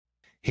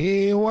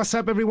Hey, what's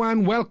up,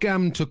 everyone?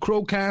 Welcome to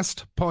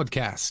Crowcast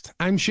Podcast.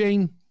 I'm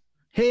Shane.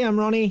 Hey, I'm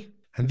Ronnie.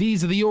 And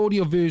these are the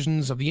audio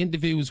versions of the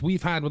interviews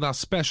we've had with our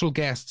special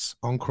guests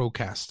on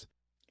Crowcast.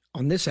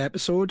 On this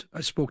episode,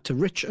 I spoke to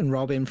Rich and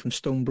Robin from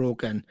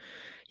Stonebroken.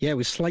 Yeah, it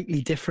was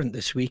slightly different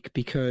this week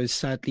because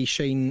sadly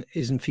Shane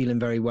isn't feeling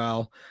very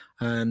well.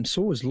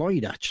 So was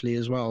Lloyd actually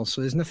as well. So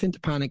there's nothing to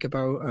panic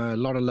about. A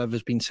lot of love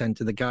has been sent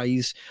to the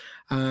guys.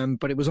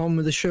 But it was on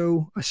with the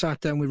show. I sat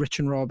down with Rich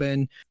and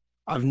Robin.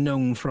 I've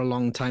known for a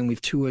long time.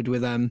 We've toured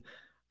with them.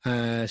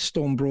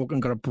 Stonebroken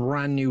got a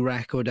brand new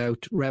record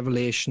out,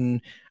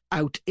 Revelation,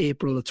 out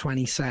April the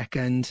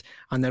 22nd.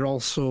 And they're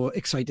also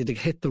excited to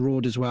hit the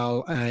road as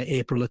well,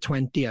 April the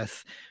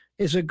 20th.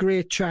 It's a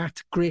great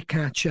chat, great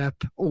catch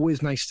up.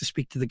 Always nice to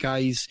speak to the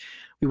guys.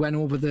 We went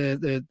over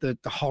the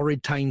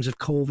horrid times of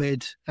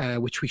COVID,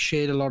 which we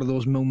shared a lot of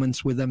those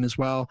moments with them as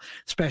well,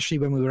 especially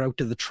when we were out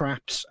of the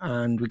traps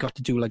and we got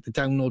to do like the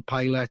Download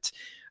Pilot,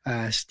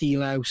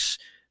 Steelhouse,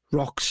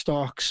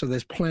 Rockstock. So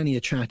there's plenty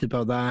of chat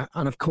about that.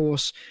 And of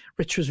course,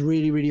 Rich was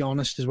really, really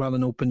honest as well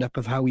and opened up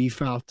of how he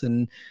felt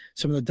and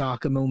some of the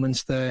darker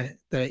moments that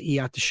he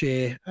had to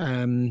share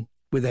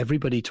with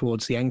everybody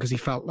towards the end, because he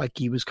felt like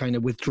he was kind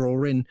of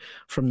withdrawing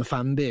from the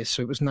fan base.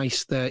 So it was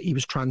nice that he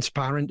was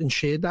transparent and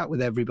shared that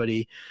with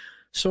everybody.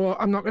 So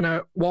I'm not going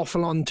to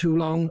waffle on too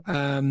long.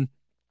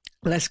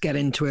 Let's get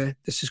into it.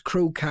 This is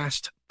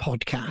Crowcast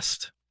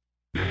Podcast.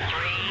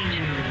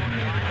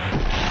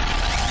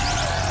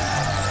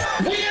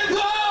 We are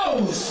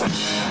those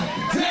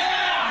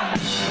that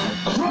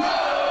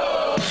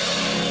grow.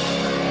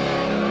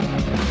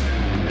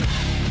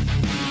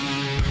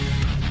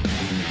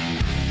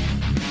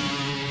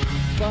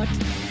 But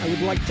I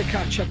would like to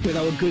catch up with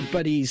our good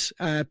buddies,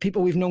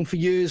 people we've known for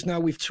years now.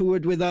 We've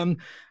toured with them.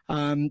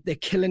 They're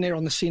killing it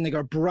on the scene. They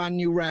got a brand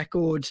new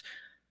record.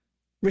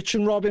 Rich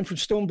and Robin from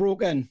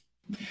Stonebroken.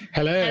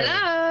 Hello.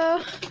 Hello.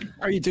 How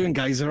are you doing,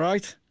 guys? All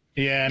right?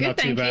 Yeah, Good, not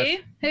too thank bad. you.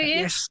 Who are you?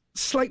 Yes,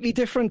 slightly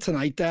different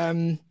tonight.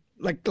 I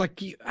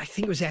think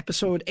it was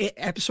episode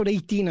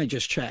 18 I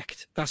just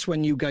checked. That's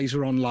when you guys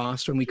were on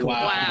last, when we caught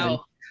up again.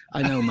 Wow.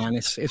 I know, man.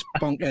 It's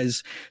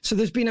bonkers. So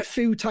there's been a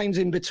few times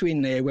in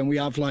between there when we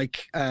have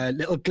like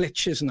little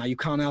glitches now. You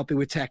can't help it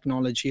with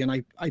technology, and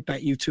I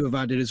bet you two have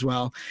had it as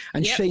well.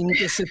 And Yep. Shane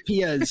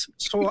disappears.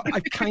 So I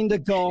kind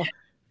of got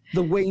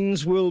the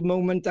Wayne's World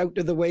moment out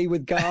of the way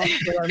with Garth,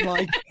 where I'm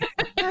like,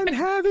 I'm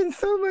having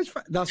so much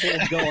fun. That's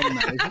what I've gone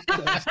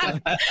now.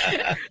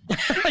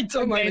 I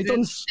don't mind.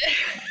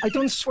 I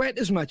don't sweat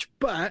as much,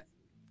 but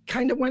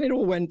kind of when it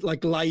all went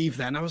like live,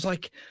 then I was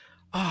like,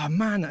 oh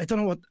man, I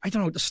don't know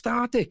how to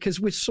start it,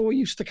 because we're so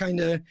used to kind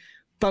of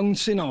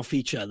bouncing off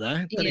each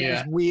other that it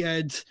was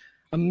weird.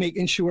 I'm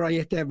making sure I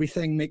hit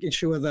everything, making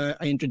sure that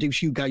I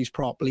introduce you guys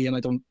properly and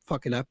I don't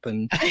fuck it up.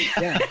 And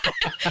yeah,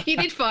 You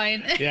did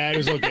fine. Yeah, it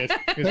was all good.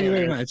 thank you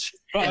very much.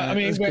 But, I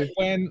mean, that's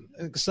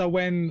good.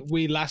 when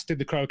we last did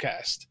the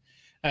Crowcast,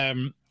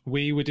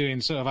 we were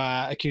doing sort of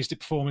our acoustic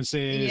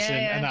performances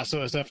and that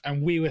sort of stuff,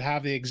 and we would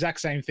have the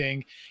exact same thing.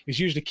 It was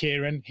usually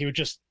Kieran. He would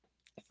just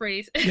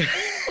Freeze.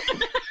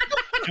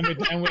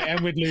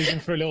 and we'd lose him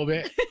for a little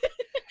bit,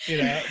 you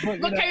know.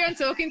 But carry on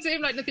talking to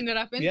him like nothing would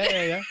happen.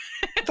 Yeah.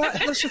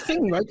 That's the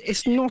thing, right?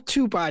 It's not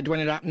too bad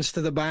when it happens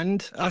to the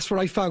band. That's what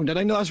I found. And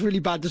I know that's really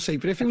bad to say,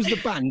 but if it was the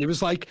band, it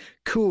was like,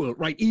 cool,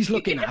 right? He's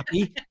looking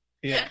happy.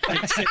 Yeah.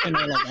 Like sitting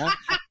there like that.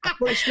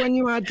 But it's when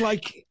you had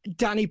like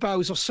Danny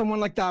Bowes or someone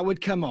like that would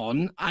come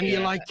on and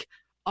you're like,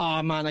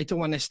 oh man, I don't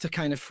want this to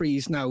kind of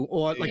freeze now.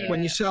 Or like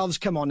when yourselves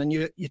come on and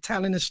you're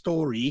telling a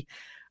story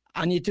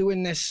and you're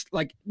doing this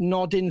like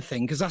nodding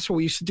thing, because that's what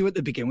we used to do at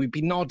the beginning. We'd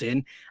be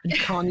nodding and you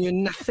can't hear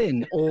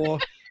nothing, or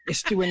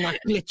it's doing that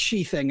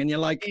glitchy thing and you're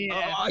like,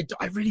 I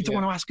really don't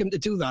want to ask him to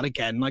do that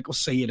again, like, or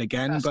say it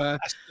again.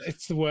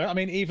 It's the word. I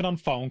mean, even on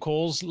phone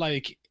calls,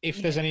 like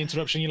if there's any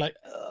interruption, you're like,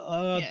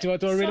 do I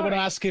really want to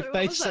ask if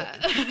they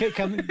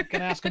can I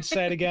ask them to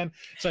say it again?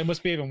 So it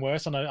must be even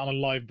worse on a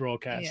live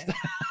broadcast.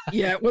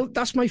 Yeah, well,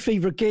 that's my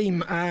favourite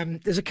game.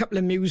 There's a couple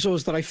of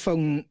musos that I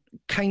phone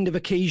kind of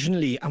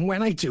occasionally, and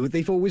when I do,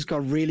 they've always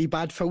got really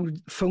bad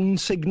phone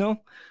signal.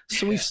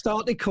 So we've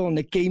started calling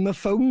it Game of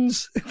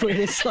Phones, where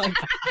it's like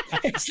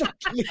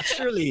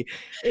literally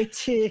it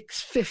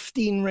takes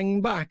 15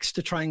 ringbacks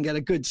to try and get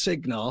a good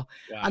signal,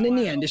 and in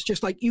the end, it's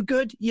just like, you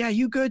good? Yeah,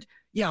 you good?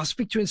 Yeah, I'll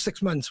speak to you in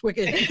 6 months.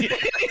 Wicked.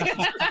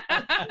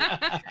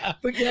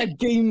 But yeah,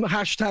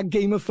 hashtag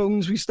Game of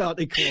Phones, we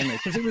started calling it,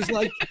 because it was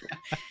like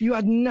you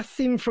had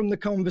nothing from the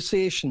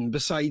conversation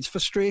besides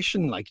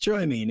frustration. Like, do you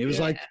know what I mean? It was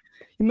like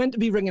you meant to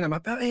be ringing them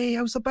up. Hey,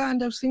 how's the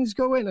band? How's things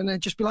going? And then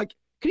just be like,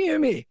 can you hear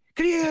me?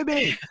 Can you hear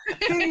me?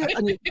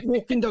 And you're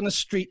walking down the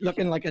street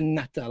looking like a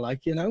nutter,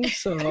 like, you know?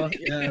 So,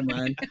 yeah,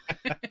 man.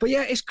 But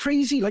yeah, it's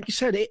crazy. Like you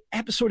said,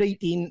 episode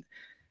 18,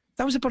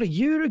 that was about a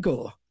year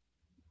ago.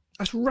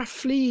 That's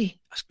roughly,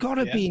 it's got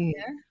to be,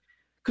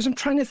 because I'm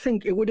trying to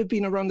think, it would have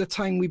been around the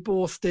time we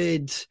both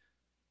did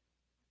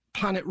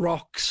Planet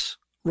Rock's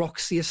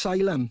the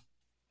Asylum.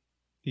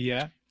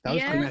 Yeah. That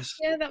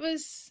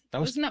was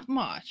wasn't that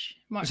March.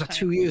 Was that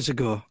 2 years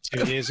ago?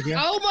 2 years ago.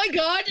 Oh my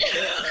god!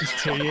 It's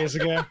 2 years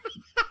ago.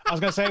 I was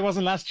going to say it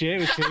wasn't last year,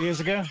 it was 2 years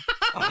ago.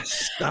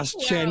 That's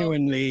Wow.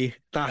 genuinely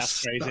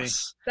That's crazy.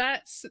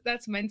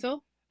 That's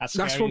mental. That's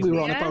scary, what we were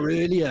isn't on it? about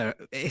earlier.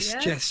 It's Yeah.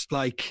 just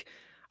like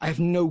I have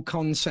no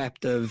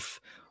concept of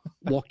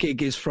what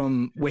gig is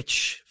from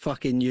which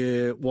fucking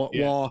year. What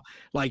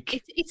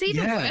like It's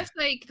even Yeah. worse.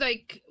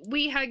 Like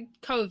we had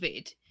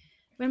COVID.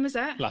 When was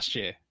that? last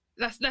year.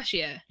 Last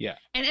year. Yeah.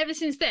 And ever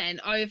since then,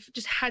 I've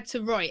just had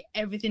to write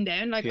everything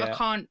down. Like I Yeah.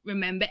 can't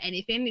remember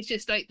anything. It's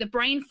just like the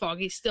brain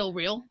fog is still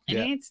real, and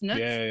Yeah. it's nuts.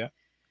 Yeah.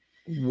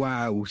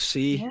 wow.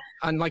 See, Yeah.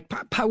 and like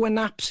power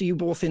naps. Are you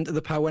both into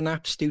the power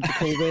naps due to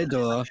COVID,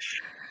 or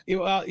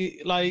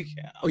Like,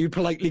 are you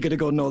politely gonna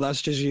go? No,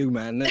 that's just you,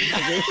 man. Well,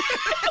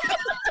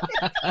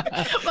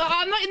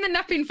 I'm not in the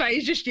napping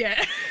phase just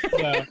yet.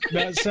 no,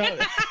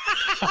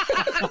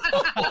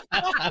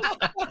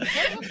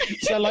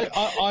 so like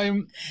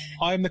I'm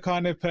the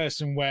kind of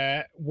person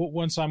where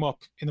once I'm up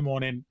in the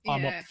morning,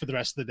 I'm Yeah. up for the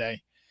rest of the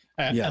day,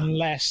 Yeah.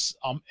 unless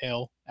I'm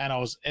ill. And I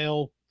was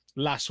ill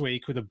last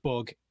week with a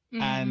bug.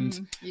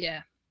 And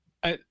yeah.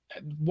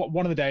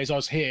 One of the days I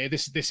was here,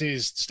 this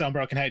is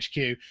Stonebroken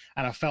HQ,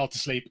 and I fell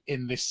asleep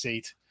in this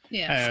seat.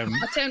 Yeah.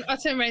 I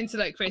turned around to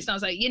like Chris and I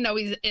was like,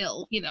 he's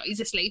ill, he's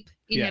asleep.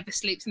 He Yeah. never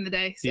sleeps in the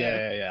day. So.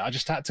 Yeah. I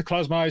just had to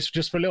close my eyes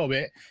just for a little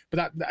bit,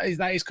 but that is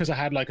because I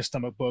had like a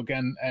stomach bug,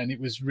 and it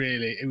was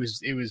really it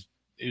was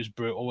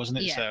brutal, wasn't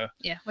it? Yeah. So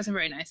Yeah, wasn't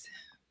very nice.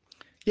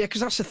 Yeah,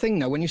 because that's the thing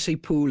now. When you say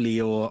poorly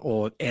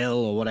or ill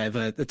or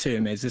whatever the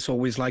term is, it's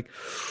always like,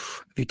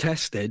 have you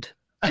tested?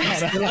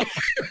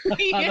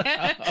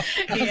 yeah.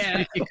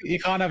 Yeah. you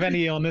can't have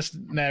any illness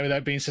now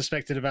without being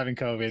suspected of having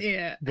COVID.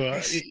 Yeah.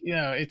 But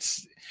no,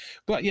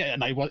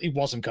 it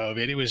wasn't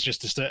COVID. It was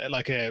just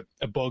like a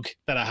bug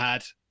that I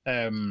had.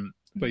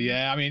 But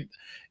yeah, I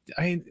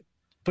mean,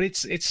 but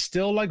it's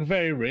still like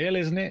very real,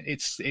 isn't it?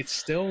 It's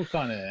still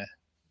kind of.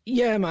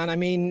 Yeah, man. I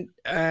mean,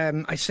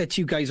 I said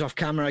to you guys off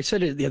camera, I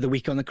said it the other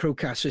week on the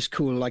Crowcast, it's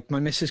cool. Like, my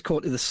missus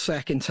caught it the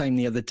second time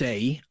the other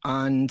day,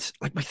 and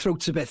like my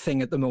throat's a bit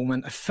thin at the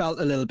moment. I felt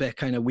a little bit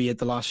kind of weird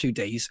the last few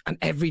days, and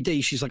every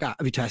day she's like, have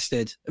you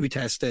tested? Have you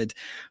tested?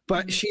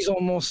 But she's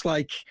almost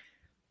like,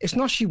 it's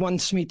not she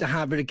wants me to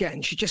have it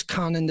again. She just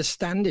can't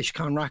understand it. She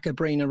can't rack her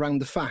brain around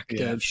the fact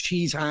of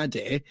she's had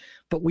it,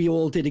 but we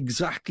all did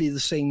exactly the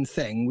same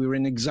thing. We were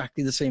in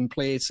exactly the same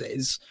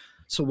places.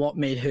 So what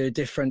made her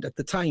different at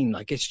the time?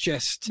 Like, it's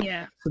just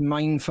Yeah. the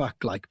mind fuck.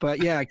 Like,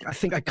 but yeah, I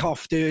think I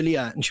coughed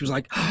earlier, and she was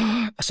like,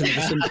 "That's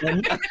another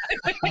symptom."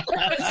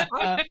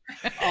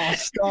 Oh,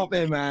 stop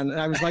it, man! And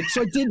I was like,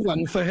 so I did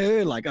one for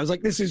her. Like, I was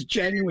like, this is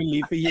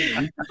genuinely for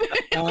you,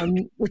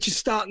 which is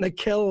starting to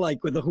kill,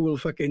 like, with the whole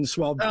fucking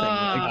swab thing. Oh,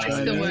 Like, it's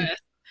you know the what I mean?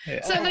 worst.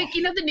 Yeah. So, like,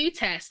 the new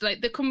test, like,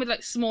 they come with,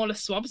 like, smaller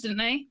swabs, didn't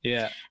they?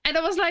 Yeah. And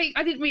I was like,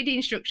 I didn't read the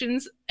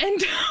instructions. And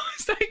I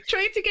was, like,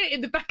 trying to get it in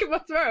the back of my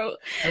throat.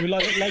 And we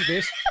like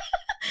this.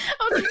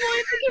 I was like,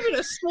 why are they giving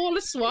us smaller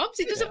swabs?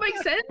 It doesn't make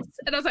sense.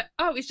 And I was like,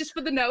 oh, it's just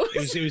for the nose. It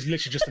was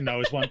literally just a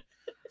nose one.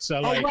 So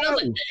like, wow.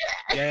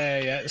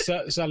 yeah.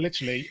 So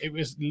literally, it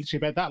was literally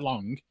about that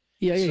long.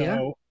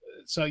 Yeah.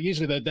 So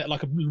usually they're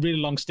like a really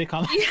long stick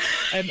on.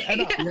 And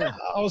I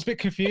was a bit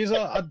confused.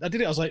 I did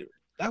it. I was like,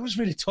 that was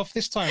really tough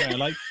this time. Man.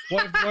 Like,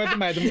 why have they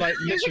made them like It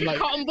was literally like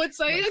a like cotton bud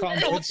size.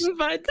 cotton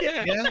buds?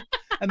 Yeah.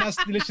 And that's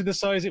literally the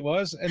size it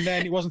was. And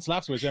then it wasn't until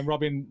afterwards when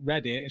Robin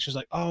read it, and she was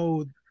like,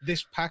 "Oh,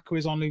 this pack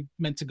was only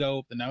meant to go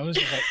up the nose."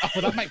 I was like, "Oh,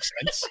 well, that makes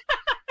sense."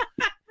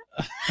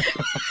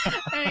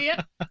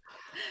 Yeah.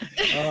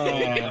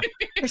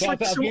 It's But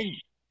like I think-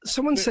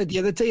 someone said the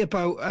other day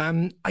about,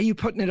 are you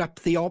putting it up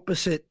the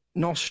opposite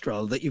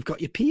nostril that you've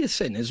got your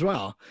piercing as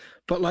well?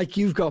 But like,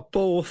 you've got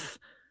both.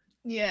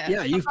 Yeah.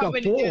 Yeah, you've I got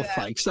can't really do both. that.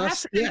 Like, so I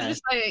that's have to yeah.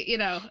 just like,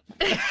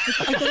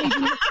 I don't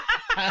even,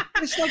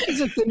 it's like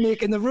as if they're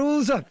making the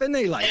rules up, isn't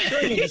they? Like,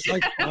 it's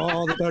like,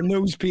 oh, they've got a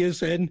nose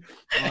piercing.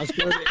 Oh, it's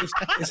good.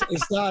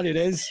 It's that it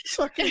is. It's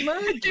fucking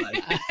mad.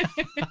 Like.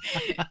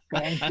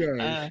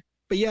 Bonkers.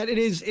 But yeah, it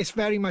is. It's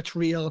very much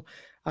real.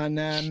 And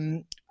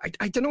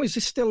I don't know. Is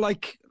this still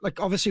like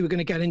obviously we're going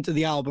to get into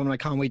the album, and I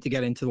can't wait to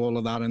get into all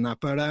of that and that.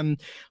 But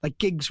like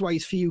gigs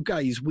wise for you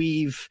guys,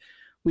 we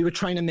were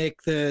trying to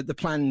make the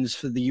plans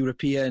for the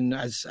European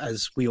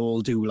as we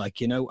all do, like,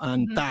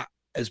 and that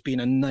has been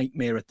a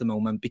nightmare at the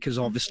moment because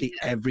obviously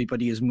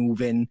everybody is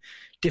moving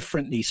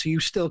differently. So you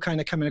still kind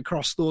of coming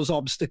across those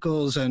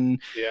obstacles and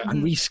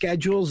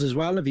reschedules as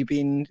well. Have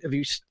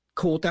you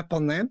caught up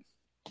on them?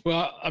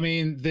 Well, I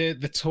mean, the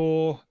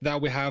tour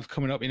that we have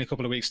coming up in a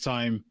couple of weeks'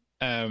 time,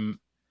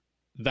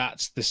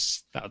 that's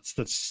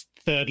the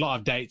third lot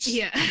of dates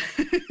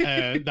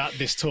that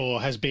this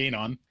tour has been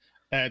on.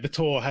 The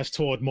tour has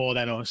toured more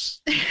than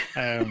us.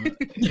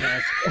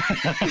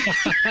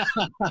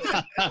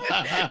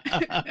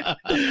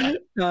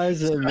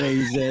 That's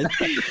amazing.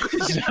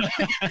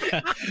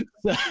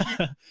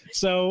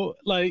 So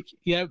like,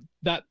 yeah,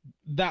 that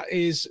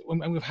is,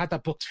 and we've had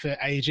that booked for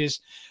ages.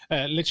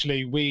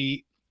 Literally,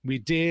 we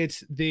did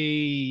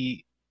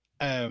the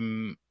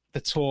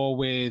tour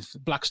with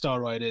Black Star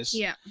Riders.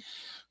 Yeah.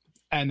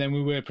 and then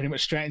we were pretty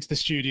much straight into the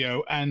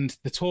studio, and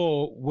the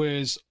tour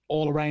was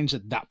all arranged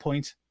at that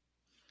point,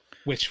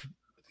 which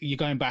you're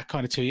going back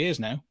kind of 2 years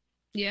now.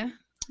 Yeah.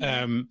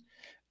 And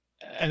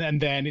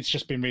then it's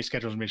just been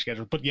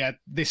rescheduled. But yeah,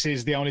 this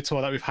is the only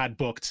tour that we've had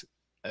booked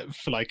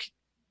for like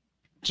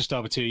just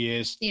over 2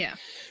 years. Yeah.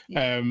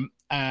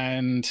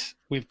 And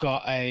we've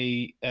got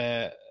a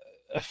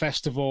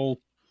festival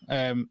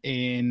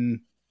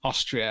in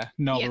Austria,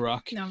 Nova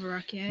Rock,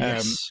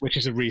 which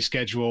is a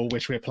reschedule,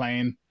 which we're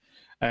playing.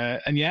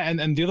 And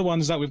the other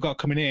ones that we've got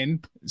coming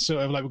in,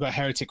 sort of like we've got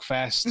Heretic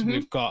Fest,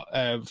 we've got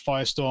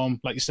Firestorm,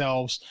 like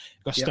yourselves,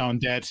 we've got Stone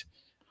Dead,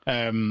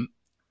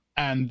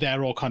 and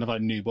they're all kind of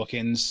like new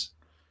bookings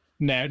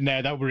now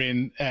that we're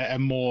in a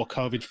more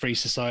COVID-free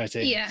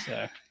society. Yeah.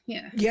 So.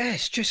 Yeah. Yeah,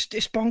 it's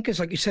bonkers.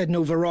 Like you said,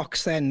 Nova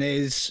Rocks, then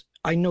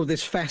I know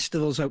there's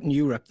festivals out in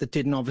Europe that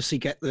didn't obviously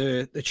get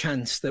the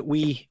chance that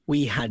we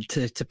had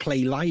to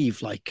play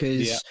live, like,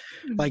 because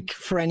like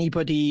for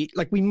anybody,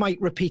 like we might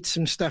repeat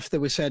some stuff that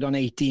was said on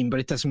 18, but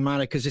it doesn't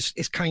matter because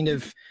it's kind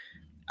of,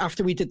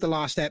 after we did the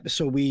last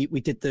episode, we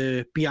did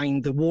the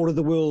Behind the War of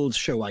the Worlds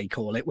show, I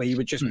call it, where you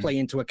would just play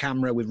into a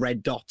camera with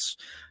red dots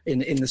in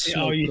the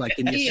smoke, like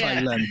in the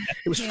asylum.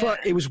 It was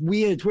it was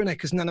weird, wasn't it?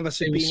 Because none of us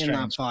had been in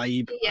that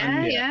vibe.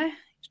 Yeah, yeah.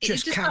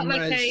 Just it cameras.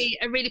 felt like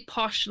a really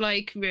posh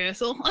like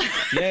rehearsal.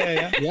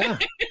 Yeah.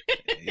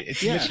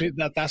 It's literally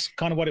that's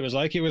kind of what it was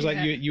like. It was like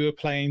you were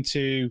playing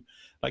to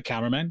like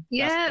cameramen.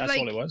 That's like,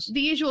 all it was.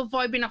 The usual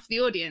vibing off the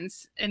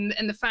audience and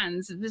the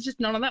fans. There's just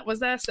none of that was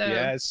there. So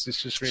yeah, it's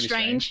just really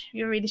strange.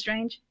 You're really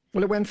strange.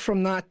 Well, it went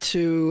from that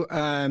to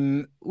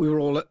we were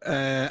all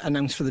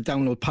announced for the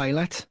Download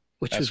pilot,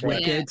 which was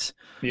wicked.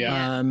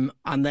 Yeah.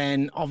 And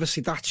then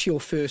obviously that's your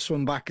first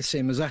one back, the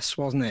same as us,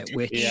 wasn't it?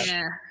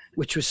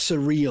 Which was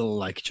surreal,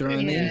 like, do you know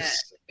what I mean?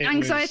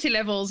 Anxiety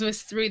levels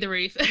was through the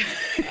roof.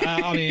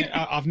 I mean,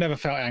 I've never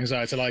felt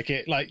anxiety like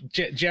it. Like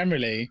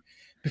generally,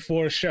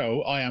 before a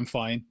show, I am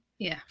fine.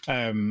 Yeah.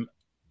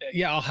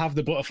 I'll have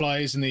the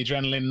butterflies and the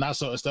adrenaline and that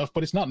sort of stuff,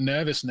 but it's not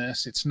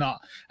nervousness, it's not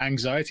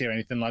anxiety or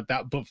anything like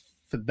that. But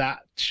for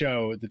that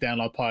show, the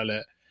Download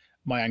pilot,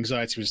 my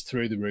anxiety was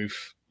through the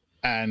roof,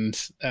 and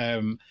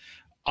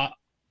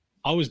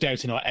I was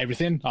doubting on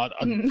everything. I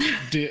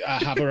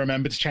have to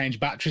remember to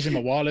change batteries in my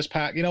wireless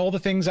pack. You know, all the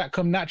things that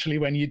come naturally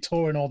when you're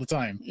touring all the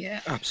time.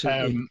 Yeah,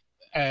 absolutely.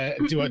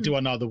 Do I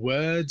know the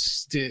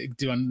words? Do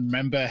I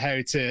remember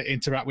how to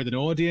interact with an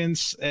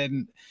audience?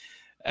 And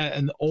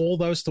all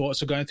those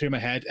thoughts were going through my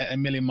head at a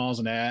million miles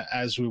an hour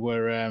as we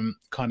were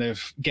kind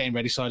of getting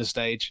ready side of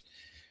stage.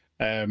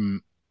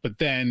 But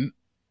then,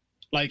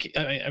 like,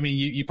 I mean,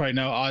 you probably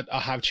know I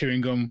have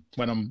chewing gum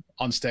when I'm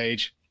on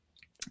stage.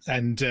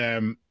 And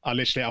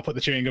I'll put the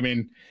chewing gum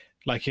in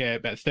like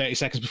about 30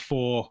 seconds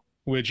before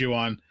we're due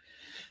on,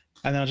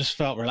 and then I just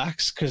felt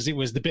relaxed because it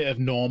was the bit of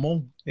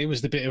normal, it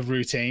was the bit of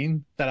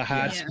routine that I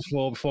had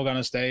before going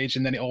on stage,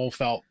 and then it all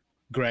felt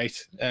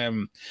great.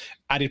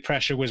 Added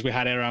pressure was we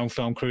had our own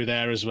film crew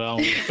there as well,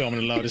 filming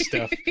a load of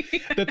stuff.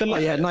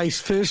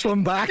 Nice first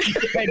one back.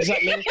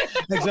 exactly.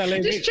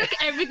 Just chuck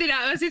everything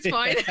at us, it's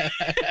fine.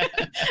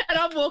 And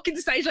I'm walking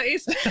the stage like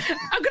this.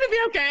 I'm gonna be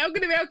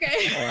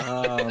okay.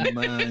 Oh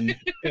man.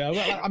 Yeah,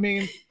 well, I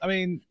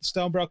mean,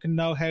 Stonebroken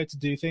know how to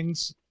do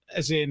things,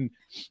 as in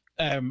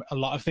a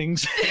lot of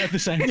things at the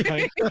same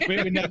time.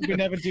 we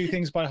never do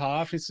things by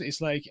half. It's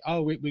like,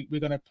 oh, we're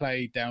going to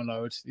play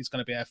Download. It's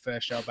going to be our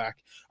first show back.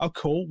 Oh,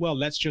 cool. Well,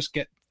 let's just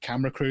get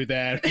camera crew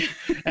there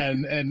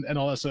and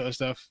all that sort of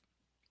stuff.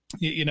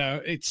 You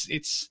know,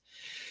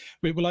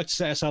 we like to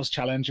set ourselves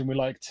challenge, and we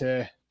like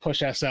to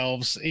push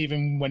ourselves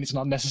even when it's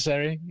not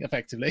necessary,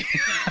 effectively.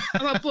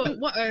 But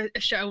what a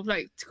show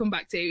like to come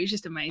back to. It was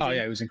just amazing. Oh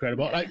yeah, it was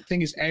incredible. Like, the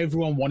thing is,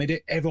 everyone wanted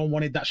it. Everyone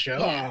wanted that show.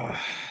 Oh,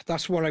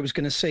 that's what I was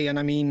going to say. And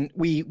I mean,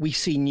 we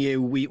seen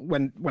you.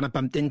 When I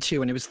bumped into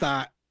you, and it was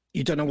that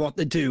you don't know what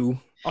to do.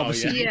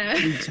 Obviously,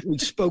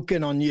 we'd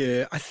spoken on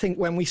you. I think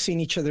when we seen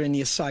each other in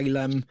the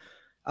asylum,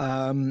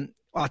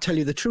 I'll tell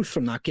you the truth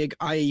from that gig.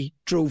 I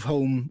drove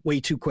home way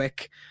too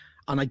quick.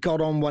 And I got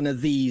on one of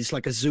these,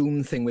 like a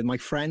Zoom thing with my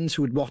friends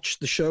who had watched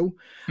the show.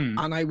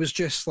 And I was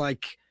just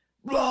like,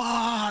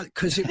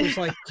 because it was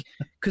like,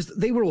 because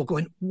they were all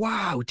going,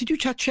 wow, did you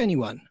touch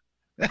anyone?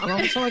 And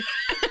I was like,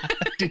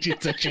 did you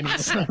touch anyone?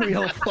 That's a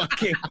real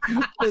fucking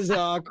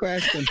bizarre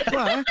question.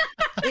 But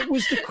it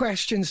was the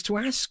questions to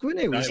ask,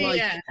 wasn't it?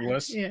 It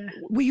was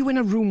were you in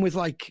a room with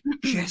like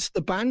just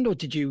the band, or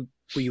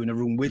were you in a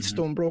room with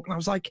Stonebroken?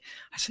 I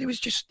said,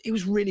 it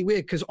was really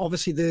weird because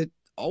obviously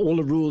all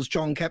the rules,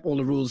 John kept all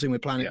the rules in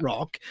with Planet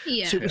Rock.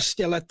 Yeah. So it was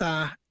still at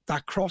that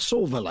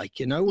crossover, like,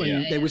 you know,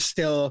 and there was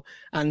still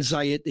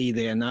anxiety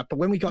there and that. But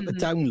when we got the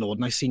Download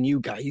and I seen you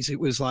guys, it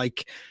was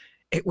like,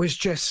 it was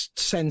just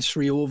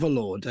sensory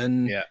overload.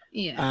 And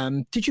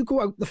did you go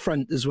out the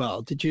front as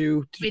well?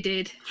 We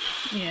did.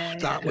 Yeah.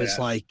 That was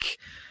like,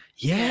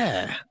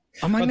 and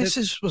my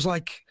missus was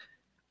like,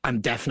 I'm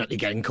definitely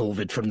getting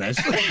COVID from this.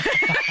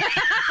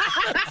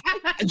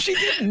 And she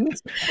didn't.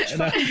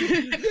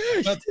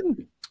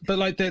 But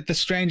like the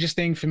strangest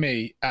thing for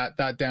me at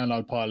that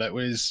download pilot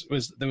was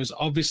there was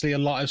obviously a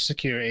lot of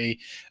security,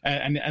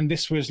 and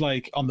this was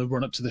like on the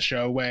run up to the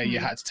show where you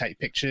had to take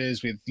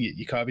pictures with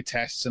your COVID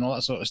tests and all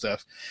that sort of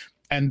stuff.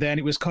 And then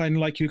it was kind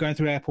of like you were going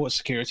through airport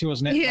security,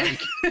 wasn't it?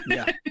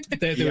 Yeah. Like,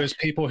 there was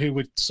people who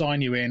would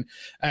sign you in,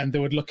 and they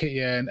would look at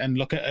you and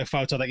look at a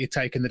photo that you'd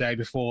taken the day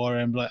before,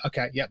 and be like,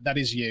 okay, yep, that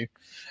is you.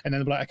 And then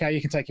they'd be like, okay,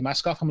 you can take your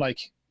mask off. I'm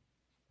like,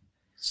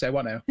 say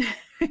what now?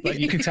 Like,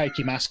 you can take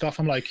your mask off.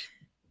 I'm like,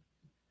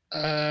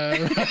 are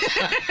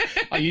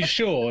you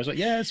sure? I was like,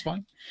 yeah, it's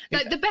fine.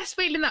 Like the best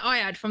feeling that I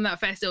had from that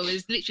festival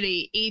was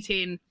literally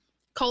eating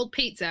cold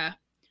pizza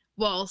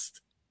whilst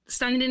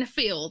standing in a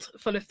field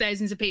full of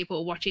thousands of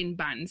people watching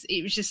bands.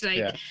 It was just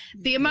like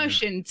the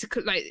emotion to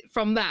like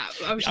from that.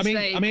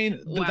 I mean,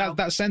 wow.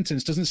 that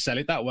sentence doesn't sell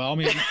it that well. I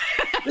mean,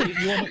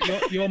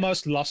 you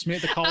almost lost me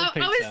at the cold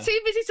pizza. I was too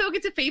busy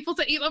talking to people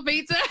to eat my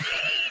pizza.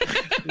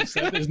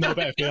 There's no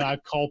better feeling. I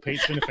had cold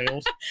pizza in a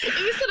field. It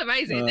was still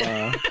amazing.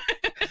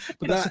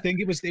 But that's the thing.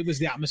 It was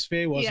the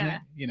atmosphere, wasn't it?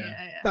 You know,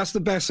 that's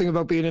the best thing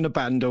about being in a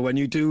band, or when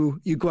you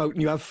go out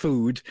and you have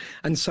food,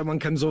 and someone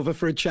comes over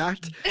for a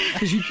chat,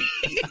 because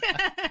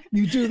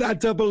you do that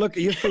double look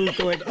at your food,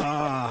 going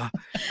and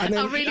then,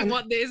 I really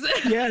want this.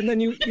 Yeah, and then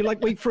you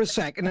like wait for a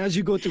sec, and as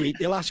you go to eat,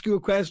 they'll ask you a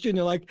question.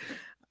 You're like,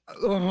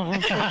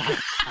 I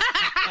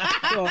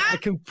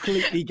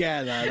completely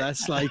get that.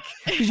 That's like,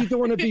 because you don't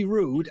want to be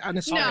rude, and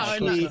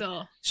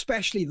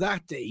especially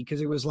that day,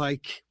 because it was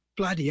like,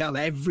 bloody hell,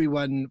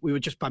 everyone we were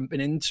just bumping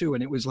into,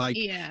 and it was like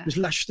it was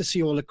lush to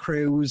see all the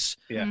crews.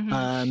 We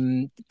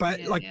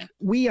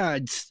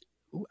had,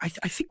 I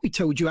think we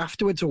told you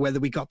afterwards, or whether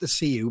we got to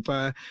see you,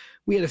 but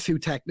we had a few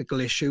technical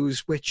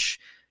issues, which,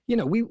 you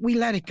know, we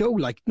let it go.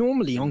 Like,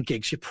 normally on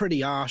gigs you're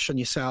pretty harsh on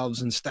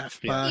yourselves and stuff,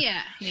 but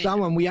that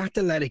one we had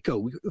to let it go.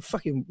 We were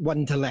fucking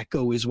one to let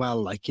go as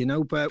well, like, you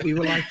know, but we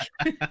were like,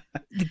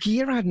 the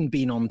gear hadn't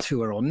been on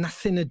tour, or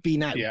nothing had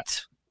been out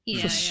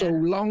for so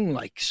long,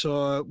 like,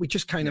 so we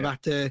just kind of had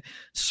to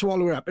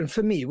swallow it up. And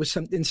for me, it was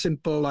something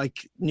simple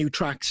like new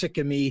track, Sick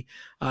of Me.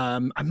 I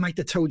might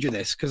have told you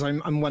this, because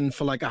I'm one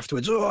for like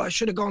afterwards, I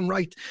should have gone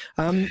right,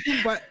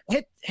 but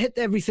hit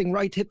everything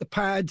right, hit the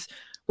pads,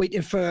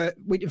 waiting for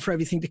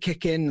everything to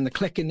kick in, and the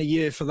click in the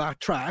year for that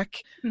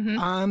track.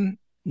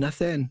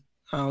 Nothing.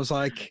 I was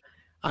like,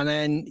 and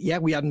then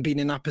we hadn't been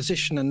in that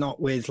position, and not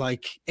with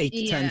like 8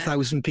 to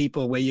 10,000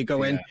 people where you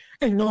go in,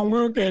 it's not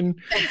working,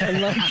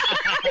 and like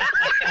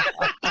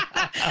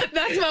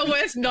that's my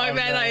worst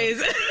nightmare. That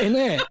is, in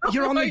it.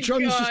 You're on the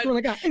drums, just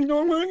going like, it's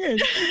not working,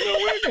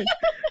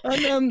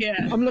 and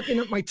I'm looking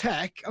at my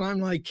tech, and I'm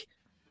like,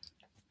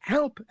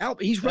 help,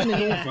 he's running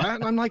over,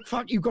 and I'm like,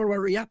 fuck, you got to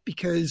hurry up,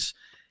 because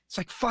it's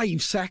like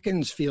 5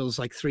 seconds feels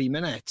like 3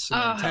 minutes,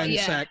 and then 10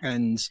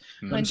 seconds.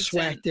 I'm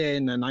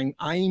sweating, and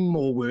I'm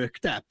more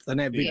worked up than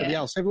everybody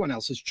else. Everyone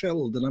else is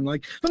chilled, and I'm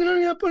like,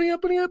 hurry up.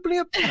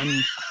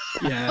 And,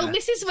 well,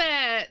 this is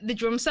where the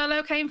drum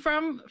solo came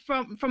from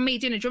me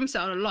doing a drum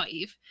solo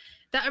live.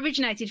 That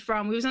originated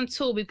from, we was on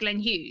tour with Glenn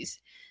Hughes,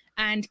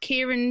 and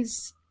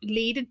Kieran's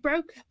lead had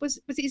broke. Was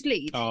it his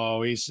lead?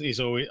 Oh, he's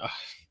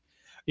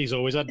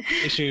always had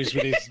issues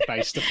with his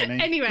bass stuff,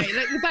 hasn't he? Anyway,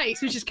 like the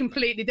bass was just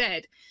completely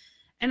dead.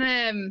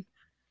 And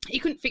he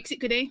couldn't fix it,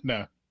 could he?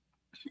 No.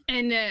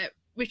 And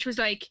Rich was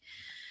like,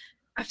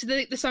 after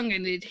the song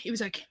ended, he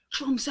was like,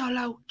 drum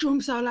solo.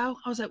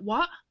 I was like,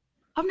 what?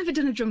 I've never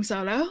done a drum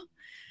solo.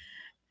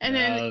 And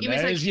then he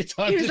was like, we've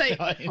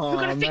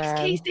got to fix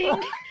Keith's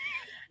thing.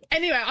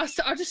 Anyway, I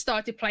just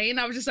started playing.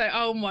 I was just like,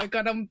 oh my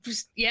God, I'm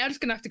just going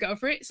to have to go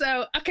for it.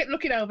 So I kept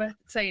looking over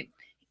saying,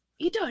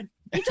 you done?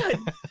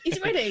 He's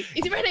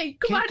ready.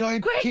 Come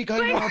on, quick. Keep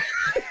going, Rob.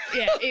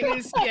 It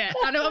was,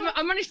 I know,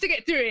 I managed to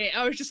get through it.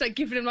 I was just like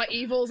giving him like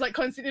evils, like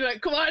constantly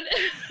like, come on.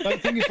 But the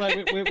thing is,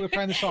 like, we're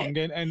playing the song,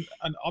 and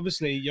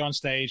obviously you're on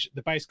stage,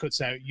 the bass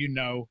cuts out, you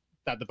know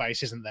that the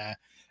bass isn't there.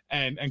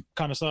 And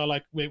kind of so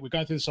like, we're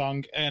going through the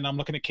song, and I'm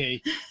looking at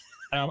Key,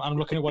 and I'm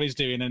looking at what he's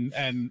doing,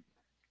 and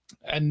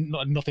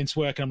nothing's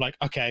working. I'm like,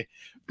 okay,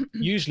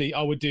 usually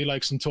I would do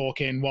like some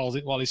talking while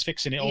he's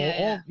fixing it,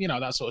 or you know,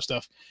 that sort of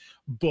stuff.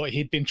 But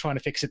he'd been trying to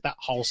fix it that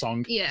whole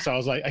song. So I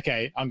was like,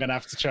 okay, I'm going to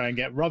have to try and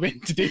get Robin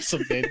to do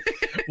something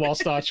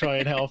whilst I try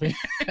and help him.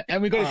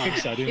 And we got it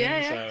fixed, didn't we?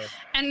 So.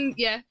 And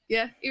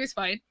it was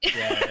fine.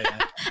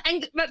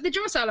 And but the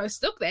drum solo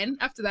stuck then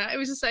after that. It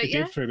was just like, it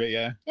did for a bit,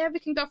 yeah, we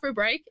can go for a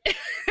break.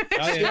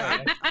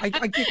 I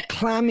get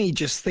clammy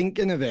just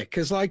thinking of it,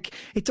 because like,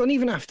 it don't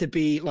even have to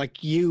be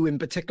like you in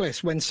particular.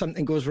 It's when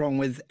something goes wrong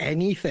with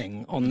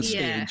anything on the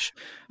stage.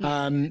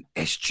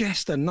 It's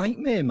just a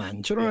nightmare,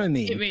 man. Do you know what I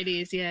mean? It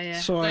really is,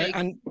 So like,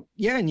 and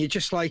you're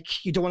just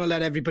like, you don't want to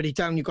let everybody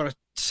down. You've got a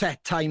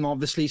set time,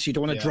 obviously, so you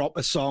don't want to drop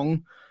a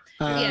song.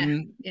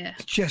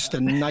 It's just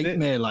a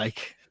nightmare.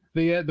 Like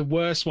the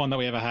worst one that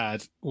we ever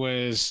had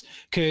was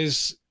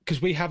because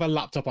we have a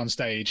laptop on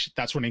stage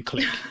that's running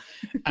Click,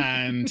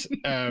 and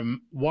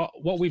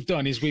what we've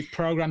done is we've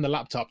programmed the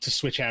laptop to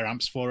switch air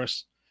amps for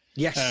us.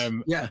 Yes.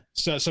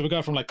 So we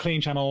go from like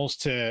clean channels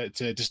to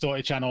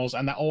distorted channels,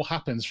 and that all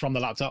happens from the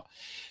laptop.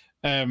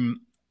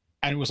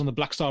 and it was on the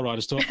Black Star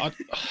Riders tour.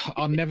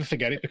 I'll never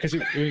forget it because it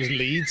was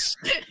Leeds.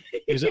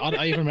 I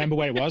don't even remember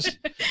where it was.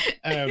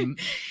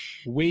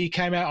 We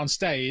came out on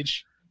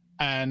stage,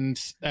 and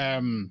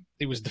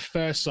it was the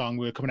first song.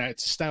 We were coming out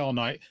to Stay All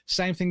Night.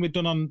 Same thing we'd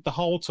done on the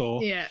whole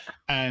tour. Yeah.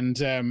 And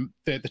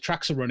the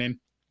tracks are running,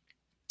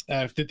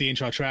 the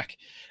intro track,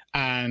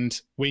 and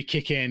we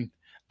kick in,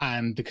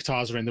 and the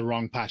guitars are in the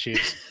wrong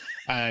patches,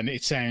 and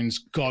it sounds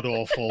god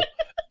awful.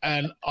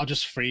 And I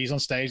just freeze on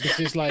stage. This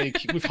is like,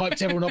 we've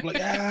hyped everyone up, like,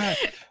 yeah.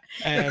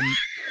 And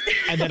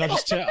then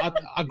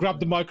I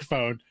grab the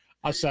microphone.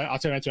 I turn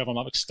around to everyone,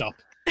 I'm like, stop.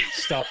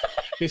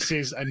 This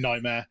is a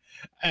nightmare.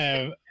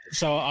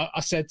 So I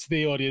said to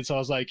the audience, I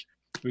was like,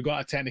 we've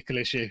got a technical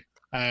issue.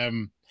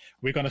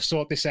 We're going to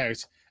sort this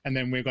out, and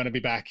then we're going to be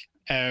back.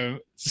 So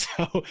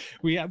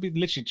we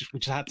literally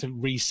just had to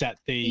reset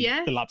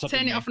the laptop.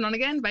 Turn it off and on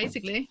again,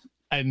 basically.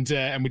 And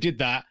we did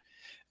that.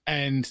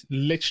 And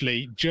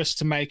literally, just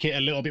to make it a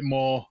little bit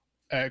more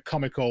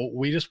comical,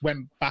 we just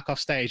went back off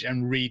stage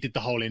and redid the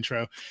whole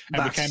intro.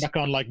 And we came back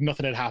on like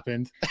nothing had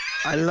happened.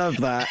 I love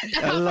that.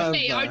 I love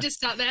that. I just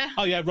sat there.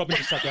 Oh, yeah, Robin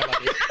just sat there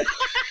like this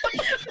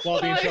while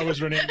the intro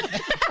was running.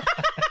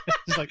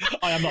 It's like,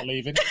 I am not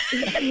leaving.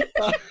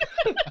 Well,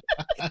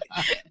 the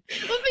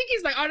thing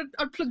is, like,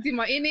 I'd plugged in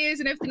my in-ears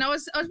and everything. I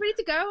was ready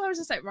to go. I was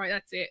just like, right,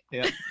 that's it.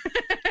 Yeah.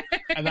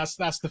 And that's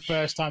the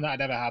first time that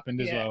had ever happened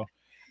as well.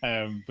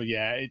 But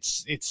yeah,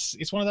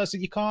 it's one of those that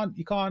you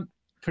can't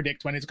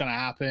predict when it's going to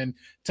happen.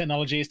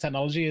 Technology is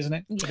technology, isn't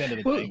it? At the end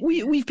of the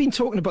day. We've been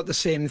talking about the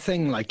same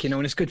thing, like, and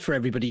it's good for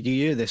everybody to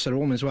hear this at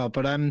home as well.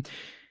 But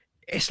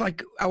it's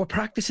like our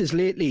practices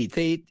lately.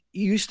 They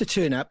used to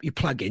turn up, you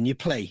plug in, you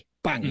play,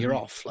 bang, you're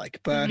off. Like,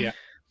 but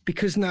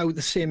because now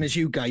the same as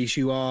you guys,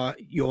 you're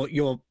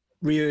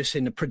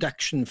rehearsing the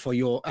production for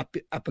your up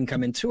and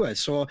coming tours.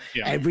 So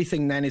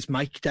everything then is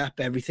mic'd up.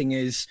 Everything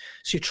is,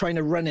 so you're trying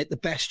to run it the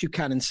best you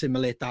can and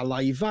simulate that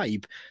live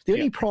vibe. The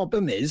only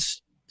problem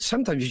is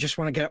sometimes you just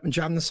want to get up and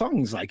jam the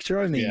songs, like, do you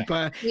know what I mean? Yeah.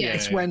 But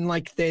it's when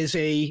like there's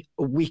a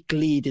weak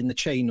lead in the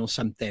chain or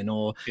something,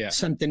 or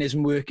something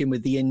isn't working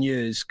with the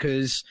in-ears.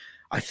 Because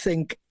I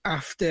think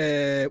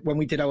after when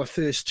we did our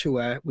first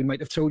tour, we might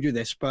have told you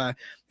this, but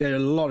we had a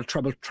lot of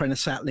trouble trying to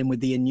settle in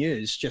with the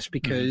in-ears just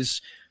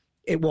because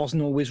it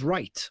wasn't always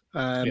right.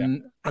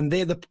 And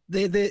they're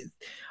the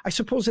I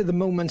suppose they're the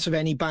moments of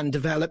any band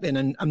developing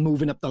and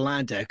moving up the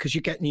ladder, because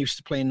you're getting used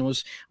to playing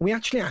those. And we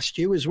actually asked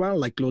you as well,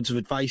 like, loads of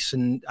advice,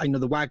 and I know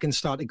the Wagon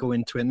started going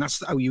into it, and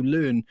that's how you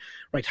learn,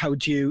 right? How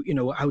do you,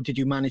 how did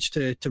you manage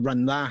to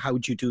run that? How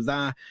do you do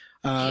that?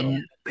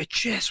 It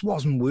just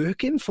wasn't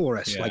working for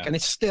us. Like, and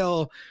it's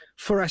still,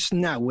 for us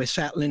now, we're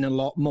settling a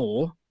lot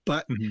more.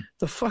 But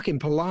the fucking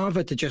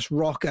palaver to just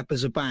rock up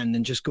as a band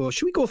and just go,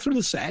 should we go through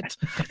the set?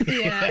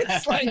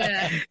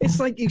 It's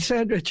like you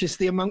said, Rich, it's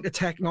the amount of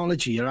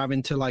technology you're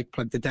having to, like,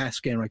 plug the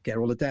desk in, right, get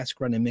all the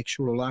desk running, make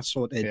sure all that's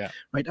sorted.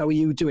 Right, how are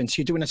you doing? So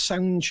you're doing a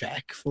sound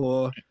check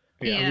for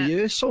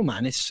rehearsal,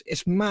 man.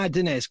 It's mad,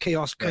 isn't it? It's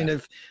chaos, kind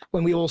of,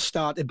 when we all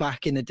started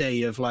back in the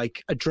day of,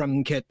 like, a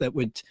drum kit that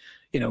would,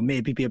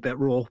 maybe be a bit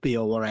ropey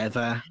or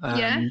whatever.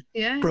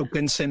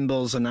 Broken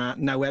cymbals and that.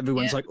 Now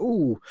everyone's like,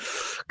 oh,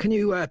 can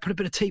you put a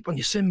bit of tape on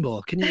your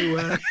cymbal? Can you...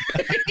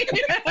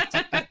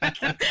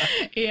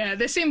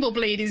 the cymbal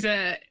bleed is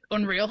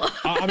unreal.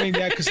 I mean,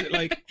 because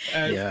like,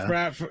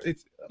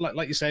 it's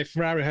like you say,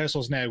 for our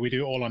rehearsals now, we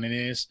do it all on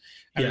in-ears,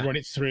 and we run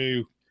it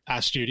through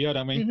our studio,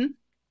 don't we?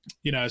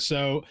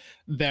 So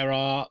there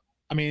are,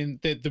 I mean,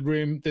 the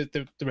room,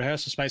 the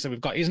rehearsal space that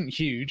we've got isn't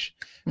huge.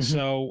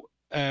 So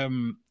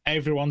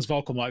everyone's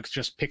vocal mics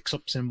just picks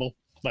up cymbal,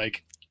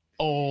 like,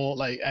 all,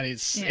 like, and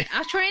it's...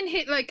 I'll try and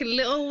hit, like, a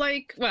little,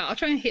 like, well, I'll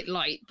try and hit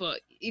light, but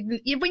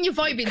when you're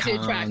vibing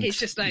to a track, it's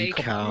just like,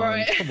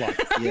 right. Come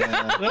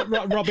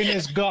on. Robin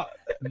has got...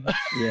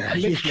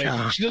 literally,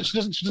 she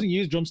doesn't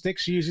use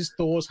drumsticks, she uses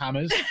Thor's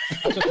hammers.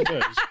 That's what she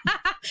does.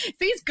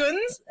 These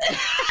guns.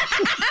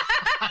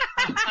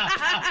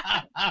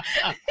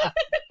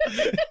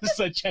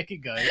 So check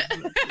it, guys.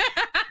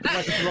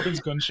 Like it's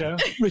Robin's gun show.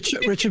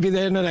 Richard would be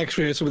there in the next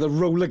rehearsal with a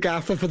roller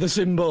gaffer for the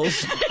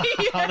cymbals.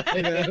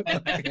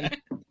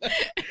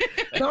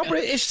 No, but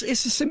it's the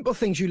simple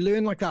things you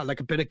learn like that, like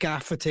a bit of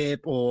gaffer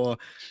tape, or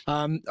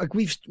like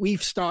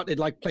we've started,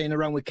 like, playing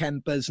around with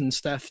Kempers and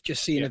stuff,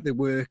 just seeing if it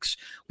works.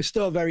 We're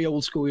still very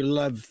old school. We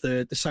love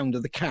the sound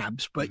of the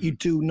cabs, but you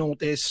do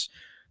notice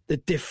the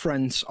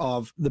difference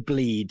of the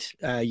bleed.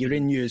 Your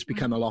in-ears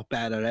become a lot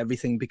better.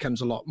 Everything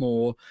becomes a lot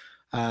more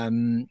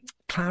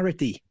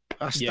clarity.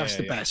 That's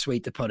the best way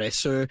to put it.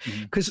 So,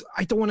 because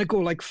I don't want to go,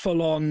 like,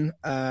 full on,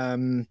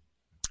 and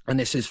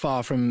this is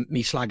far from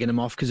me slagging them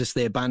off because it's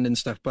their band and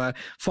stuff, but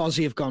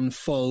Fozzy have gone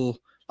full,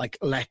 like,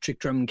 electric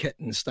drum kit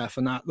and stuff,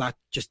 and that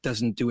just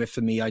doesn't do it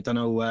for me. I don't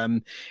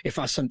know if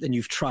that's something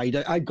you've tried.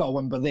 I got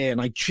one, but there, and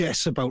I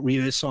just about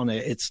rehearse on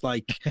it. It's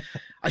like,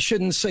 I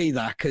shouldn't say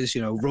that because,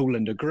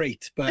 Roland are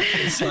great, but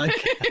it's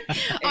like...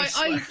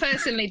 I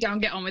personally don't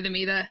get on with them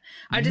either.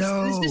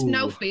 There's just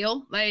no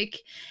feel.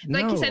 Like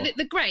you said,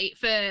 they're great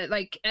for,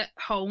 like, at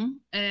home.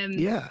 And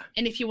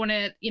if you want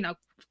to,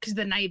 because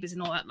the neighbours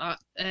and all that lot.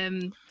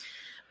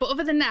 But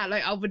other than that,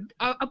 like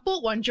I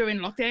bought one during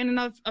lockdown and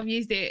I've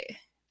used it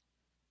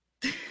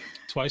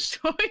twice.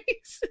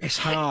 It's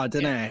hard,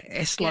 isn't it?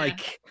 It's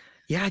like,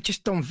 I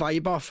just don't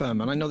vibe off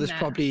them. And I know there's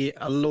probably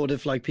a load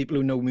of like people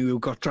who know me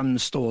who've got drum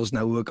stores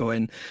now who are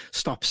going,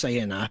 stop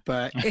saying that.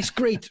 But it's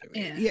great.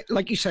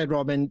 Like you said,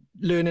 Robin,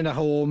 learning at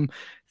home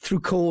through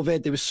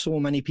COVID, there was so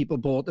many people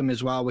bought them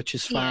as well, which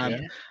is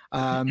fab.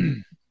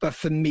 But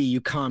for me,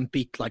 you can't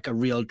beat like a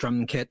real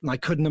drum kit. And I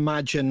couldn't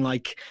imagine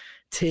like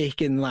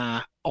taking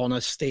that on a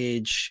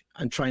stage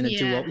and trying to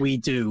do what we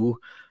do.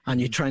 And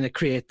you're trying to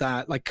create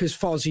that, like, because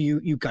Fozzy,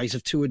 you guys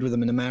have toured with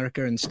them in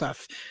America and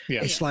stuff.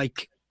 It's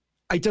like,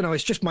 I don't know,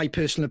 it's just my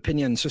personal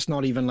opinion. So it's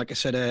not even, like I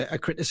said, a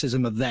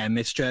criticism of them.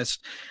 It's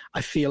just,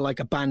 I feel like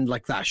a band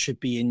like that should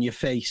be in your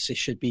face. It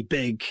should be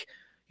big,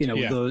 you know,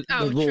 the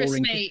roaring.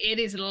 Trust me, it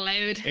is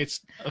loud.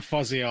 It's a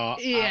Fozzy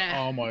art.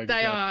 Oh my God.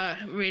 They are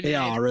really They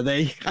loud. are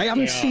they? I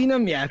haven't seen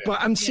them yet, but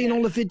I'm seeing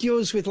all the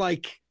videos with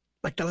like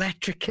the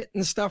electric kit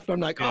and stuff. And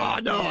I'm like, oh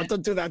no,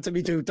 don't do that to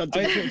me, dude. Don't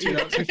do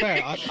that. To be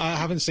fair, I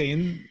haven't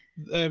seen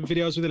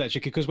videos with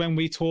electric kit because when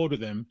we toured with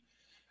them,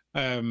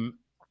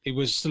 it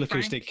was still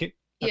acoustic kit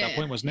at that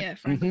point, wasn't it?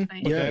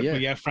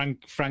 Yeah,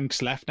 Frank. But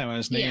Frank's left now,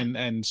 hasn't he?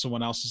 And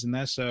someone else is in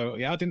there. So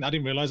I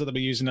didn't realize that they were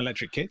using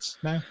electric kits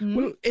now.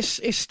 Well, it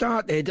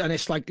started, and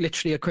it's like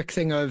literally a quick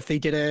thing of they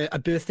did a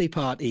birthday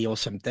party or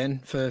something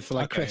for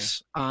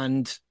Chris,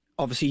 and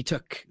obviously he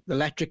took the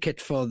electric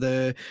kit for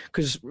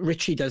because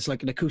Richie does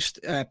like an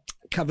acoustic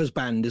covers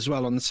band as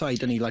well on the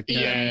side, and he like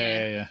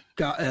the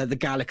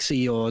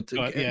Galaxy or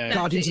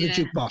Guardians of the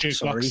Jukebox.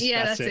 Sorry,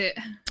 that's it.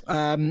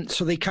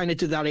 So they kind of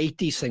did that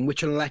 80s thing,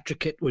 which an electric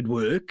kit would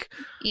work.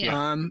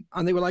 And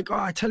they were like, oh,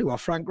 I tell you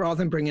what, Frank, rather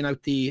than bringing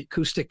out the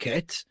acoustic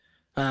kit,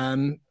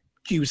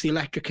 use the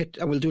electric kit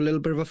and we'll do a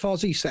little bit of a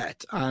Fozzy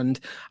set. And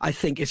I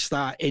think it's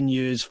that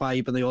in-years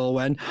vibe, and they all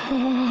went,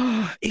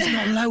 oh, he's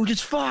not loud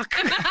as fuck.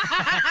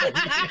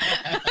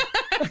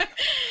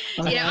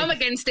 I'm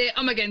against it.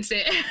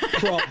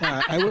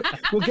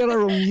 We'll get our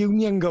own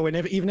union going,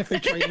 even if they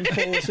try and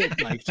enforce it.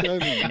 Like, do you know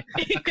what I mean?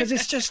 Because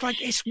it's just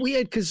like, it's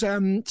weird because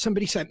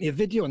somebody sent me a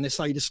video on this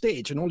side of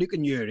stage, and all you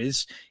can hear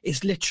is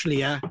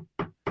literally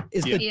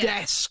the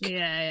desk.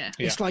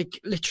 It's like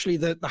literally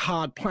the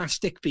hard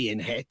plastic being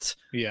hit.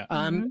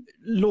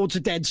 Loads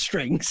of dead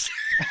strings.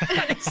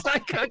 It's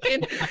like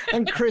fucking,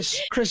 and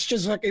Chris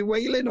just fucking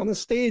wailing on the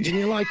stage, and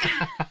you're like,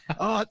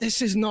 oh,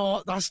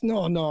 no.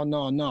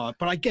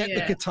 But I get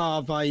the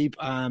guitar vibe.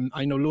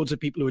 I know loads of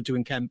people who are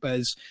doing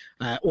Kempers.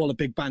 All the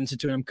big bands are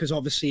doing them because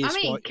obviously it's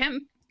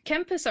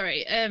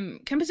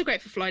Kempers are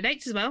great for fly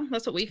dates as well.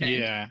 That's what we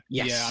found.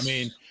 I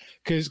mean,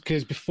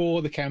 because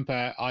before the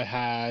Kemper, I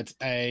had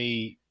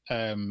a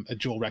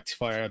dual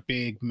rectifier, a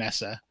big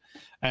Mesa,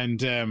 and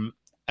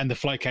the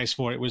flight case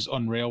for it was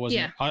unreal,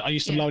 wasn't it? I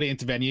used to load it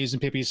into venues,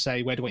 and people used to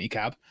say, "Where do you want your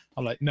cab?"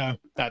 I'm like, "No,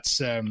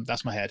 that's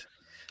my head,"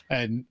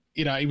 and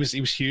you know, it was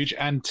huge,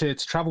 and to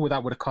travel with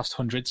that would have cost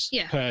hundreds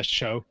per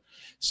show.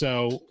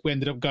 So we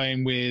ended up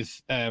going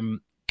with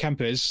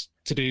Kempers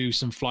to do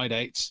some fly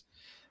dates.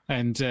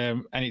 And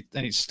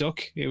it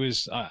stuck. It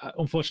was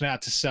unfortunately I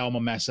had to sell my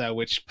Mesa,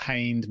 which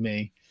pained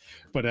me.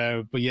 But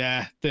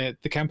yeah, the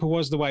Kemper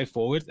was the way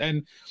forward,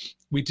 and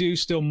we do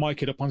still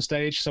mic it up on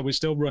stage. So we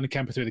still run a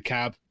Kemper through the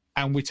cab,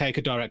 and we take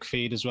a direct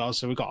feed as well.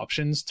 So we've got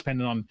options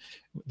depending on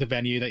the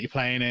venue that you're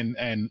playing in,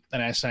 and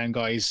our sound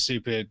guy is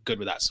super good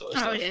with that sort of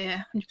stuff. Oh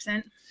yeah,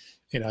 100%.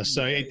 You know,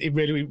 so it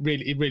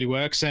really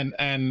works, and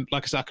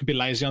like I said, I can be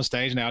lazy on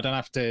stage now. I don't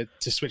have to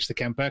switch the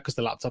Kemper because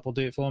the laptop will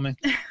do it for me.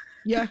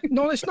 Yeah,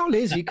 no, it's not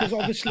lazy because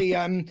obviously,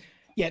 again,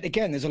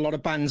 there's a lot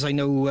of bands I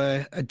know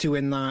are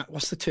doing that.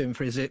 What's the term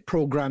for it? Is it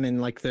programming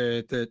like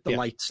the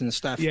lights and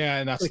stuff? Yeah,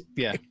 and that's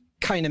It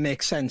kind of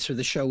makes sense with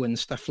the show and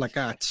stuff like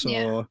that. So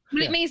well,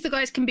 it means the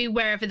guys can be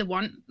wherever they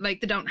want.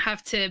 Like they don't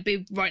have to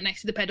be right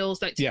next to the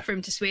pedals, like for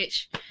them to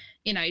switch.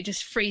 You know, it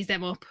just frees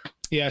them up.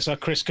 Yeah, so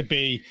Chris could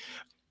be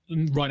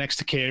right next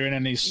to Kieran,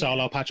 and his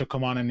solo patch will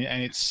come on, and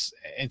it's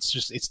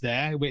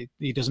there.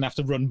 He doesn't have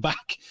to run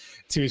back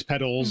to his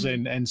pedals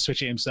and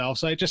switch it himself.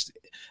 So it just,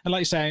 and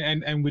like you say,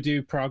 and we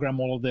do program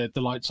all of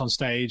the lights on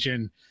stage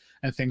and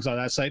things like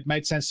that. So it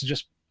made sense to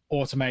just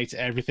automate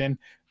everything.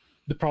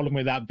 The problem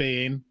with that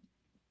being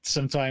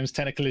sometimes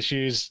technical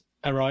issues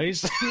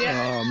arise.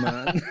 Oh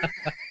man.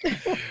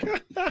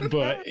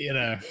 But you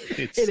know,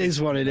 it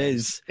is what it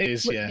is. It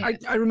is, yeah.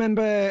 I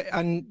remember,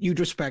 and you'd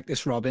respect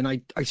this, Robin.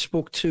 I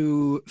spoke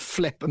to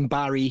Flip and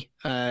Barry,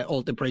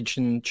 Alter Bridge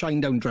and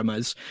Shinedown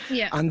drummers,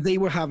 and they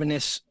were having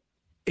this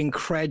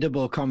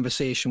incredible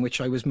conversation, which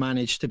I was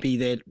managed to be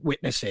there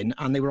witnessing,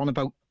 and they were on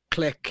about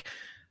click,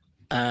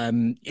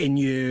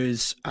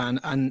 in-years,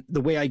 and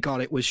the way I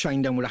got it was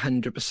Shinedown with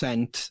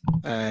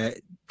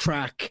 100%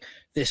 track,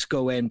 this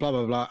go in, blah,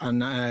 blah, blah.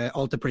 And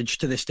Alter Bridge,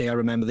 to this day, I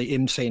remember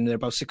him saying they're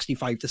about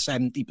 65 to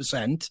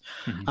 70%.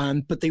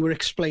 But they were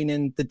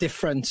explaining the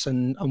difference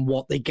and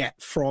what they get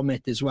from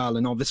it as well.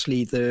 And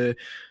obviously the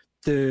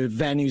the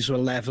venues were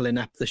leveling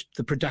up,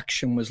 the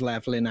production was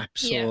leveling up.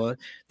 So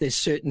there's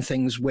certain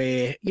things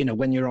where, you know,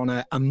 when you're on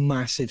a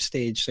massive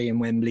stage, say in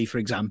Wembley, for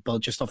example,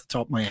 just off the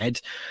top of my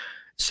head,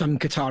 some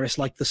guitarists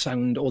like the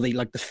sound or they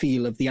like the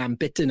feel of the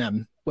amp hitting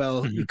them.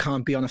 Well, you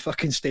can't be on a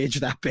fucking stage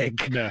that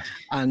big,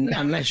 and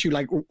unless you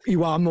are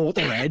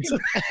Motorhead,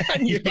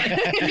 and you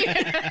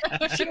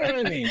you know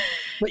what I mean.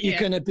 But you're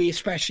going to be,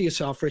 especially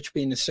yourself, Rich,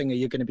 being a singer,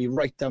 you're going to be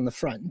right down the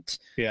front.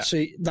 Yeah.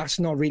 So that's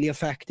not really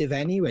effective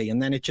anyway,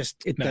 and then it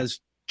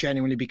does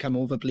genuinely become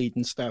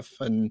overbleed stuff,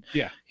 and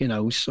you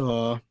know.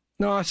 So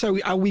no, so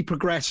how we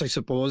progress, I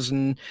suppose,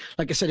 and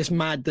like I said, it's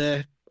mad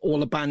that all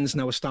the bands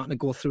now are starting to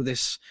go through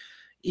this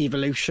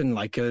evolution,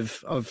 like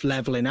of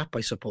leveling up,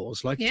 I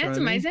suppose. Like, it's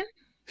amazing.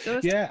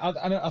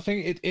 I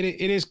think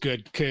it is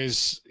good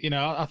because, you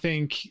know, I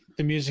think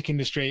the music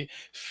industry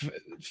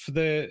for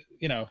the,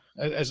 you know,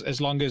 as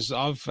long as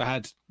I've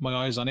had my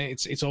eyes on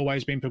it, it's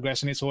always been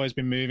progressing, it's always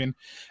been moving,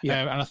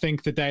 and I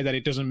think the day that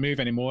it doesn't move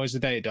anymore is the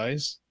day it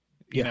dies.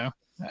 You know,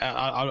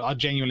 I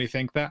genuinely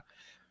think that.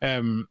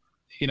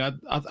 You know,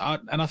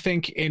 I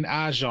think in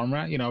our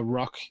genre, you know,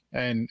 rock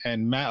and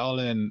metal,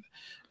 and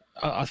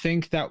I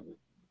think that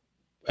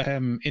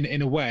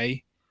in a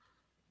way,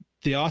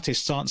 the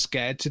artists aren't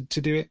scared to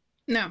do it.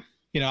 No.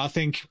 You know, I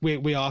think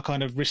we are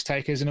kind of risk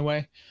takers in a way.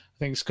 I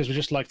think it's because we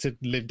just like to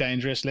live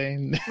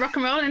dangerously. Rock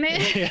and roll,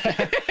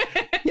 innit?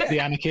 The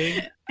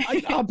anarchy.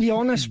 I'll be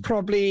honest,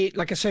 probably,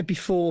 like I said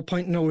before,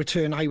 Point No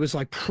Return, I was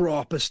like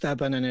proper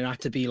stubborn, and it had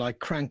to be like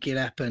crank it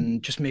up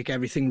and just make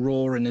everything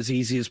raw and as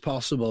easy as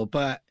possible.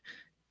 But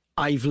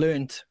I've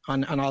learned,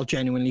 and I'll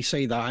genuinely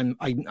say that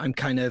I'm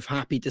kind of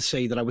happy to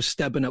say that I was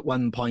stubborn at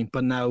one point,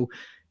 but now,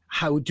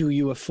 how do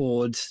you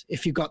afford,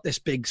 if you got this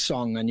big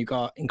song and you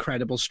got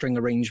incredible string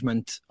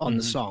arrangement on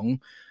the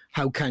song,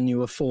 how can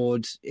you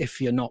afford,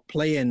 if you're not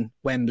playing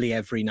Wembley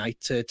every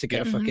night, to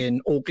get a fucking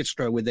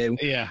orchestra with you?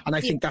 And I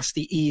think that's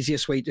the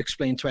easiest way to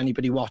explain to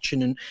anybody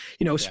watching. And,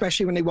 you know,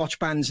 especially when they watch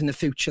bands in the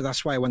future,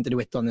 that's why I wanted to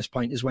hit on this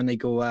point, is when they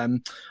go,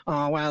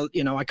 oh, well,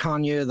 you know, I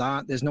can't hear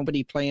that, there's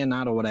nobody playing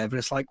that or whatever.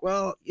 It's like,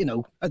 well, you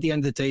know, at the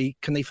end of the day,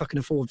 can they fucking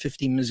afford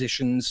 15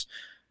 musicians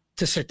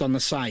to sit on the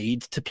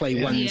side to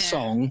play one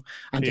song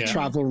and to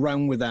travel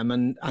around with them,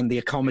 and the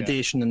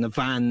accommodation and the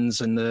vans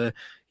and the,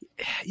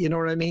 you know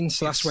what I mean?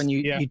 So that's when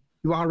you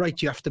are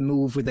right, you have to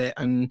move with it.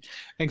 And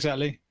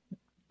exactly,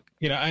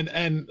 you know,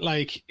 and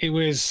like it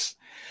was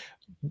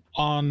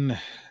on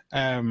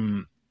I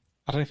don't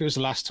know if it was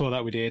the last tour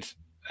that we did,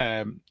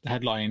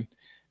 headline,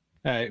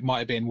 it might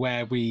have been,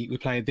 where we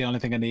played The Only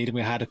Thing I Need, and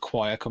we had a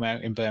choir come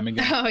out in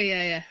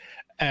Birmingham.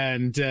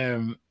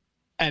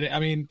 And I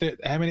mean,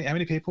 how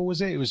many people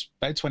was it? It was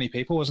about 20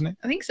 people, wasn't it?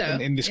 I think so.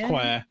 In this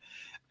choir,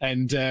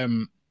 and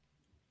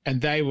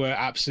they were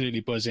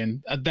absolutely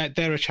buzzing.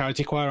 They're a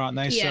charity choir, aren't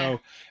they? Yeah.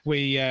 So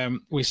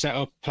we set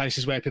up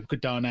places where people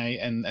could donate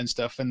and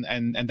stuff,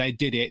 and they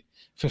did it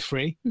for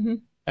free.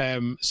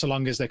 So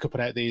long as they could put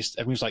out these.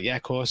 Everyone was like, yeah,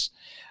 of course.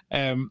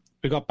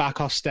 We got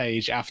back off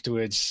stage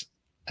afterwards.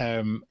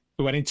 We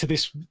went into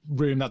this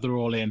room that they're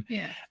all in,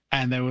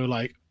 and they were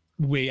like,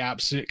 we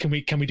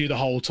absolutely can we do the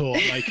whole tour?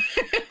 Like,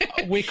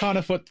 we can't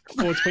afford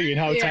to put you in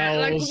hotels. Yeah,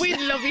 like,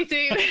 we'd love you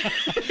to.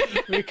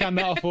 We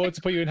cannot afford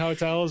to put you in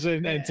hotels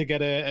and to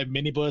get a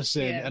minibus.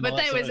 And but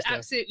they was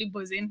absolutely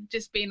buzzing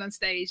just being on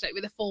stage, like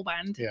with a full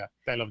band. Yeah,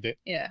 they loved it.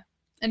 Yeah,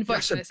 and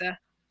vice versa.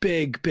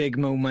 Big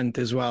moment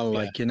as well.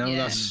 Like, you know,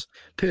 that's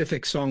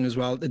perfect song as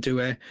well to do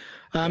it.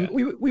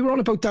 We were on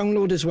about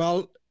Download as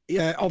well.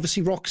 Yeah,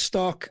 obviously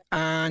Rockstock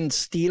and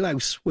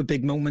Steelhouse were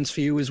big moments for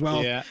you as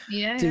well.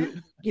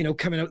 You know,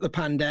 coming out of the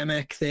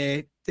pandemic,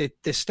 the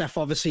stuff,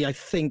 obviously, I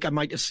think I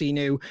might have seen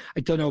you. I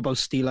don't know about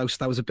Steelhouse.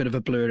 That was a bit of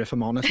a blur, if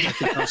I'm honest. I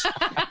think that's...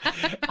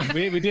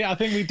 we did. I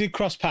think we did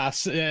cross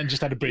paths and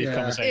just had a brief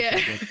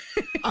conversation.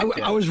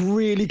 I was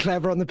really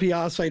clever on the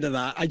PR side of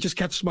that. I just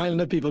kept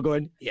smiling at people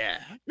going,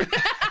 yeah.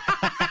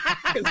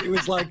 Because it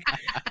was like,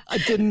 I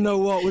didn't know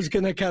what was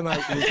going to come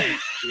out. It was like,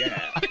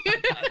 yeah.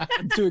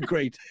 I'm doing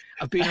great.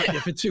 I've been out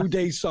here for 2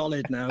 days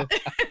solid now.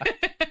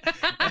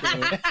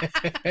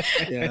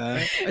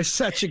 Yeah, it's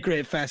such a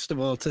great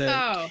festival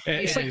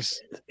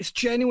it's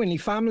genuinely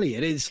family.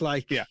 It is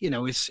like, you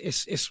know, it's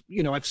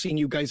you know, I've seen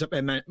you guys up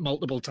there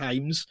multiple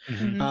times,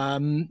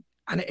 and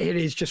it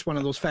is just one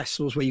of those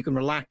festivals where you can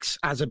relax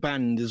as a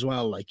band as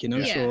well, like, you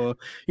know, so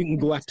you can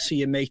go up to see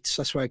your mates.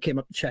 That's why I came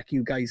up to check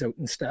you guys out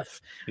and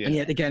stuff. And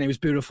yet again, it was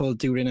beautiful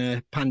during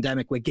a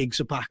pandemic where gigs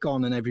are back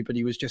on and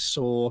everybody was just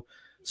so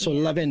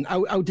loving.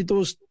 How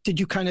did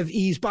you kind of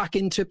ease back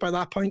into it by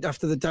that point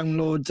after the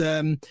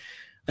Download?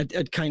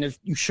 Had kind of,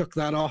 you shook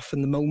that off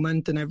in the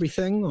moment and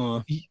everything,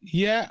 or?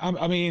 Yeah,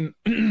 I mean,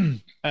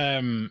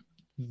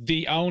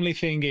 the only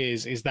thing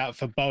is that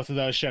for both of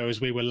those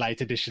shows, we were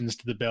late additions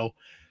to the bill,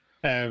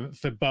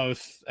 for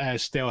both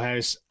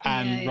Steelhouse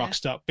and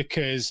Rockstock,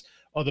 because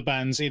other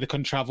bands either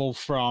couldn't travel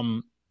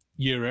from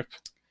Europe,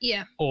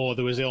 or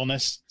there was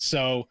illness.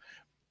 So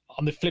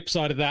on the flip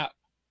side of that,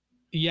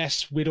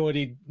 yes, we'd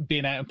already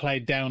been out and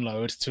played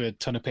Download to a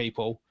ton of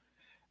people.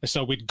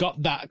 So we'd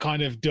got that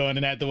kind of done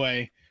and out the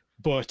way.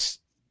 But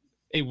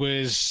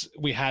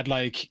we had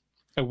like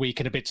a week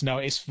and a bit's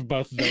notice for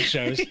both of those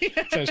shows. So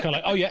it's kind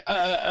of like, oh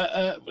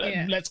yeah,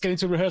 let's get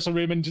into a rehearsal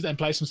room and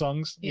play some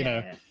songs, you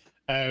know.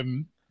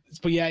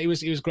 But yeah, it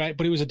was great,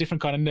 but it was a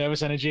different kind of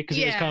nervous energy because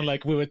it was kind of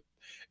like we were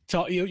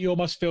you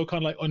almost feel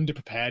kind of like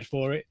underprepared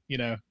for it, you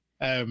know.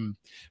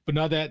 But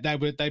no,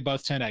 they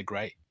both turned out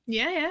great.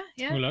 Yeah.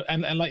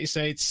 And like you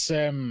say,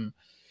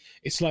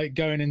 it's like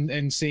going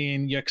and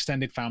seeing your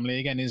extended family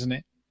again, isn't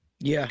it?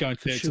 Yeah, going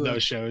to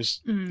those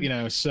shows, you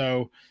know.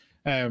 So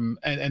and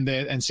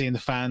seeing the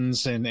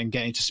fans and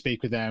getting to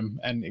speak with them,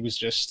 and it was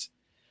just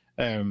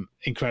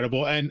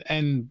incredible.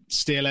 And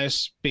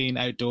Steelhouse being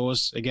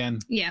outdoors again,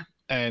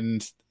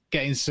 and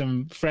getting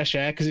some fresh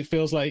air because it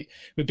feels like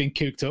we've been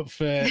cooped up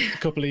for a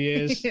couple of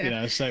years, you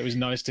know. So it was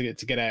nice to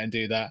get out and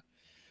do that.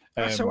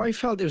 So I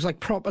felt it was like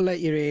proper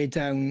let your hair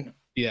down.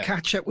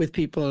 Catch up with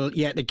people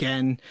yet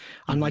again,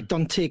 and like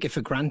don't take it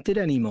for granted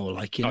anymore,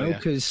 like, you know,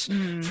 because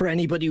for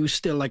anybody who's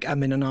still like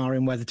I'm in an hour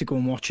in whether to go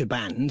and watch a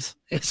band,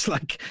 it's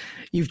like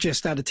you've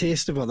just had a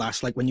taste of what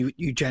that's like when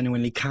you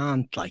genuinely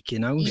can't, like, you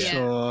know.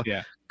 So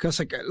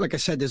because like I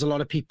said, there's a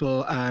lot of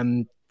people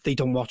they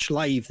don't watch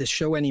live this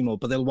show anymore,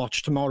 but they'll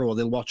watch tomorrow, or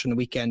they'll watch on the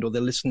weekend, or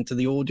they'll listen to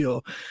the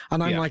audio.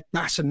 And I'm like,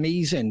 that's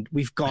amazing.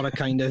 We've got to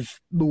kind of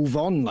move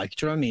on. Like,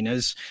 do you know what I mean?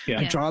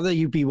 I'd rather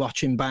you be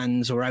watching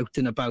bands or out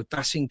and about.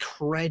 That's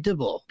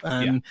incredible.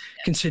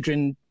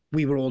 Considering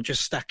we were all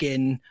just stuck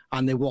in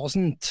and there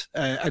wasn't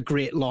a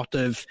great lot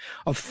of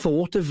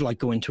thought of like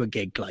going to a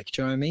gig, like,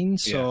 do you know what I mean?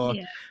 So,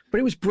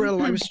 but it was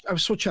brilliant. I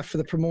was so chuffed for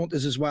the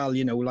promoters as well,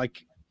 you know,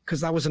 like,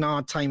 because that was an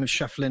hard time of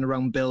shuffling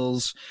around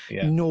bills.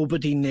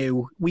 Nobody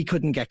knew. We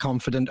couldn't get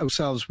confident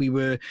ourselves. We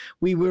were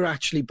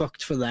actually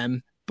booked for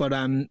them, but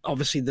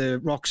obviously the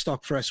rock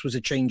stock for us was a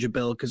change of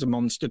bill because of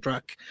Monster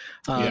Truck.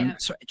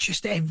 So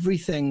just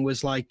everything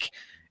was like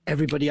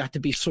everybody had to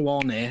be so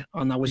on it,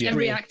 and that was great.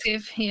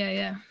 Reactive.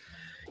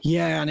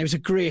 Yeah, and it was a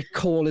great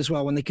call as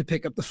well when they could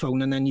pick up the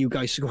phone and then you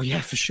guys go, yeah,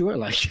 for sure,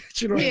 like,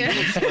 do you know what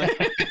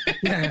I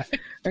mean?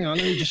 Hang on,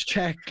 let me just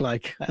check,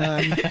 like.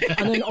 And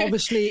then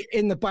obviously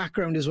in the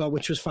background as well,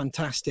 which was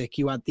fantastic,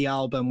 you had the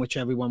album, which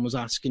everyone was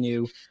asking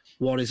you,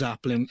 what is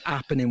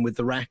happening with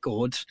the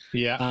record?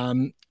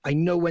 I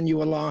know when you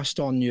were last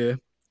on here,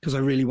 because I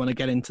really want to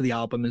get into the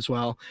album as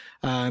well,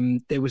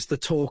 there was the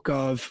talk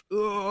of,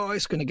 oh,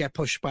 it's going to get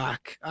pushed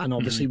back. And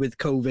obviously with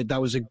COVID,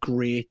 that was a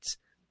great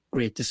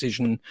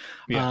decision.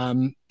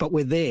 But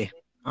we're there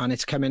and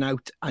it's coming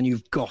out and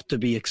you've got to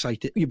be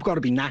excited. You've got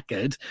to be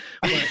knackered.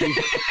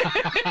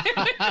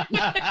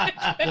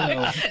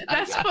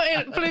 That's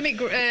putting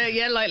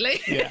it lightly.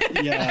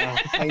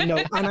 I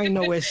know. And I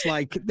know it's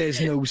like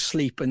there's no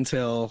sleep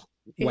until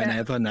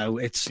whenever now.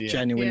 It's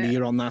genuinely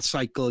you're on that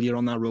cycle, you're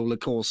on that roller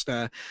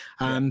coaster.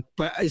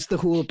 But is the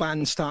whole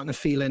band starting to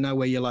feel it now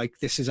where you're like,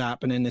 this is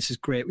happening, this is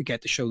great, we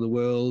get to show the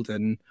world?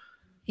 And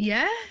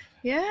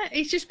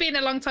it's just been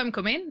a long time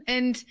coming,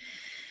 and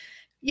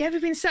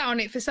we've been sat on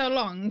it for so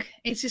long.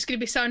 It's just going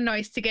to be so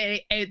nice to get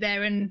it out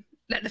there and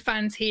let the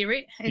fans hear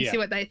it and see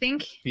what they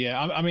think.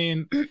 I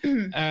mean,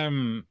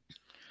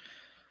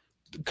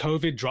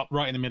 COVID dropped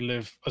right in the middle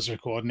of us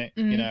recording it,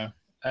 you know,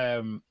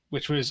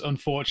 which was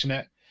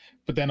unfortunate,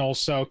 but then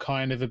also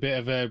kind of a bit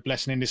of a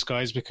blessing in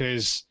disguise,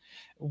 because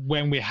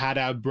when we had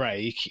our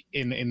break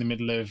in the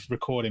middle of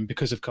recording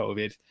because of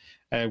COVID,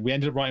 we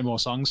ended up writing more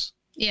songs.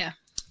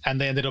 And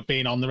they ended up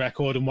being on the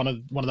record, and one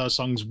of those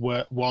songs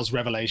was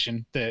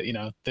Revelation,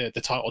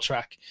 the title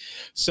track.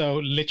 So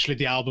literally,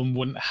 the album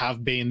wouldn't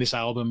have been this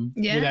album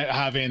without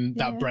having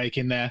that break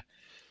in there.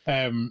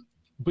 But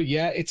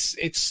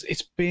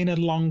it's been a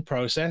long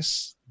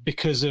process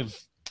because of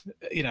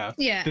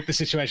the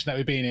situation that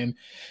we've been in,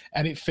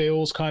 and it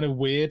feels kind of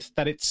weird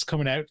that it's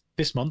coming out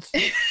this month.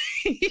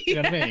 You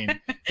know what I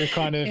mean? We've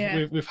kind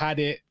of we've had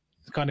it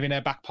kind of in our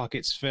back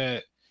pockets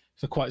for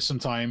quite some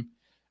time.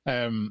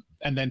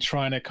 And then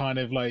trying to kind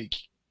of like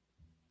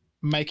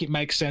make it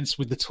make sense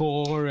with the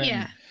tour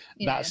and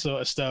that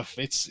sort of stuff.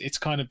 It's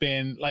kind of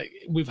been like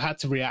we've had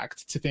to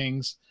react to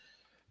things.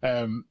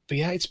 But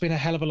it's been a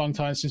hell of a long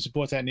time since we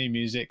brought out new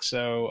music,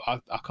 so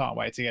I can't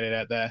wait to get it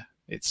out there.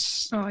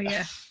 It's gonna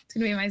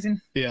be amazing.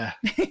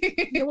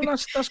 Well,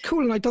 that's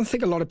cool, and I don't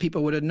think a lot of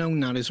people would have known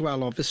that as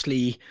well,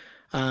 obviously.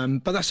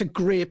 But that's a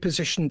great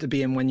position to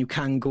be in when you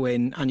can go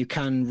in and you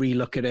can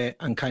relook at it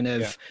and kind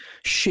of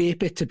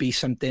shape it to be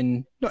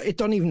something. It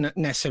don't even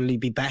necessarily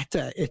be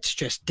better. It's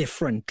just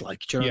different, like,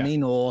 do you know what I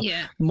mean? Or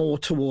more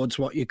towards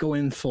what you're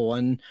going for.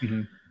 And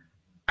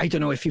I don't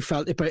know if you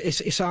felt it, but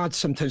it's hard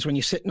sometimes when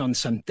you're sitting on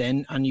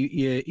something and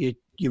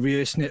you're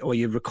rehearsing it or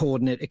you're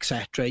recording it,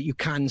 etc. You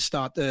can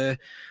start to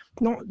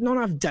not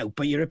have doubt,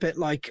 but you're a bit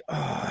like,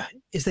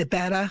 is there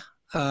better?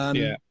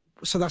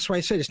 So that's why I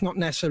said it's not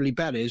necessarily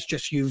better. It's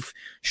just you've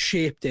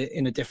shaped it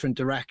in a different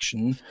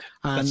direction.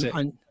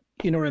 And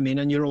you know what I mean?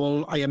 And you're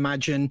all, I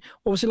imagine,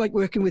 what was it like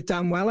working with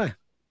Dan Weller?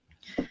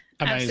 Amazing.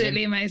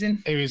 Absolutely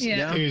amazing.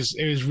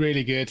 It was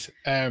really good.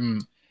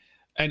 And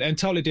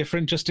totally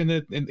different just in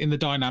the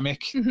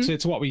dynamic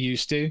to what we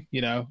used to, you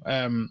know.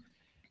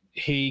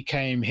 he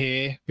came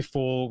here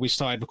before we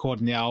started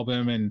recording the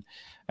album,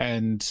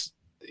 and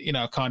you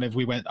know, kind of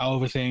we went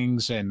over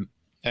things,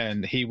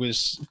 and he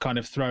was kind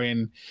of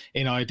throwing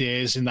in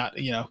ideas in that,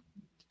 you know,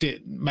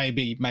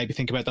 maybe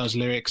think about those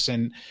lyrics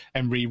and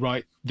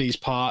rewrite these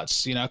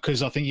parts, you know,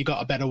 because I think you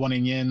got a better one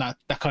in you and that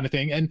kind of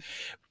thing.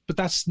 But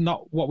that's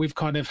not what we've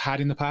kind of had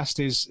in the past,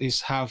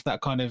 is have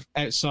that kind of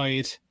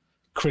outside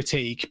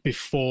critique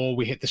before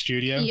we hit the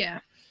studio. Yeah.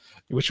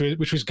 Which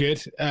was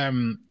good.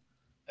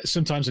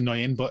 Sometimes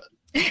annoying, but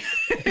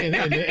in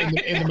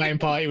the main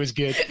part, it was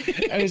good.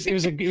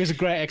 It was a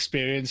great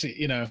experience,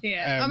 you know.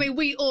 Yeah. I mean,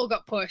 we all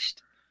got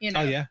pushed, you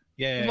know. Oh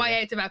yeah.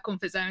 Way out of our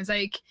comfort zones.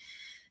 Like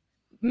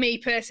me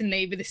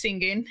personally with the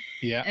singing.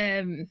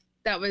 Yeah.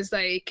 That was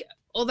like,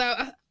 although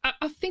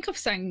I think I've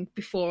sang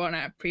before on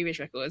our previous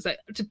records, like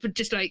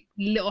just like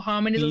little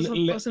harmonies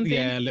or something.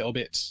 Yeah, little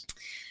bits.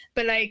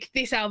 But like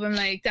this album,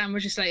 like Dan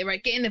was just like,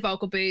 right, get in the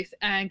vocal booth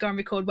and go and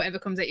record whatever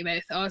comes out your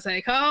mouth. I was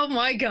like, oh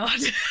my God.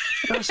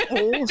 That's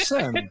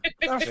awesome.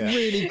 That's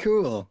really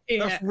cool.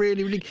 Yeah. That's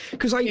really,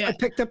 because I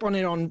picked up on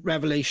it on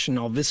Revelation,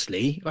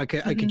 obviously, like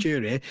I could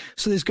hear it.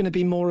 So there's going to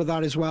be more of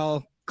that as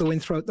well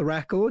going throughout the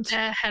records.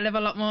 A hell of a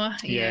lot more.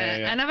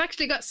 Yeah. And I've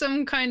actually got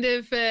some kind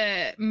of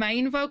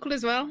main vocal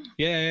as well.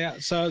 Yeah.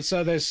 So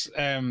there's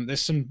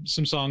some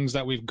songs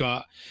that we've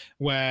got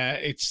where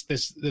it's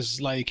there's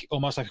like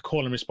almost like a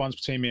call and response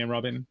between me and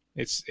Robin.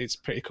 It's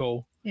pretty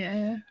cool.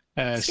 Yeah.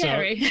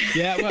 Scary. So,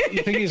 yeah. Well,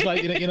 the thing is,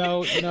 like, you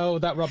know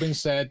that Robin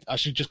said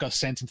she just got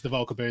sent into the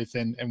vocal booth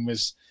and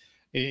was,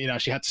 you know,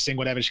 she had to sing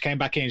whatever. She came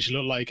back in, she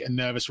looked like a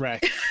nervous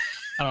wreck,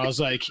 and I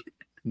was like,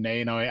 no,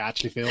 you know, it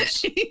actually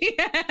feels.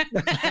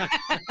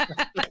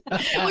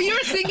 Well, you're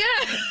a singer.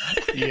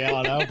 Yeah,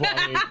 I know, but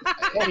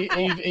I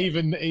mean,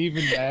 even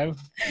now,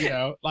 you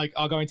know, like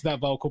I'll go into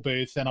that vocal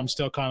booth and I'm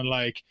still kind of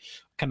like,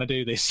 can I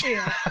do this?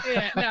 Yeah.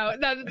 No,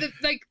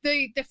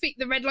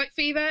 the red light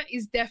fever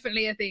is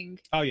definitely a thing.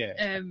 Oh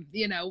yeah.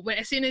 You know, when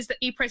as soon as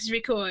he presses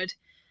record,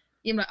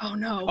 you're like, oh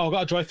no. Oh, I've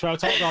got a dry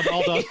throat.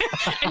 Hold on.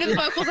 And the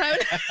vocals out.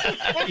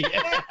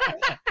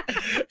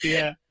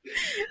 Yeah.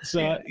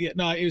 So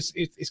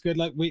it's good.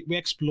 Like we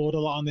explored a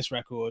lot on this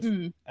record,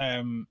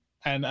 and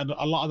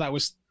a lot of that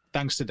was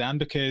thanks to Dan,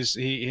 because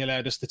he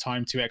allowed us the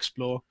time to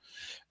explore.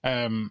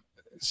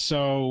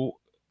 So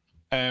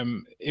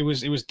it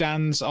was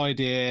Dan's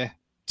idea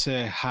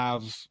to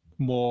have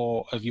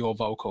more of your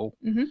vocal,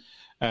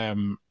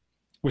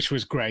 which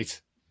was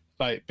great.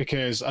 Like,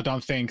 because I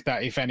don't think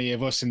that if any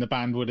of us in the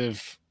band would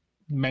have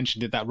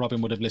mentioned it, that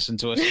Robin would have listened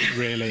to us,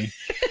 really.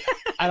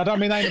 And I don't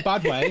mean that in a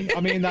bad way.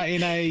 I mean that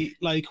in a,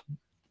 like,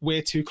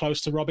 we're too close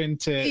to Robin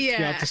to be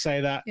able to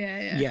say that.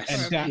 Yeah.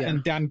 Yes.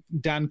 And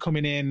Dan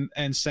coming in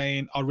and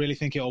saying, I really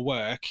think it'll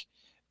work.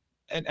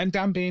 And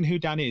Dan being who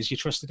Dan is, you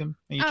trusted him.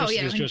 And you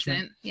trusted his 100%.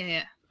 judgment.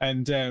 Yeah.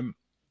 And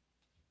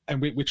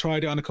we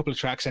tried it on a couple of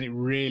tracks and it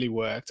really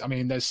worked. I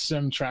mean, there's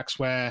some tracks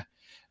where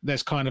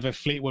there's kind of a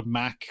Fleetwood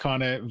Mac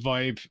kind of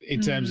vibe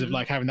in terms of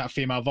like having that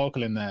female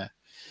vocal in there,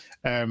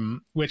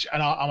 which,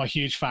 and I'm a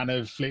huge fan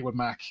of Fleetwood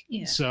Mac.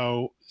 Yeah.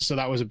 So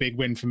that was a big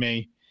win for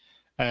me.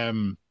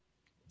 And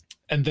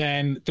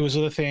then there was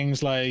other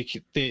things like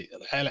the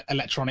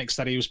electronics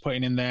that he was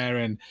putting in there,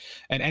 and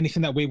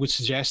anything that we would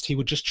suggest, he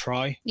would just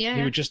try. Yeah.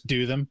 He would just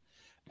do them.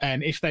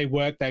 And if they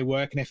work, they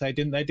work. And if they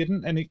didn't, they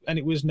didn't. And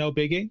it was no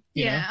biggie.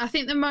 You know? I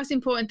think the most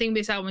important thing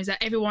with this album is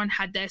that everyone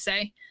had their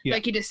say. Yeah.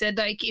 Like you just said,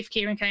 like if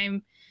Kieran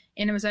came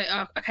in and was like,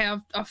 oh, okay,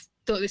 I've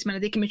thought this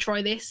melody, can we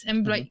try this?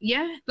 And be like,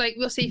 yeah, like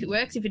we'll see if it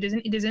works. If it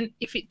doesn't, it doesn't.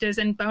 If it does,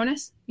 then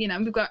bonus. You know,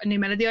 we've got a new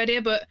melody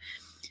idea. But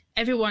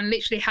everyone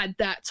literally had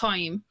that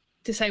time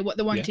to say what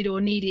they wanted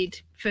or needed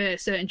for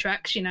certain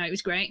tracks. You know, it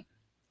was great.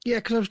 Yeah,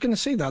 because I was going to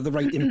say that, the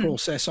writing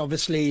process,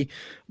 obviously,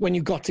 when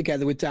you got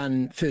together with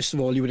Dan, first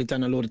of all, you would have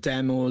done a lot of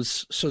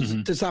demos. So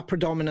does that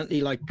predominantly,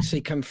 like, say,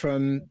 come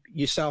from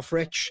yourself,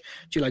 Rich?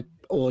 Do you like,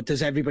 or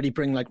does everybody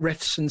bring, like,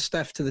 riffs and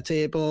stuff to the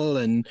table?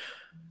 And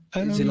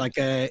is it like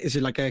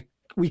a,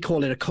 we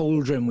call it a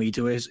cauldron, we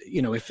do, is,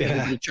 you know, if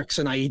everybody chucks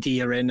an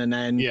idea in and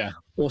then,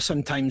 or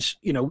sometimes,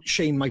 you know,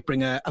 Shane might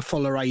bring a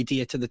fuller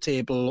idea to the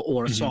table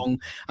or a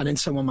song, and then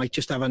someone might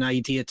just have an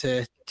idea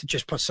to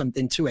just put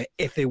something to it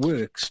if it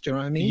works. Do you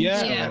know what I mean?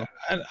 Yeah.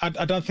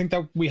 I don't think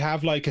that we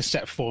have like a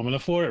set formula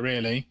for it,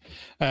 really.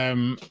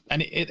 And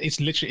it's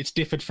literally, it's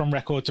differed from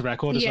record to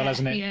record as well,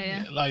 hasn't it?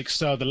 Yeah. Like,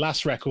 so the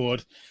last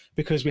record,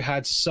 because we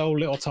had so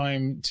little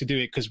time to do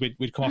it, because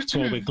we'd come off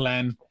tour with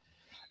Glenn,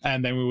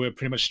 and then we were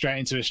pretty much straight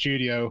into a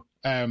studio.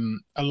 A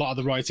lot of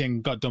the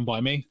writing got done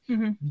by me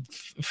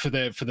for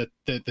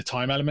the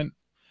time element.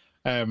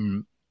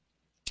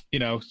 You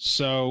know,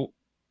 so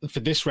for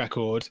this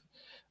record,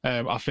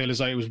 I feel as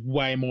though it was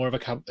way more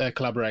of a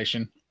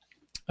collaboration.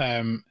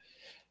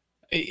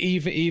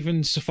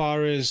 Even so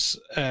far as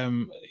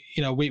you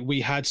know, we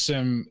had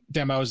some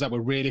demos that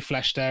were really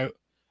fleshed out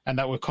and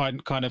that were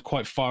kind of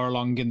quite far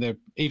along in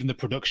even the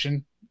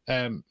production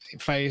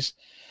phase.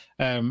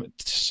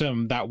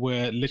 Some that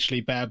were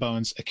literally bare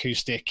bones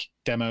acoustic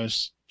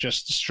demos,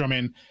 just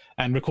strumming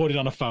and recorded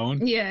on a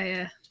phone.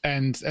 Yeah.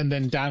 And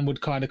then Dan would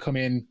kind of come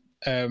in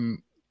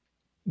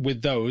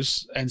with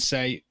those and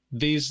say,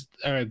 these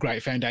are a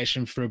great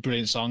foundation for a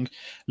brilliant song.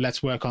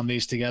 Let's work on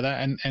these together.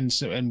 And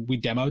we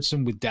demoed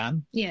some with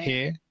Dan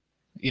here.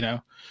 You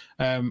know,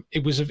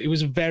 it was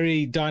a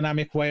very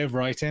dynamic way of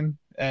writing,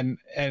 and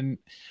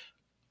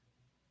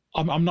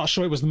I'm not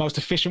sure it was the most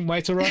efficient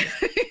way to write,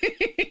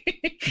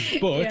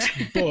 but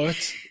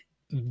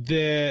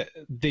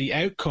the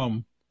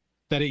outcome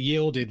that it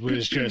yielded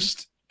was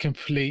just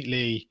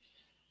completely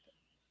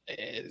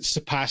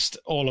surpassed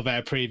all of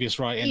our previous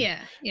writing. Yeah.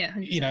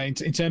 100%. You know, in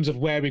terms of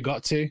where we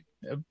got to,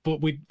 but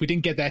we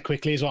didn't get there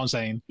quickly, is what I'm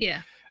saying.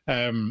 Yeah.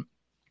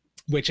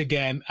 Which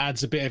again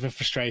adds a bit of a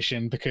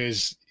frustration,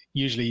 because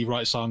usually you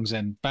write songs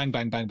and bang,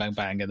 bang, bang, bang,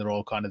 bang, and they're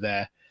all kind of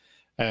there.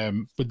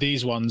 But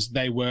these ones,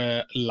 they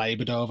were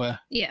laboured over.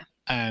 Yeah.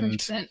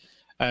 100%.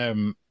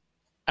 And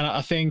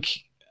I think,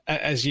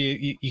 as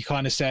you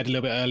kind of said a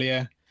little bit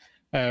earlier,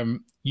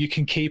 you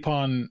can keep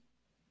on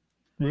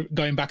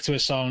going back to a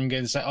song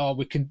and say, oh,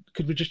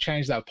 could we just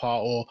change that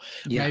part, or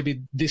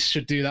maybe this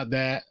should do that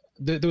there.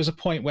 There was a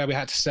point where we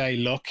had to say,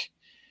 look,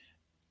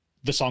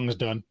 the song's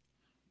done,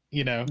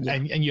 you know,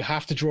 and you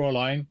have to draw a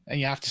line, and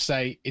you have to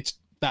say it's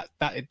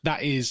that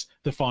is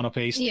the final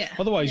piece. Yeah.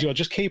 Otherwise, you'll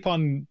just keep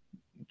on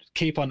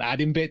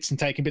adding bits and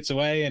taking bits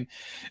away, and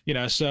you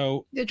know,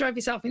 so you'll drive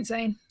yourself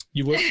insane.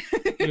 You would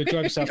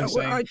drive yourself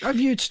insane. Well, I've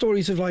heard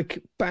stories of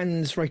like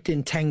bands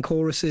writing 10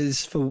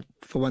 choruses for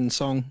one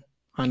song,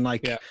 and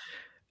like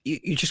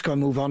you just got to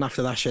move on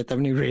after that shit,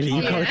 haven't you? Really,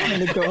 you got to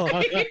kind of go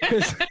on,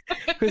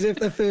 because if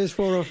the first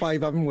 4 or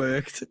 5 haven't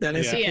worked, then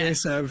it's a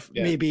case of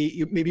maybe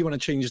you want to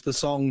change the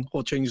song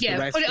or change the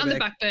rest. Put it on the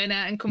back burner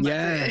and come back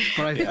to it.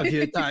 But I've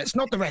heard that it's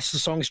not the rest of the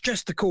song; it's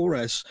just the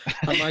chorus.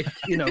 And like,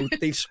 you know,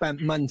 they've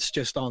spent months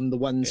just on the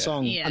one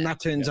song, and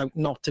that turns out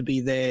not to be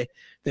their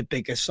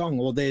biggest song.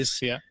 Or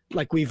there's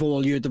like, we've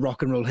all heard the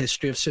rock and roll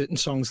history of certain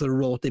songs that are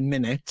wrote in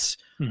minutes,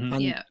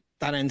 and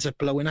that ends up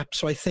blowing up.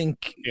 So I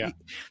think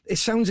it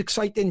sounds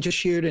exciting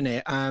just hearing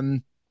it.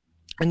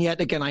 And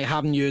yet again, I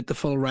haven't heard the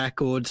full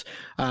record.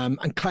 I'm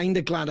kind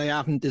of glad I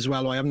haven't as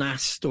well. I haven't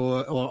asked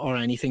or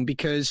anything,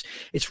 because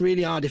it's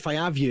really hard if I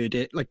have heard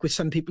it. Like with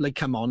some people, they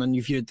come on and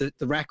you've heard the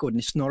record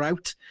and it's not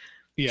out.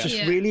 So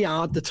it's really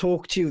hard to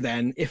talk to you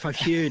then if I've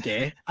heard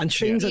it. And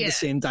Shane's had the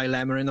same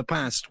dilemma in the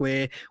past,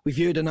 where we've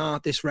heard an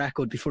artist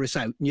record before it's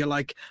out, and you're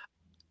like,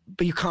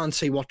 but you can't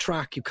say what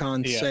track, you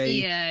can't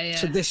say.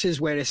 So this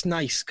is where it's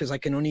nice, because I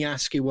can only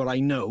ask you what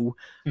I know.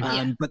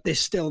 But there's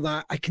still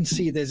that, I can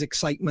see there's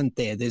excitement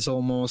there. There's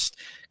almost,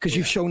 because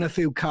you've shown a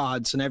few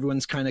cards and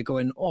everyone's kind of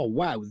going, oh,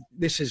 wow,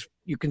 this is,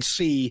 you can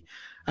see.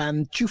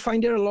 Do you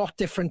find it a lot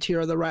different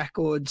here, the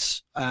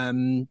records?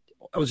 Or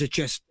is it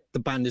just the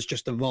band has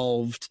just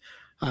evolved?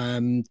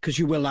 Because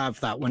you will have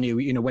that when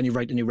when you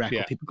write a new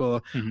record, people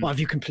go, oh,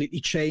 have you completely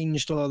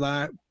changed all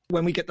that?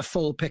 When we get the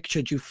full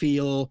picture, do you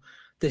feel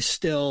there's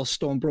still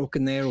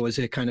Stonebroken there, or is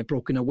it kind of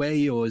broken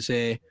away, or is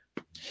it?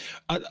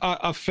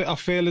 I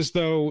feel as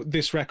though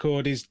this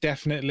record is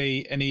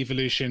definitely an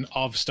evolution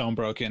of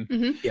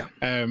Stonebroken.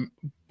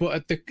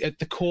 But at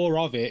the core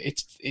of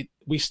it,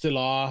 we still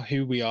are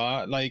who we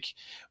are. Like,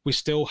 we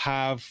still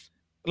have,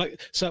 like,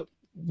 so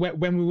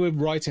when we were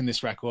writing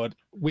this record,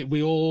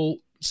 we all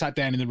sat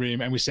down in the room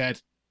and we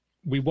said,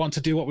 we want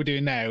to do what we're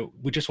doing now.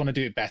 We just want to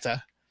do it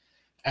better,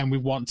 and we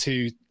want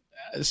to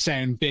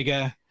sound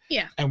bigger.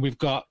 And we've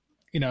got,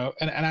 you know,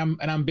 an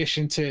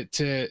ambition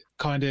to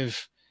kind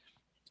of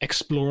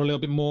explore a little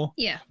bit more.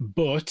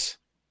 But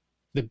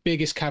the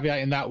biggest caveat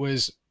in that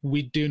was,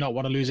 we do not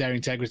want to lose our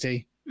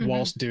integrity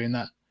whilst doing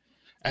that.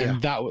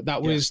 And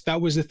that was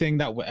the thing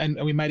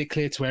and we made it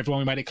clear to everyone.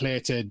 We made it clear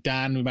to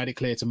Dan. We made it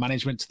clear to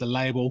management, to the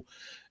label.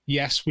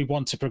 Yes, we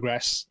want to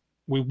progress.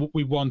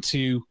 We want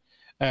to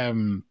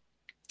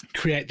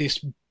create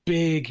this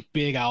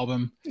big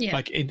album,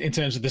 like in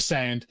terms of the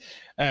sound.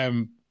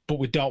 But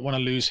we don't want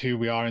to lose who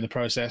we are in the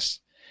process.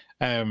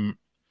 And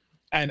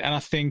I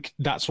think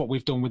that's what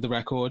we've done with the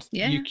record.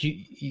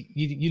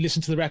 You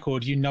listen to the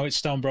record, you know it's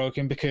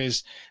Stonebroken,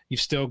 because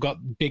you've still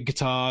got big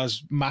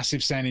guitars,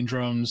 massive sounding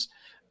drums,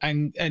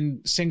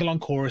 and sing-along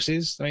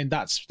choruses. I mean,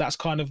 that's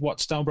kind of what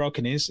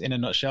Stonebroken is in a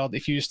nutshell.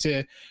 If you used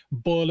to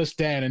boil us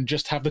down and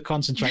just have the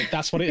concentrate,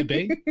 that's what it'd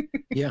be.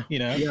 You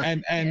know.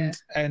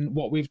 And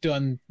what we've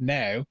done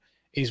now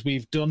is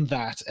we've done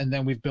that, and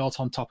then we've built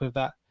on top of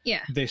that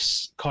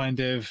this kind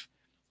of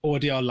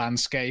audio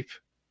landscape,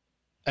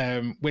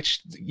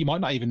 which you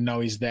might not even know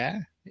is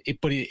there,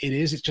 but it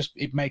is. It's just,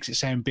 it makes it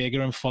sound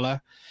bigger and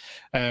fuller.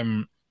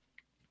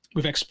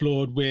 We've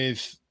explored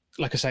with,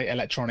 like I say,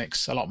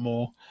 electronics a lot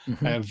more,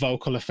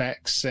 vocal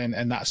effects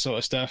and that sort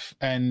of stuff.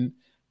 And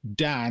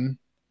Dan,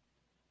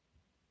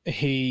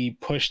 he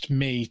pushed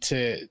me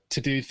to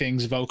do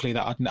things vocally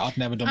that I'd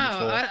never done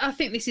before. I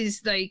think this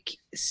is like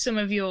some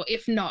of your,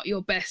 if not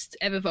your best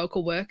ever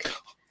vocal work.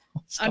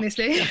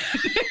 Honestly.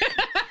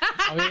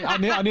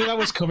 I knew that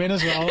was coming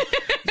as well.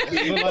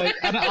 But like,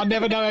 I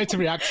never know how to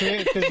react to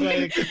it, because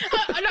like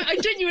I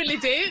genuinely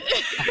do.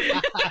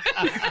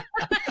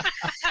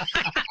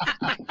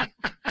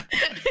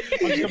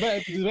 I'm just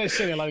a bit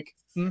silly, like.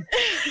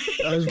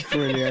 That was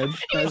brilliant.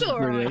 That was all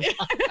brilliant.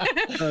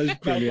 right. That was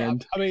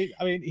brilliant. I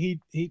mean,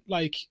 he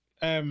like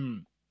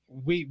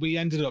we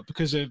ended up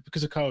because of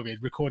COVID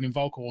recording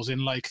vocals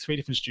in like 3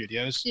 different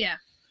studios. Yeah.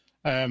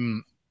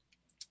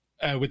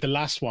 With the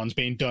last ones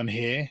being done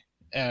here,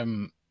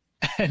 and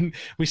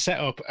we set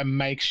up a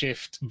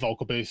makeshift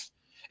vocal booth.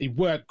 It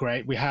worked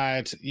great. We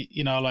had,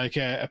 you know, like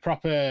a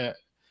proper,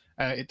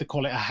 they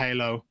call it a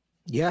halo.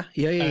 Yeah.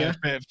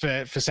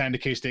 For sound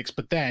acoustics,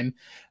 but then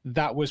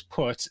that was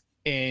put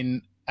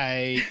in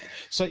a,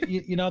 so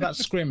you know that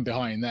scrim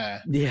behind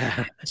there.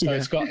 Yeah. So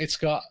it's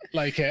got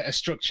like a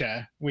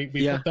structure. We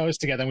put those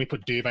together and we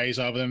put duvets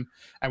over them,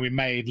 and we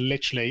made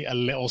literally a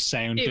little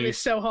sound booth. It was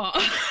so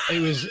hot. It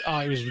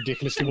was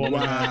ridiculously warm.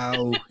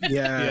 Wow.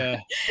 Yeah.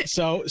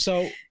 So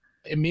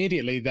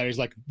immediately there is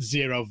like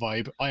zero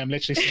vibe. I am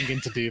literally singing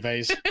to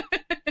duvets.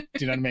 Do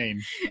you know what I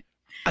mean?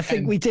 I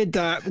think we did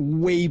that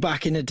way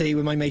back in the day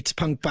with my mate's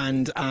punk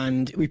band,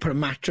 and we put a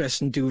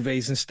mattress and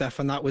duvets and stuff,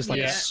 and that was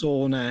like a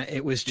sauna.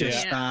 It was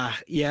just,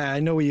 I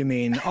know what you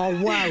mean. Oh,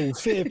 wow,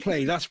 fair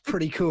play. That's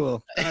pretty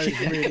cool. That is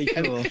really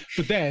cool.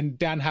 But then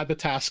Dan had the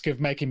task of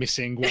making me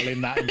sing well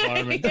in that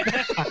environment.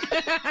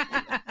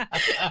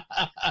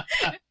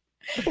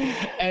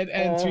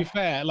 and to be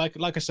fair, like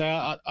I say,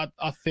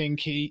 I think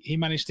he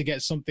managed to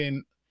get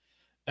something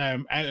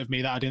out of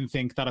me that I didn't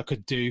think that I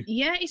could do.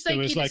 Yeah, it's like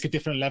there was like a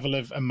different level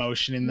of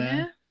emotion in there.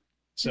 Yeah,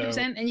 so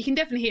 100%, and you can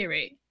definitely hear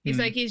it. It's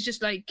like he's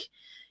just like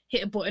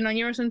hit a button on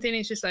you or something.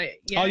 It's just like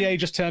oh yeah, he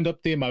just turned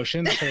up the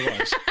emotion. That's what it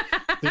was.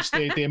 Just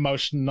the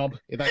emotion knob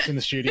that's in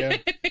the studio.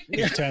 You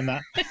just turn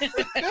that.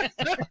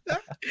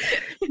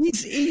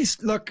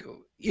 He's look,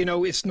 you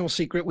know, it's no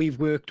secret we've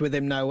worked with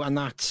him now, and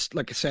that's,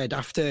 like I said,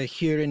 after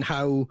hearing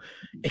how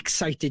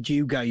excited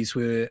you guys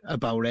were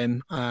about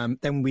him,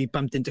 then we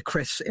bumped into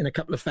Chris in a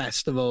couple of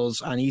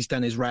festivals, and he's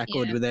done his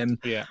record with him.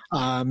 Yeah.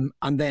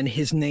 And then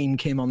his name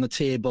came on the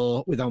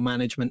table with our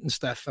management and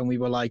stuff, and we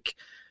were like,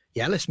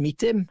 yeah, let's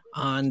meet him.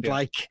 And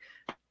like,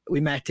 we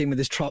met him with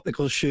his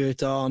tropical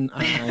shirt on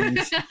and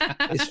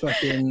his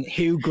fucking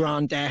Hugh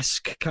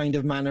Grant-esque kind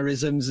of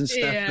mannerisms and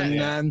stuff.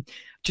 And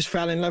just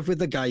fell in love with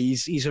the guy.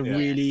 He's a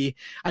really,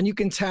 and you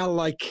can tell,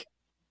 like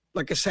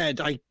I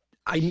said,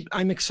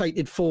 I'm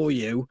excited for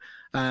you.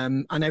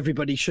 And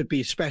everybody should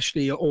be,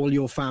 especially all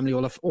your family,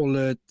 all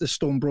the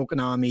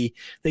Stonebroken Army,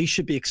 they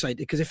should be excited,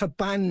 because if a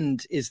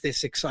band is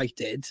this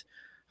excited,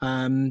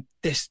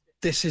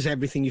 this is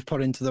everything you've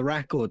put into the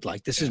record.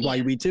 Like, this is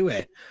why we do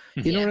it.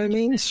 You know what I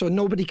mean? So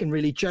nobody can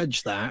really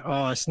judge that.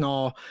 Oh, it's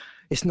not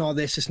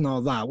this, it's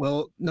not that.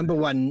 Well, number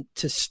one,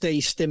 to stay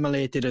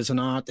stimulated as an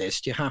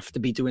artist, you have to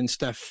be doing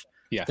stuff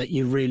that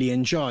you really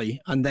enjoy.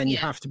 And then you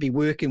have to be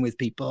working with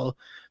people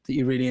that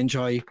you really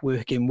enjoy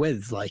working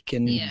with. Like,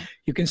 and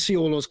you can see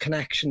all those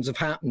connections have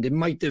happened. It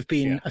might have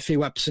been a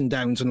few ups and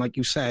downs, and like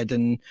you said,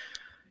 and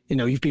you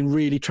know, you've been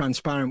really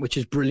transparent, which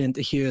is brilliant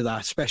to hear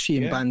that, especially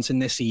in bands in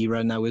this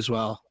era now as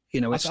well. You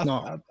know, it's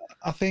not.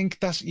 I think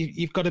that's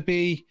you've got to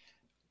be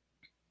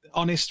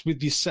honest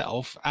with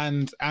yourself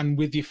and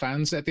with your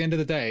fans. At the end of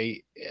the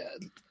day,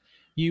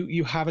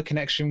 you have a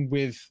connection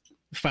with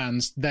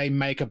fans. They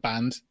make a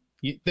band.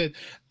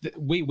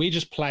 We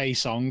just play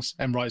songs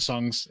and write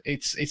songs.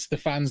 It's the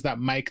fans that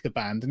make the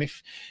band. And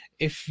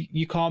if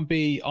you can't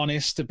be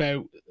honest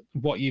about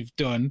what you've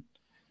done,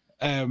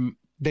 then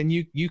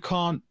you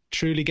can't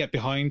truly get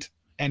behind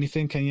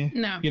anything, can you?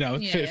 No. You know,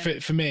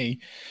 for me.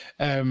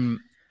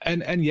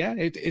 And yeah,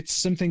 it's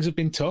some things have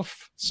been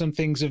tough. Some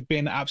things have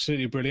been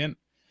absolutely brilliant.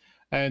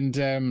 And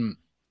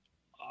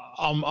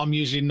I'm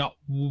usually not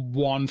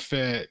one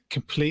for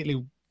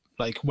completely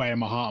like wearing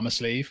my heart on my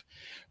sleeve,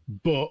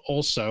 but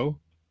also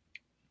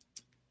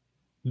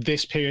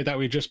this period that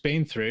we've just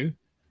been through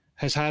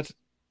has had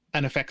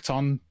an effect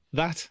on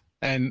that.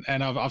 And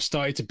I've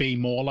started to be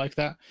more like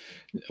that.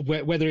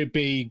 Whether it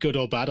be good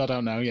or bad, I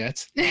don't know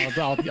yet.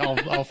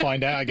 I'll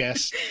find out, I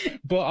guess.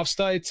 But I've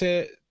started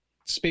to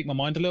speak my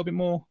mind a little bit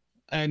more,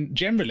 and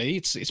generally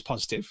it's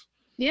positive.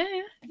 Yeah.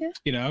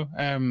 You know,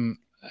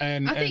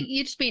 and I think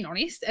you're just being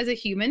honest as a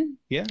human.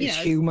 Yeah, it's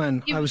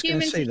human. I was going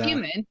to say that.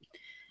 Human.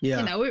 Yeah,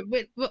 you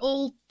know, we're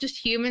all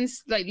just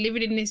humans, like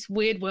living in this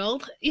weird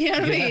world. You know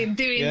what I mean?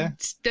 Doing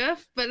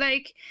stuff, but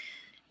like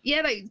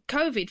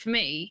COVID for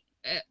me,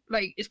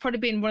 like it's probably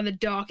been one of the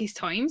darkest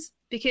times,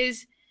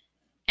 because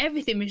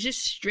everything was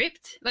just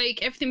stripped.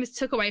 Like, everything was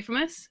took away from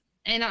us,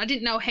 and I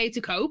didn't know how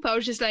to cope. I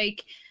was just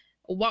like,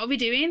 what are we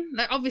doing?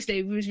 Like,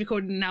 obviously we was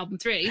recording an album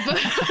 3, but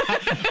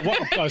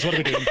what are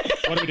we doing?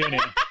 What are we doing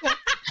here?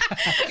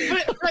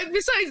 But like,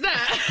 besides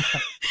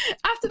that,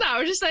 after that, I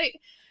was just like,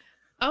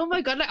 oh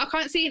my god, like I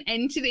can't see an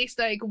end to this.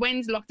 Like,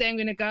 when's lockdown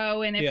gonna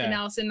go and everything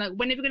else, and like,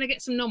 when are we gonna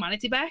get some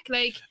normality back?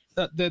 Like,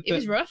 it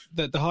was rough.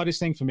 The hardest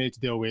thing for me to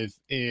deal with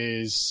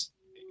is,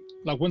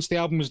 like, once the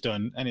album was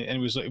done and it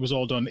was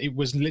all done, it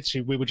was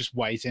literally, we were just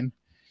waiting,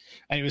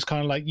 and it was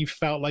kind of like you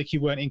felt like you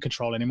weren't in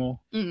control anymore.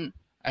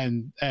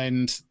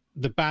 And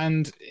the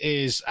band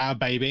is our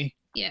baby.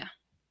 Yeah.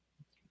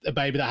 A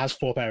baby that has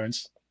 4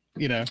 parents,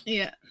 you know.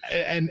 Yeah.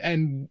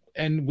 And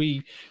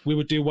we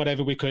would do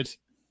whatever we could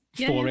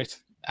for it.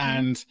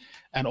 and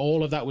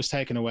all of that was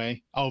taken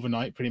away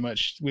overnight. Pretty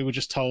much, we were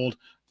just told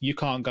you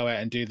can't go out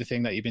and do the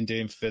thing that you've been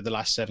doing for the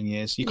last 7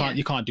 years. You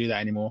can't do that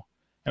anymore.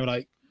 And we're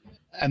like,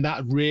 and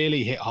that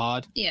really hit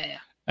hard. Yeah.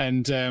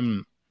 And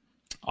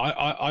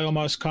I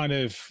almost kind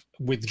of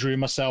withdrew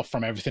myself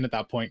from everything at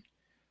that point.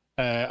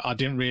 I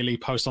didn't really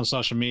post on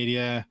social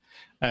media.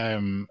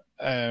 We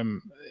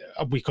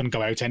couldn't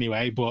go out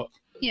anyway, but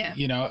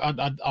you know,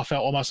 I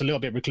felt almost a little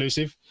bit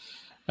reclusive.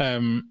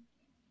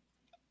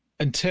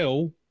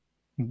 Until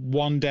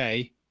one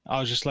day I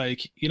was just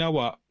like, you know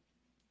what?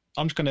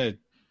 I'm just going to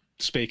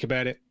speak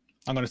about it.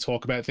 I'm going to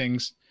talk about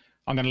things.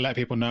 I'm going to let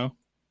people know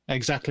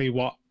exactly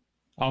what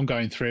I'm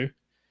going through.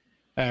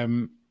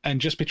 And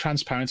just be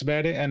transparent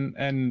about it.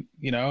 And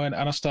you know, and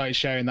I started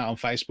sharing that on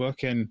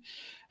Facebook, and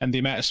the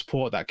amount of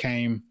support that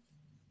came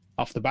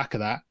off the back of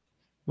that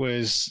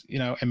was, you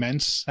know,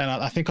 immense. And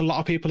I think a lot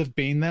of people have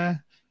been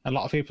there. A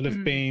lot of people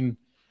have been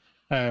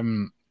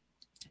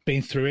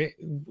through it,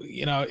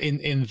 you know,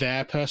 in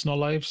their personal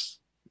lives,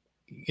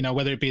 you know,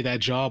 whether it be their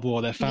job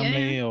or their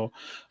family or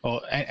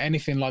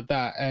anything like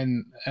that.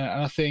 And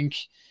I think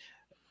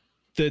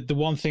the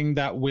one thing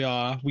that we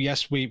are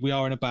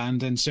in a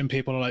band, and some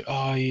people are like,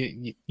 oh,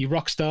 you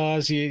rock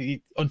stars, you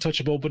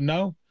untouchable, but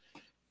no,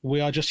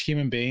 we are just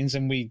human beings,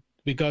 and we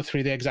go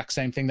through the exact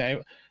same thing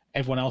that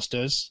everyone else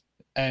does.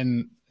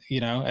 And, you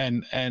know,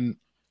 and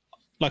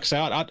like I say,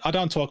 I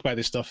don't talk about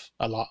this stuff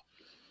a lot.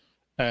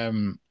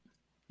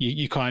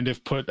 You kind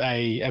of put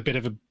a bit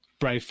of a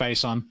brave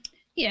face on.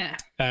 Yeah.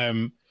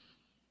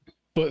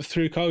 But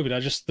through COVID, I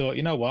just thought,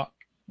 you know what,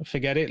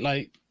 forget it.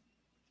 Like,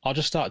 I'll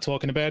just start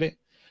talking about it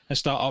and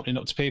start opening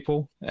up to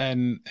people.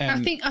 And I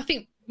think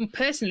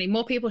personally,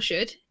 more people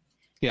should,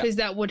 because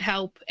that would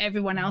help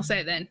everyone else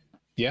out then.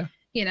 Yeah.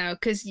 You know,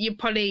 because you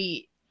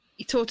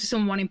talk to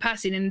someone in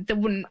passing and they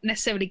wouldn't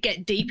necessarily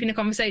get deep in a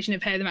conversation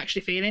of how they're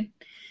actually feeling.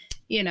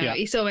 You know,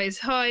 it's always,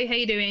 hi, how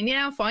you doing?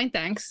 Yeah, I'm fine,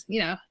 thanks. You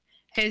know,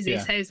 how's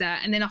this, how's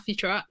that? And then off you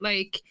trot.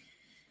 Like,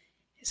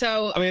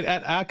 so. I mean,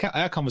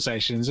 our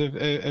conversations have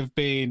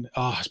been,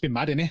 it's been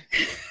mad, isn't it?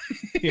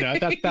 You know,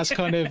 that's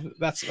kind of,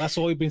 that's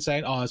all we've been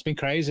saying. Oh, it's been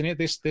crazy, isn't it?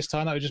 This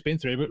time that we've just been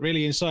through. But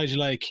really inside, you're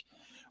like,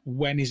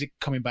 when is it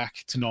coming back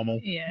to normal?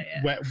 Yeah.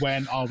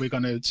 When are we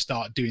going to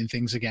start doing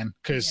things again?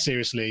 Because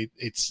seriously,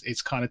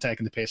 it's kind of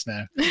taking the piss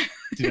now. Do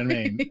you know what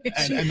I mean?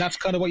 And that's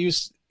kind of what you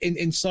was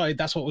inside.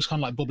 That's what was kind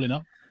of like bubbling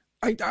up.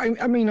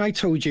 I mean, I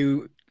told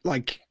you,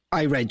 like,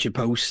 I read your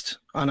post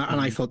and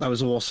I thought that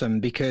was awesome,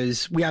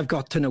 because we have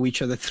got to know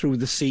each other through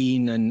the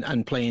scene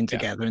and playing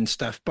together and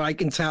stuff. But I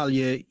can tell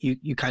you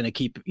kind of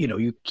keep, you know,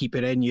 you keep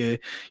it in, you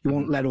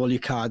won't let all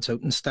your cards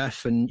out and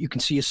stuff, and you can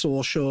see your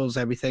socials,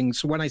 everything.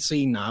 So when I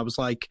seen that, I was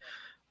like,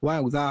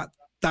 wow, that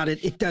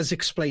it does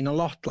explain a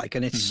lot. Like,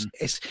 and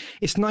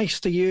it's nice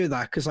to hear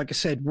that, because like I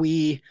said,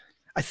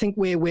 I think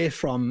where we're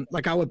from,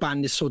 like, our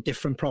band is so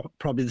different,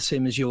 probably the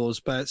same as yours,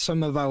 but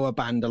some of our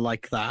band are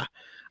like that.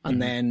 And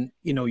then,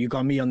 you know, you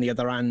got me on the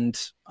other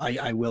end.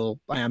 I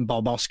am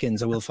Bob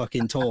Hoskins. I will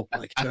fucking talk.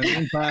 Like, do you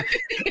know what I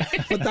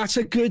mean? But that's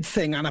a good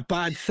thing and a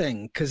bad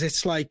thing, because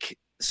it's like,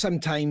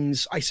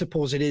 sometimes I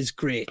suppose it is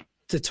great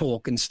to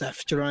talk and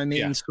stuff. Do you know what I mean?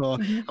 Yeah. So,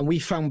 and we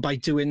found by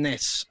doing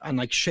this and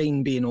like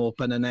Shane being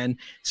open, and then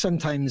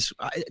sometimes,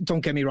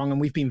 don't get me wrong, and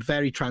we've been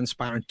very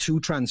transparent, too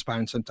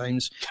transparent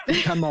sometimes.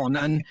 We come on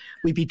and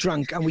we'd be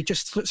drunk and we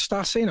just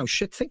start saying how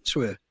shit things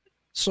were.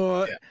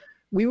 So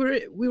we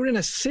were in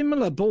a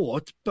similar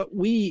boat, but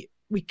we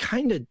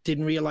kind of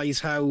didn't realize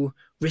how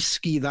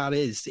risky that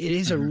is. It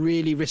is a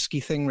really risky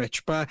thing,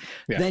 Rich. But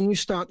then you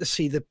start to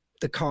see the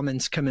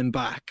comments coming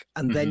back,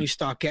 and then you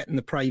start getting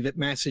the private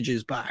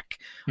messages back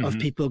of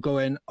people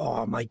going,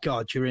 oh my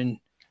God, you're in,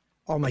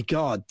 oh my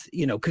God,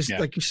 you know, because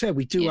like you said,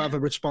 we do have a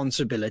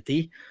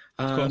responsibility.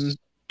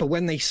 But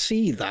when they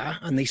see that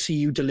and they see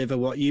you deliver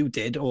what you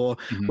did, or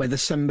whether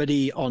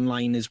somebody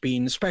online has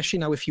been, especially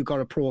now if you've got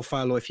a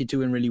profile or if you're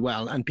doing really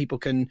well and people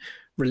can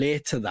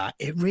relate to that,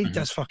 it really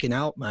does fucking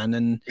help, man.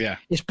 And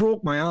it's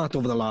broke my heart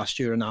over the last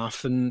year and a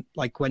half. And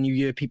like, when you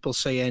hear people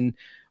saying,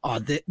 oh,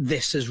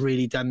 this has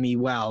really done me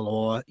well,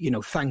 or, you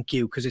know, thank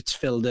you, because it's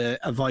filled a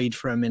void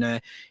for them in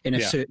a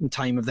certain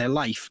time of their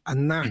life.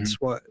 And that's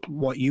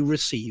what you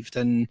received.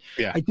 And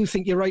I do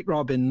think you're right,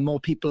 Robin. More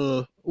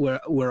people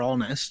were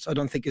honest. I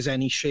don't think there's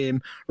any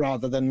shame,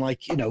 rather than,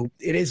 like, you know,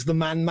 it is the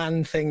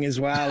man thing as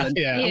well. And,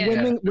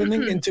 and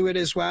women can do it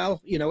as well.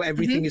 You know,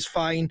 everything is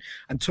fine.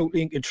 I'm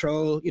totally in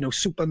control, you know,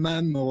 super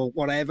mum or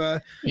whatever.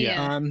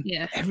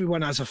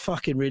 Everyone has a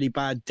fucking really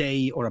bad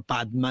day or a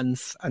bad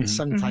month. And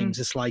sometimes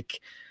it's like,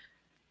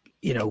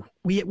 you know,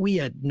 we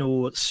had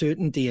no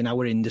certainty in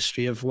our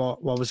industry of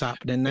what was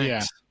happening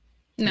next.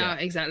 No,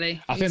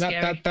 exactly. I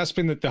think that's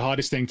been the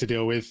hardest thing to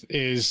deal with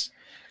is,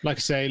 like I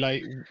say,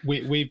 like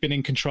we've been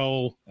in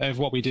control of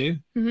what we do.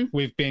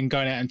 We've been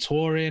going out and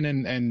touring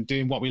and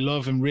doing what we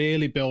love and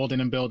really building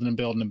and building and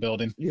building and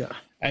building. Yeah.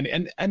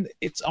 And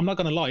it's, I'm not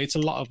going to lie, it's a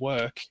lot of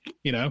work,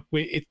 you know,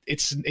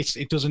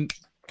 it doesn't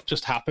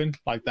just happen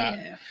like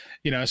that,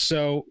 you know,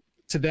 so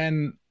to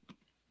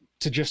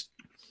just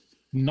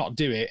not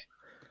do it,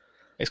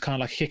 it's kind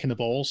of like kicking the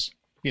balls.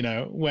 you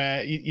know,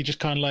 where you just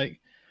kind of like,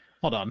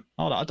 hold on.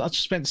 I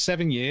just spent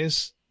 7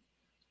 years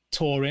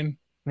touring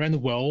around the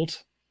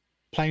world,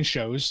 playing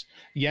shows.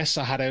 Yes,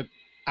 I had a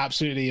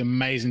absolutely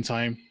amazing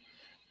time,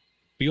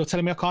 but you're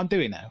telling me I can't do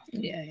it now?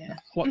 Yeah.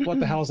 What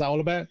the hell is that all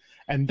about?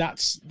 And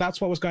that's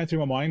what was going through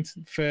my mind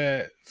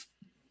for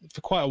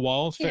quite a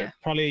while, for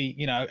probably,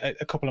 you know,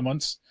 a couple of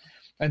months,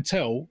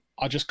 until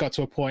I just got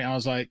to a point I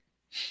was like,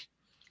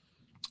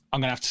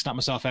 I'm going to have to snap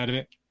myself out of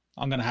it.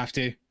 I'm going to have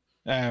to,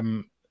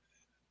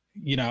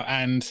 you know,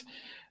 and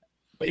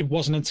it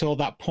wasn't until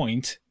that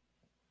point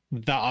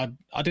that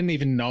I didn't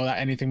even know that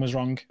anything was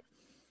wrong.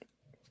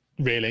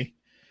 Really.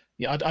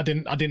 Yeah, I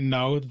didn't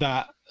know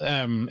that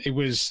it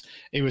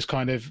was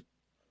kind of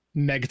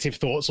negative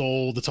thoughts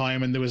all the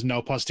time and there was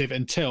no positive,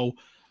 until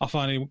I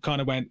finally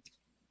kind of went,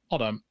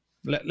 hold on,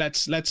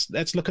 let's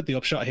look at the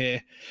upshot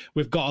here.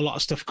 We've got a lot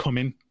of stuff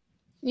coming.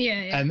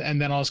 Yeah.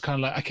 And then I was kind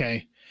of like,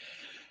 okay,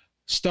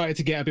 started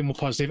to get a bit more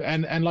positive.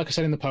 And like I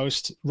said in the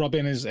post,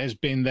 Robin has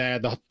been there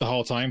the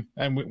whole time,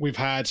 and we've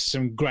had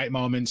some great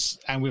moments,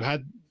 and we've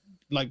had,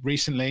 like,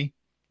 recently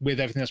with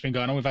everything that's been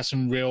going on, we've had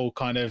some real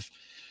kind of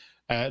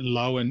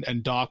low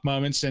and dark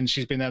moments, and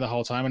she's been there the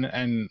whole time.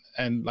 And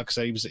like I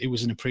said, it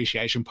was an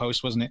appreciation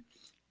post, wasn't it?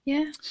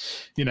 Yeah.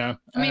 You know,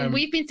 I mean,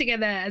 we've been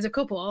together as a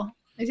couple.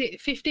 Is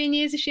it 15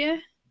 years this year?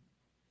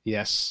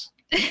 Yes.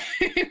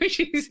 Which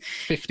is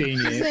 15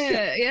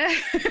 years. Yeah.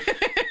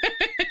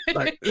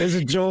 Like, there's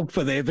a joke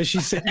for there, but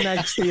she's sitting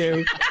next to you.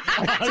 Remember?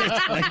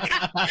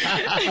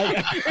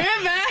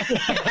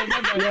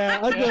 Yeah,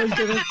 I know what I was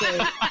going to say.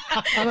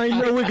 And I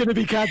know we're going to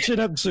be catching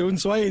up soon,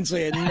 so I ain't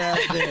saying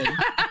nothing.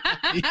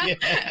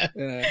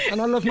 Yeah. And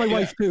I love my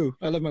wife too.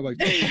 I love my wife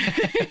too.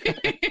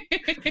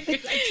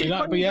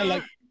 But yeah,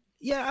 like,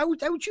 yeah, how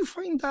would you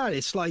find that?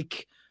 It's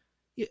like,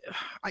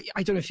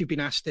 I don't know if you've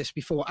been asked this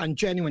before, and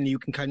genuinely you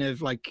can kind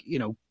of, like, you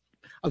know,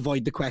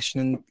 avoid the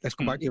question and let's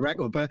go back to your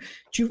record. But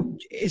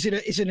is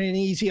it an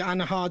easy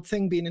and a hard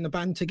thing being in a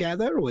band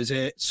together, or is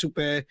it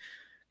super?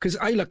 Because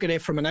I look at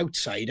it from an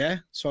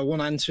outsider, so I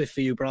won't answer it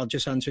for you, but I'll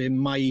just answer in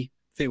my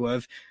view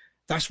of,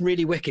 that's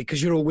really wicked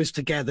because you're always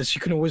together, so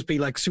you can always be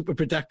like super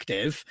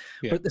productive.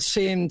 Yeah. But at the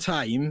same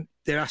time,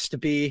 there has to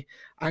be,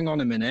 hang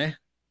on a minute,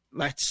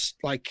 let's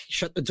like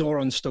shut the door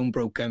on Stone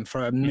Broken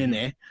for a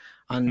minute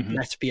and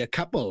let's be a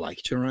couple,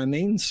 like, do you know what I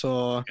mean?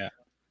 So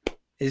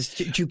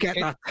do you get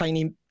that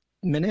tiny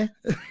minute?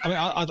 I mean,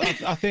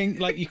 I think,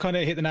 like, you kind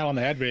of hit the nail on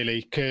the head, really,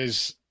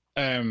 because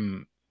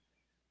we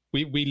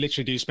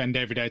literally do spend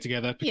every day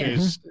together,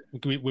 because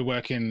we're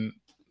working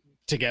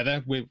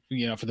together with,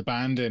 you know, for the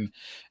band and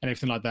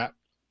everything like that.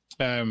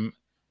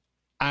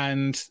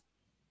 And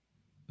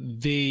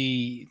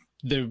the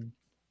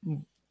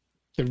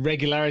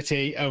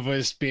regularity of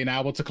us being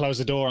able to close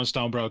the door on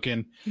Stone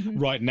Broken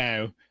right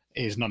now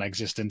is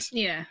non-existent.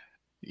 Yeah.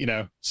 You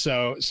know,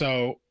 so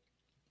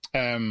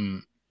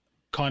kind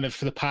of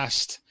for the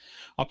past,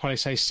 I'll probably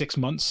say 6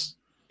 months,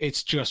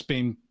 it's just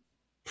been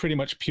pretty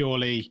much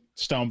purely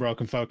Stone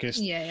Broken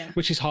focused. Yeah.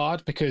 Which is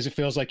hard because it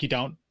feels like you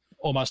don't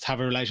almost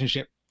have a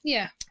relationship.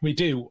 Yeah. We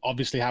do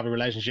obviously have a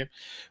relationship,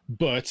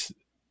 but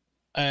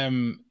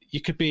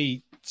you could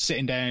be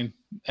sitting down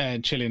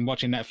and chilling,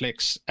 watching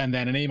Netflix, and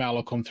then an email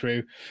will come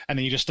through, and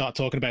then you just start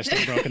talking about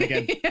Stone Broken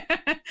again.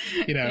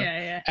 You know,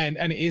 and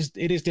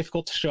it is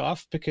difficult to shut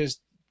off, because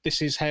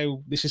this is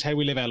how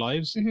we live our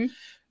lives.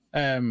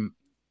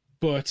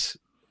 But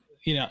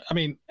you know, I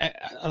mean,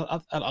 a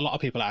lot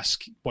of people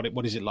ask,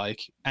 what is it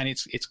like? And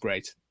it's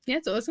great. Yeah,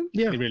 it's awesome.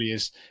 Yeah, it really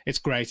is. It's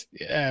great.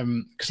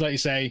 Because like you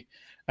say,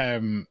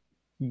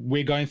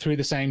 we're going through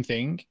the same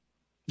thing.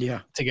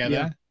 Yeah,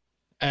 together.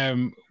 Yeah.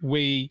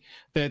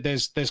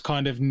 There's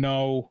kind of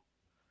no,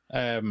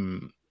 I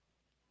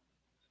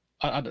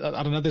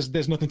don't know.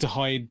 There's nothing to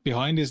hide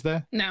behind, is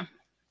there? No.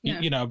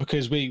 You know,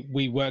 because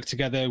we work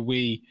together,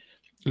 we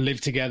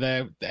live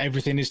together,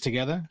 everything is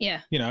together.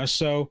 Yeah. You know,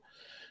 so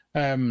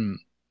the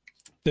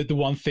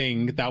one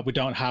thing that we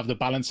don't have the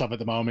balance of at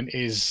the moment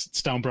is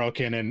Stone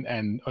Broken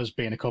and us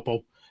being a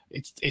couple.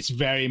 It's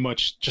very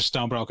much just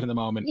Stone Broken at the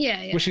moment.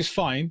 Yeah. Which is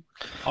fine,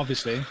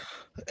 obviously.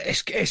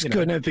 It's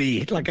gonna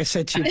be, like I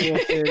said to you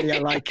both earlier,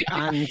 like,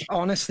 and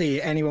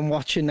honestly, anyone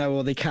watching now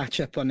or they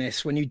catch up on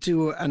this, when you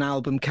do an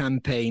album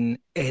campaign,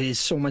 it is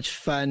so much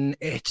fun.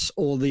 It's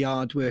all the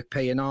hard work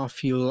paying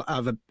off. You'll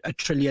have a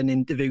trillion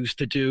interviews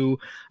to do.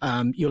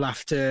 You'll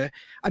have to,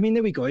 I mean,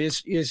 there we go.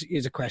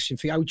 Here's a question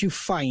for you. How would you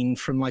find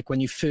from, like, when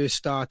you first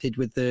started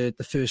with the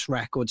first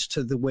records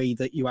to the way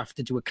that you have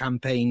to do a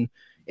campaign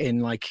in,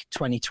 like,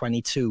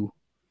 2022?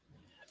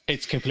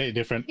 It's completely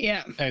different.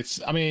 Yeah.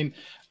 I mean,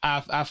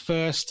 our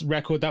first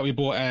record that we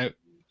brought out,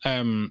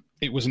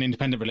 it was an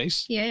independent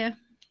release. Yeah.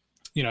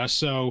 You know,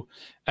 so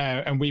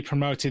and we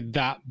promoted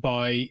that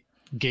by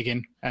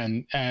gigging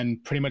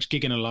and pretty much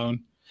gigging alone.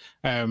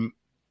 And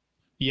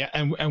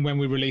when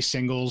we release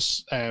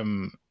singles,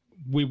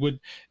 we would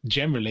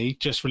generally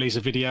just release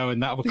a video,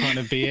 and that would kind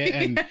of be it.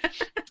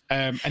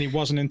 And it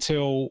wasn't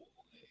until,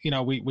 you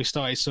know, we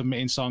started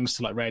submitting songs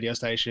to, like, radio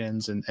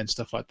stations and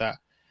stuff like that,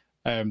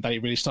 that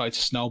it really started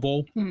to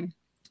snowball.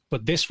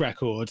 But this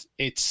record,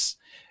 it's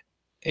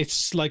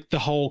like the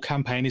whole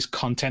campaign is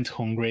content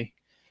hungry,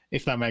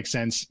 if that makes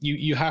sense.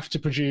 You have to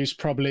produce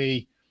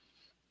probably,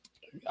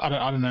 I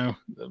don't know,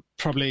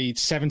 probably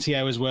 70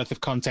 hours worth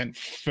of content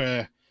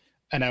for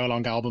an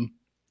hour-long album.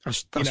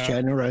 That's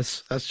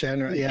generous. That's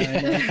generous.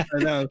 Yeah, I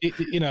know.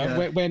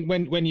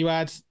 When you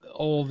add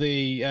all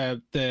the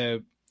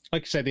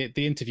like I said,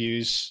 the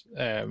interviews,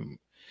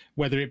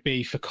 whether it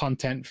be for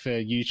content for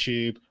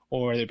YouTube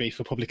or whether it be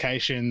for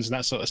publications and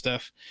that sort of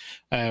stuff,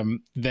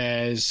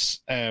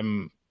 there's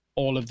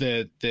all of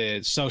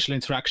the social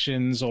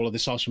interactions, all of the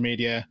social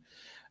media.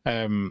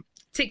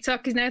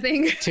 TikTok is now a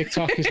thing.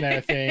 TikTok is now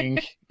a thing,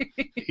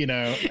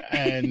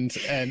 and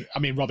I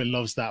mean, Robin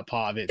loves that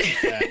part of it.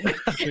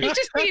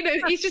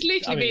 He's just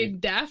literally being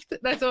daft.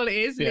 That's all it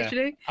is,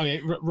 literally. I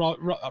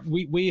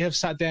mean, we have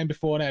sat down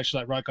before now. She's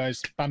like, right,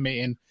 guys, band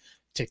meeting,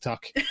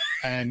 TikTok,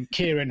 and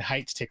Kieran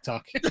hates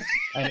TikTok,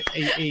 and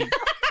he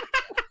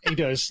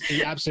does.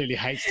 He absolutely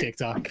hates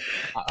TikTok.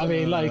 I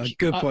mean, like,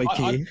 good boy,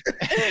 Key.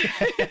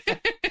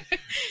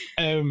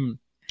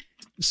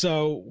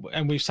 So,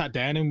 and we've sat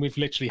down and we've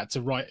literally had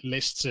to write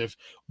lists of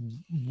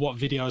what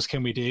videos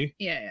can we do.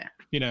 Yeah.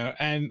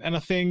 And I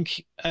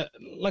think,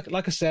 like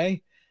I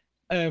say,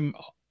 during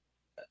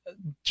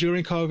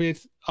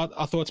COVID,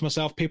 I thought to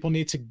myself, people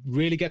need to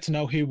really get to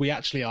know who we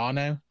actually are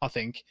now. I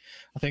think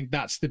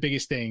that's the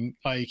biggest thing.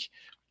 Like,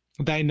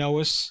 they know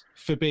us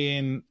for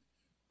being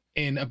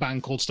in a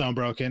band called Stone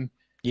Broken.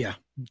 Yeah.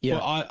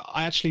 But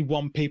I actually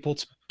want people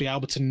to be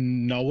able to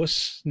know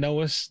us,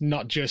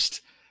 not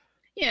just.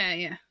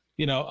 Yeah.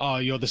 Oh,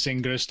 you're the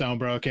singer of Stone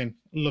Broken.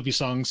 Love your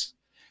songs.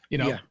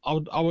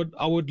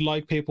 I would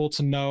like people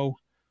to know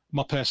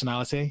my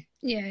personality.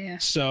 Yeah.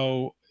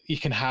 So you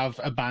can have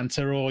a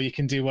banter or you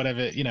can do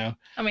whatever,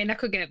 I mean, that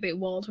could get a bit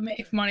wild for me,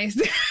 if I'm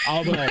honest.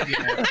 Oh,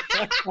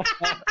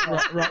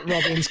 well,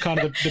 Robin's kind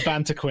of the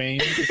banter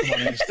queen, if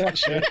I'm honest.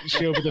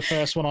 She'll be the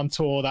first one on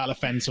tour that'll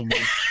offend someone.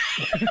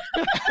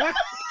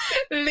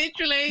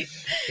 Literally.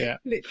 Yeah.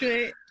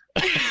 Literally.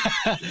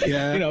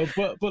 Yeah.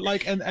 But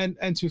like,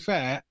 and to be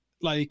fair,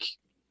 like,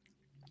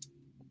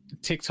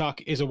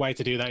 TikTok is a way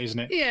to do that, isn't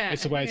it? Yeah.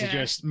 It's a way to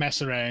just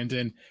mess around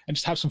and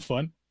just have some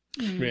fun.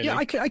 Really. Yeah,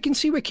 I can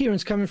see where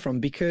Kieran's coming from,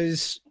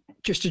 because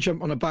just to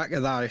jump on the back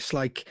of that, it's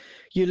like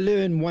you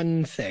learn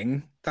one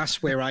thing,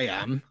 that's where I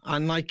am,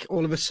 and like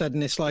all of a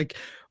sudden it's like,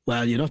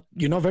 well, you're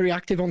not very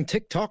active on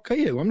TikTok, are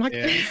you? I'm like,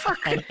 fuck,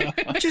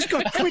 I just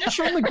got Twitch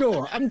on the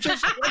go. I'm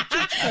just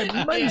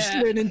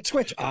learning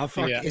Twitch. Oh,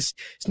 fuck, it's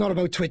not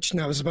about Twitch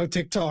now, it's about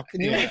TikTok.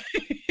 And you're like,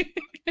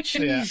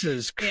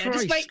 Jesus Christ. Yeah,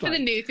 just wait for the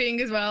new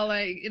thing as well.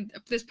 Like,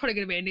 there's probably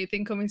going to be a new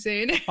thing coming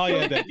soon. Oh,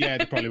 yeah,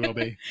 there probably will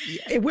be.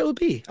 It will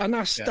be. And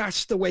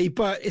that's the way.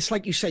 But it's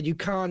like you said, you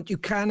can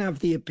have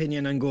the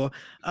opinion and go,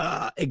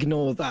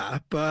 ignore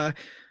that. But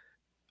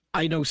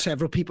I know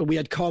several people. We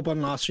had Cobb on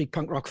last week,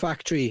 Punk Rock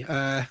Factory,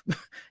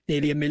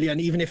 nearly 1 million,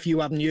 even if you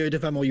haven't heard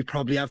of them, or you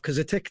probably have because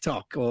of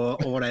TikTok or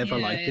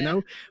whatever,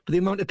 But the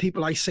amount of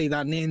people I say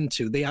that name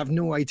to, they have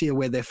no idea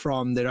where they're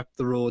from. They're up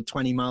the road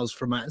 20 miles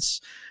from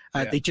us.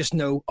 They just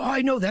know,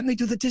 I know them. They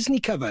do the Disney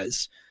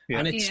covers. Yeah.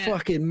 And it's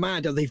fucking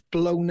mad how they've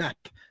blown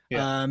up.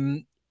 Yeah.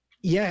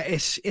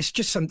 It's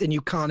just something you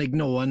can't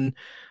ignore. And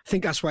I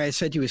think that's why I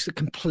said to you, it's a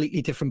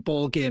completely different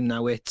ball game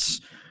now.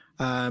 It's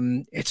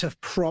a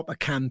proper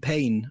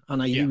campaign.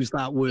 And I use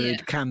that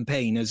word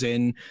campaign as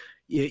in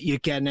you're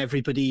getting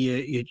everybody,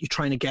 you're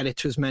trying to get it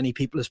to as many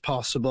people as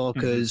possible,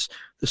 because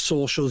the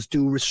socials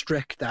do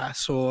restrict that.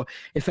 So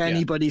if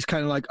anybody's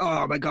kind of like,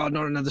 oh my God,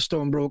 not another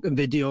Stone Broken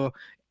video.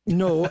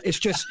 No, it's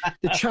just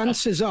the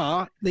chances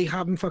are they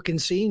haven't fucking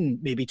seen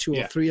maybe 2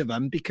 or 3 of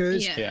them,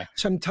 because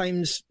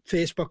sometimes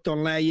Facebook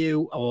don't let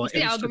you, or it's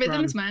the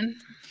algorithms, man.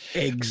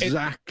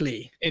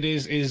 Exactly. It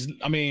is.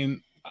 I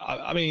mean,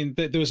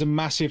 there was a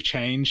massive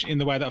change in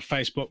the way that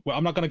Facebook. Well,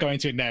 I'm not going to go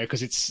into it now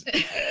because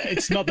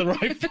it's not the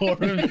right forum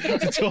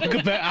to talk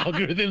about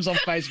algorithms on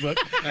Facebook.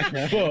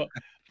 But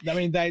I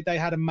mean, they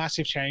had a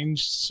massive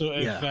change, sort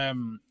of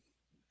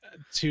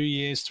 2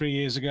 years, 3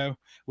 years ago,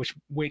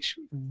 which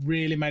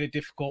really made it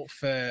difficult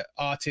for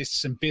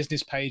artists and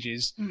business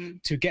pages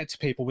to get to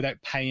people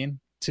without paying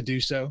to do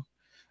so.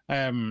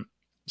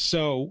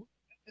 So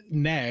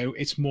now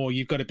it's more,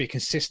 you've got to be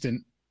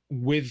consistent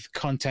with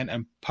content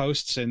and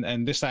posts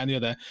and this, that, and the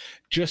other,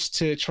 just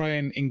to try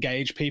and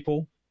engage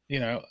people,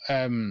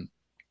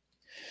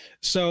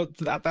 so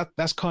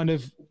that's kind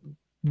of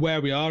where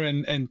we are,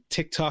 and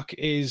TikTok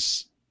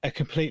is a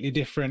completely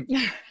different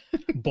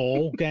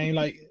ball game.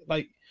 Like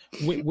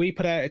we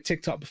put out a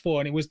TikTok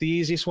before, and it was the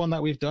easiest one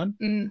that we've done,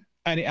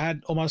 and it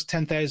had almost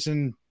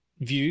 10,000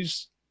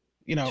 views,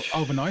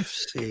 overnight.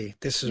 See,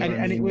 this is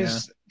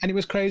and it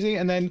was crazy.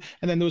 And then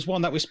there was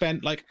one that we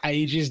spent like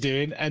ages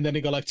doing, and then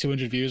it got like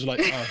 200 views. Like,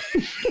 oh,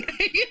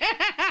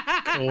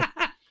 cool.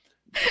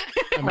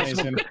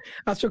 Amazing.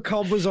 That's what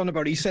Cobb was on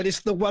about. He said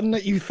it's the one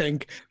that you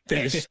think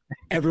this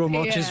everyone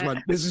watches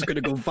one. This is going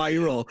to go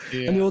viral,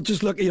 and you'll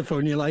just look at your phone.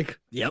 And you're like,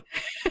 yep.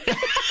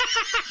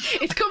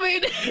 It's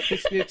coming.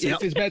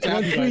 It's better to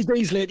And have then you 3 guys.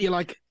 days later, you're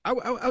like,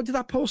 how did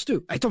that post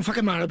do? I don't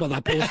fucking matter about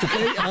that post,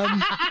 okay?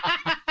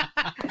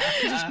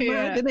 It's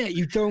mad, isn't it?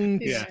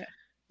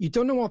 You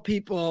don't know what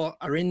people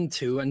are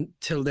into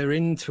until they're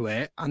into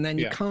it, and then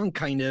you can't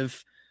kind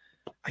of,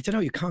 I don't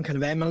know, you can't kind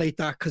of emulate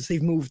that because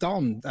they've moved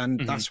on,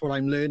 and that's what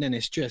I'm learning.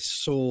 It's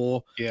just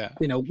so, you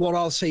know, what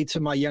I'll say to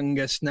my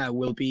youngest now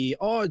will be,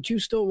 oh, do you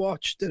still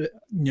watch?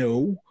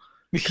 No,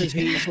 because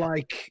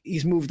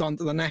he's moved on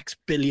to the next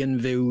billion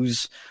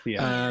views.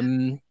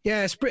 It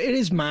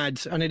is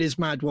mad, and it is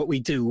mad what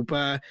we do,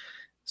 but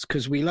it's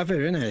because we love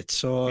it, isn't it?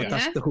 So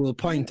that's the whole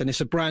point, and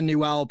it's a brand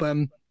new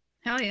album.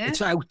 Hell yeah.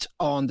 It's out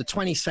on the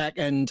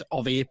 22nd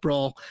of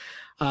April.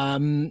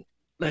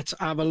 Let's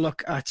have a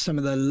look at some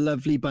of the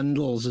lovely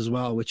bundles as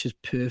well, which is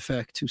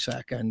perfect. 2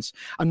 seconds.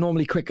 I'm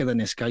normally quicker than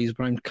this, guys,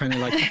 but I'm kind of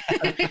like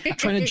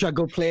trying to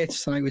juggle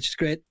plates tonight, which is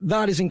great.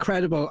 That is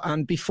incredible.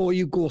 And before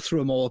you go through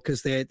them all,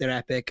 because they're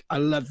epic, I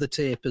love the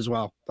tape as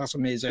well. That's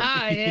amazing.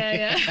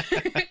 Yes.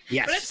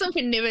 Yes. But that's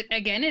something new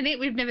again, isn't it?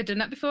 We've never done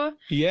that before.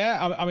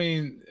 Yeah, I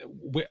mean,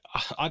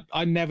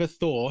 I never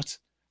thought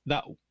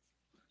that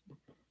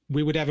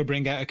we would ever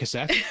bring out a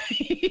cassette. Do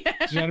you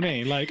know what I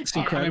mean? Like, It's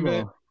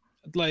incredible.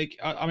 I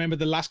remember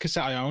the last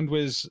cassette I owned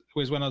was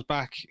when I was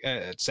back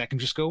at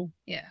secondary school.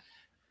 Yeah.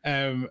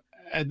 And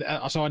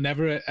so I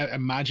never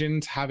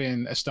imagined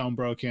having a Stone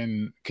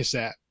Broken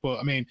cassette. But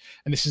I mean,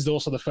 and this is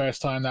also the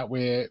first time that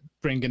we're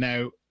bringing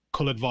out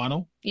coloured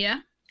vinyl.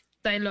 Yeah.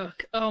 They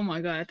look, oh my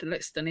God, they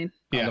look stunning.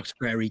 That looks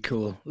very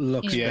cool.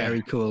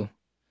 Very cool.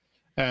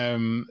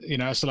 You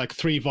know, so like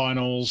 3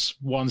 vinyls,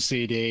 1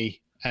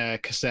 CD,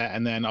 cassette,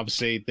 and then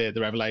obviously the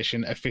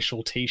Revelation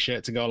official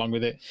T-shirt to go along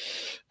with it.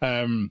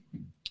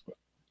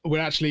 We're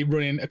actually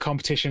running a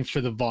competition for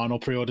the vinyl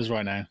pre-orders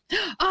right now.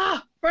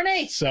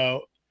 Renee!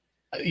 So,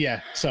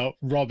 so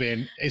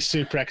Robin is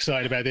super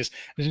excited about this.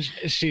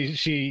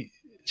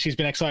 She's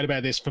been excited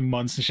about this for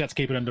months, and she had to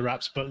keep it under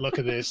wraps. But look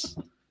at this.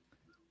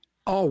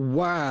 Oh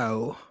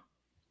wow!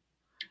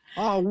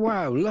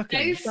 Look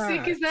at How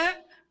sick is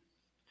that?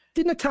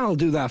 Did Natal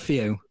do that for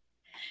you?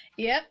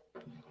 Yep.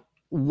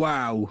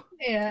 Wow.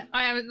 Yeah,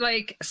 I am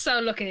like so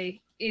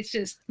lucky. It's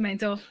just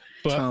mental.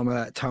 But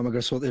Tom, I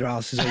got sort their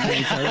asses out.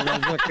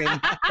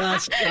 That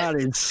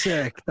is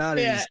sick. That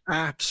is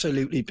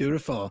absolutely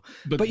beautiful.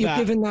 But you're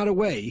giving that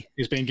away.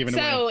 It's being given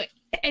away. So,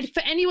 and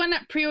for anyone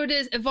that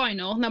pre-orders a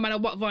vinyl, no matter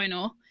what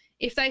vinyl,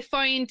 if they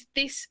find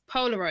this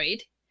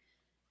Polaroid,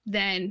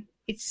 then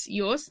it's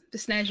yours. The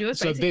snare's yours.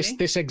 So basically.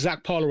 this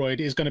exact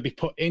Polaroid is going to be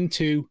put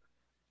into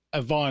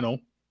a vinyl,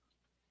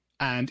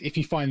 and if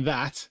you find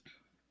that,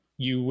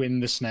 you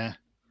win the snare.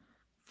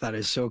 That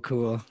is so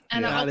cool.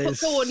 And I'll put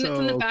coordinates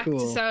on the back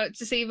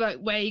to see like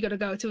where you got to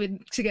go to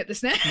get the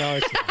snare. No,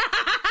 it's not.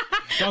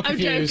 Don't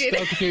confuse.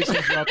 Don't confuse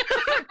him, Rob.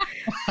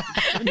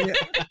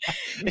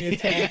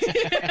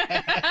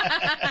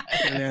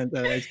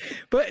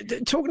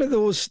 But talking of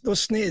those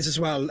snares as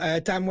well,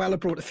 Dan Weller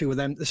brought a few of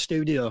them to the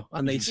studio,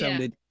 and they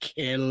sounded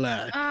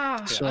killer.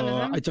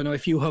 So I don't know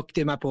if you hooked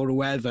him up or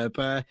whoever,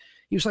 but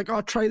he was like,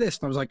 "Oh, try this,"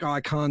 and I was like, "Oh,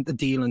 I can't the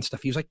deal and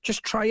stuff." He was like,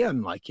 "Just try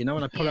them," like, you know.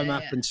 And I put them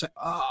up and said,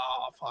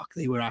 "Oh, fuck,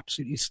 they were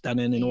absolutely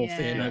stunning in all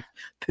fairness,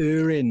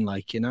 purring,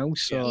 like, you know."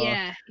 So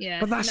yeah.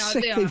 But that's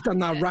sick. They've done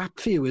that rap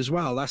for you as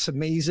well. That's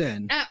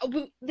amazing.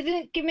 They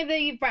didn't give me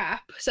the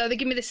rap, so they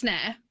give me the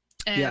snare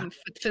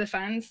for the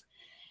fans,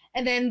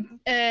 and then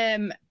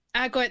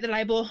our guy at the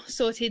label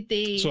sorted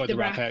the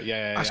rap out.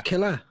 Yeah. That's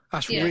killer.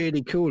 That's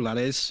really cool. That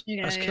is.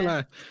 That's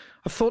killer.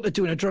 I thought of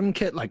doing a drum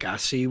kit like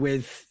Assy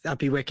with that'd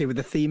be wicked with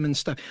the theme and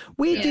stuff.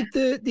 Where did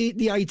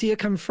the idea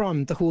come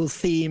from? The whole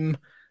theme,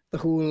 the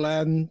whole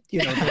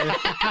you know.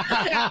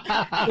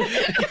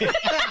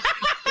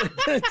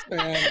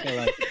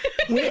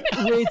 Where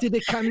did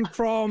it come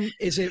from?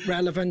 Is it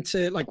relevant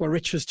to like what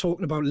Rich was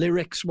talking about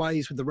lyrics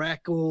wise with the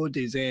record?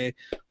 Is it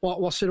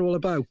what's it all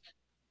about?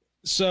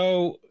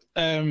 So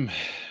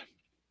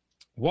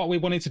what we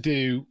wanted to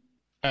do,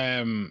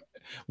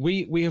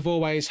 we have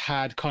always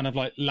had kind of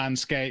like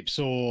landscapes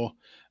or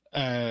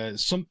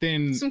some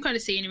kind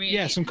of scenery.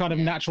 Yeah, some kind of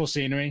natural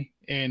scenery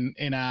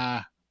in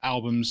our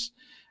albums.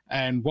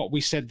 And what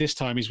we said this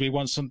time is we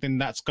want something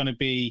that's going to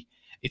be,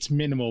 it's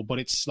minimal, but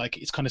it's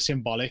kind of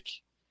symbolic.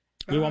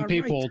 We want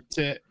people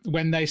to,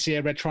 when they see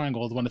a red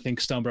triangle, they want to think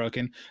Stone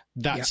Broken.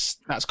 That's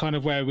kind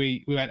of where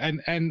we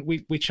went. And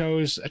we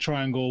chose a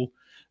triangle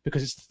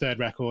because it's the third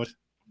record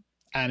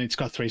and it's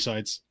got 3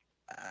 sides.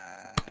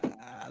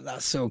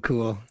 That's so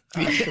cool.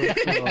 That's so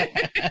cool.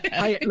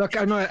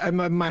 I'm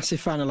a massive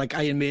fan of like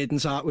Iron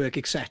Maiden's artwork,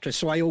 etc.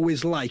 So I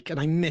always like, and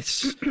I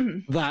miss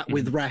that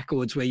with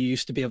records where you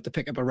used to be able to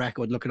pick up a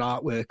record, look at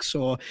artwork.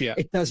 So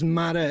it doesn't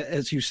matter,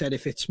 as you said,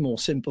 if it's more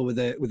simple with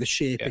a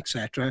shape,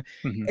 etc.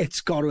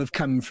 It's got to have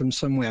come from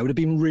somewhere. I would have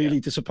been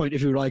really disappointed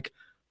if you were like,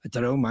 I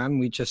don't know, man.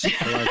 We just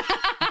like,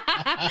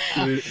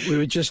 we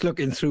were just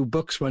looking through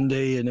books one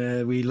day,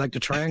 and we liked a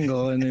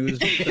triangle, and it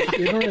was,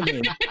 you know what I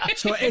mean.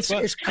 So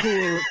it's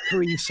cool.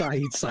 3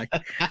 sides, like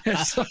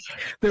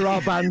there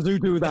are bands who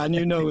do that, and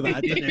you know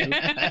that. You know?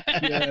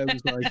 Yeah, it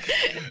was like,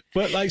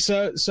 but like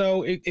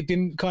so it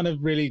didn't kind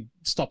of really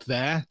stop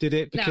there, did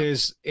it?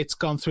 Because it's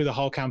gone through the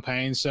whole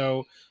campaign.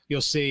 So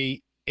you'll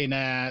see in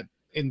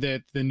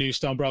the new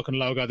Stone Broken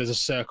logo, there's a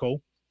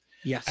circle.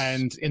 yes,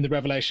 And in the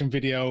Revelation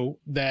video,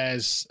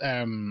 there's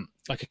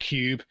like a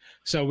cube.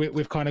 So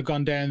we've kind of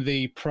gone down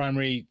the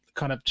primary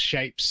kind of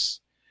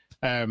shapes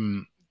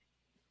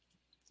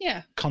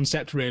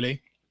concept,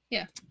 really.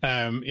 Yeah.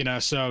 You know,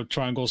 so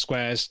triangles,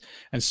 squares,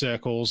 and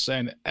circles,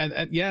 and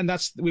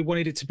that's, we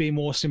wanted it to be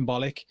more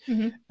symbolic.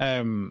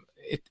 Mm-hmm.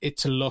 It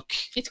to look.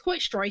 It's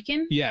quite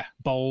striking. Yeah,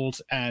 bold,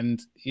 and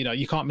you know,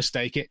 you can't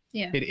mistake it.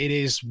 Yeah. It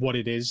is what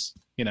it is.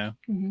 You know.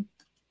 Mm-hmm.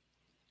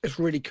 it's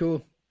really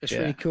cool. It's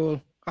really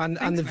cool.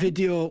 And the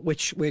video,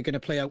 which we're going to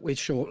play out with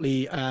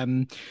shortly,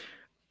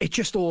 it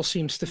just all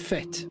seems to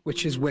fit,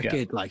 which is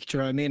wicked. Like, do you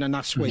know what I mean? And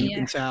that's where you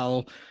can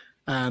tell.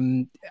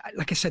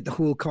 Like I said, the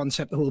whole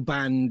concept, the whole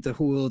band, the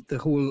whole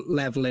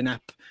leveling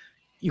up.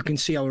 You can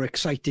see how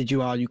excited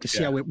you are. You can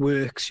see how it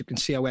works. You can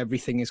see how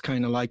everything is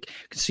kind of like.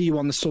 You can see you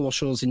on the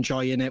socials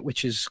enjoying it,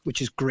 which is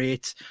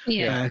great.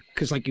 Yeah.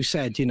 Because, like you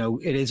said, you know,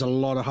 it is a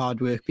lot of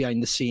hard work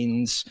behind the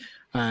scenes.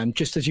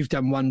 Just as you've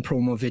done one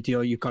promo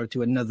video, you've got to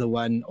do another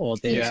one, or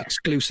there's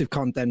exclusive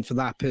content for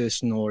that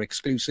person, or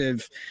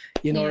exclusive,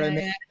 you know what I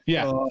mean?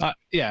 Yeah, So,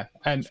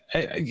 and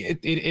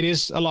it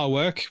is a lot of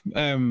work,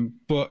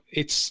 but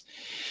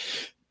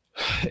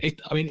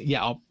I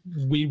mean,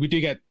 we do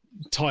get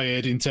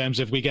tired in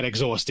terms of we get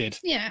exhausted.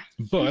 Yeah.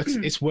 But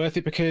it's worth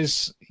it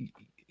because,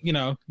 you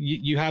know,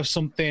 you have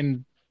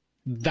something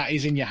that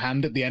is in your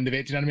hand at the end of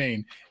it. Do you know what I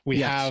mean? We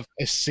have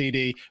a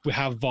CD, we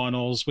have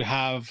vinyls, we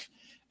have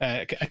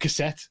a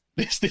cassette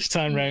this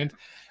time round,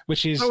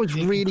 which is that was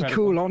really incredible.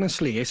 cool.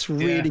 Honestly, it's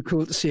really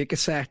cool to see a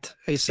cassette.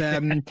 It's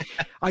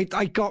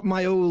I got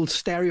my old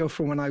stereo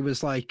from when I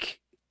was like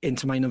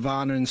into my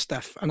Nirvana and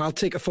stuff, and I'll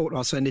take a photo,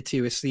 I'll send it to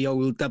you. It's the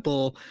old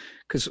double,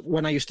 because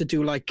when I used to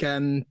do like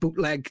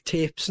bootleg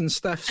tapes and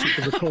stuff, so you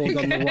could record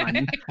on the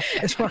one.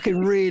 It's fucking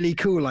really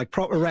cool, like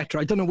proper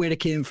retro. I don't know where it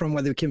came from,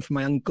 whether it came from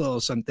my uncle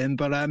or something,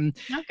 but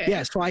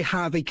yeah, so I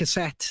have a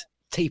cassette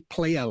tape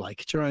player,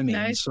 like, do you know what I mean?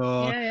 Nice.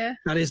 So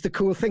that is the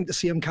cool thing, to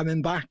see them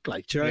coming back,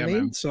 like, do you know what I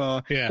mean? Man.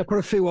 So I put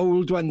a few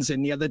old ones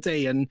in the other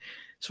day, and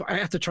so I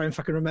have to try and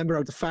fucking remember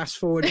how to fast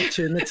forward and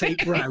turn the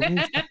tape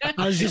round.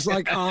 I was just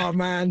like, oh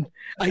man,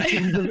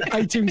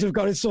 iTunes have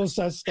got it so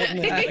sussed,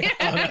 haven't they?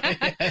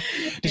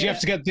 Did you have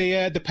to get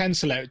the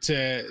pencil out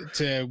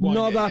to wind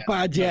Not it? that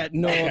bad yet.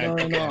 No.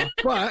 Okay.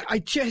 But I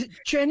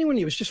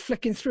genuinely was just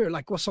flicking through it,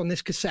 like, what's on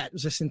this cassette? I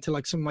was listening to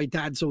like some of my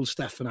dad's old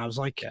stuff, and I was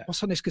like,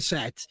 what's on this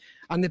cassette?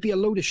 And there'd be a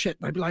load of shit,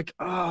 and I'd be like,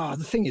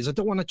 the thing is, I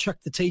don't want to chuck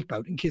the tape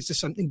out in case there's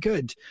something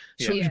good.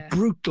 So it was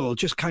brutal,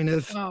 just kind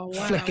of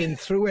flicking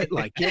through it,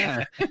 like,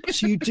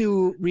 So you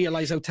do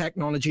realize how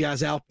technology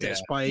has helped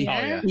us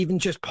by even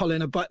just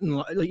pulling a button,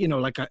 like, you know,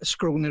 like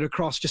scrolling it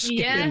across, just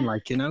skipping,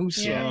 like, you know,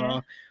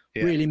 so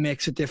really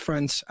makes a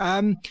difference.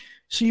 So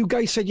you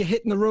guys said you're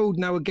hitting the road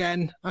now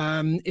again.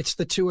 It's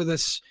the tour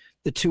that's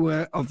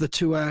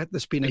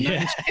been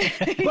announced.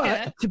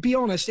 But to be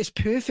honest, it's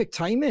perfect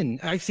timing.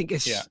 I think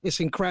it's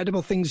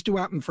incredible. Things do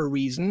happen for a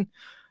reason.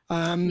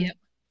 Exactly.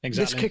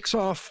 This kicks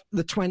off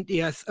the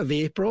 20th of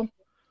April.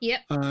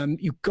 Yep.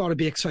 You've got to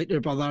be excited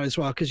about that as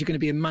well, because you're going to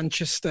be in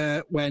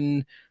Manchester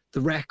when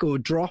the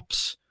record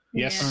drops.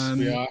 Yes,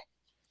 we are.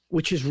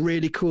 Which is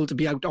really cool to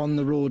be out on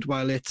the road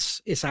while it's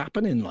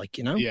happening, like,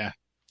 you know. Yeah,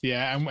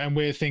 and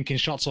we're thinking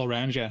shots all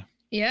round, at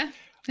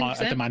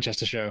the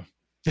Manchester show.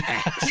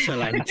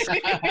 Excellent.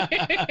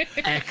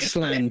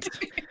 Excellent.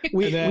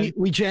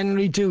 We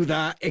generally do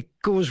that. It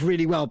goes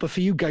really well, but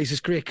for you guys it's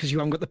great because you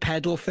haven't got the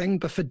pedal thing.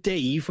 But for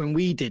Dave, when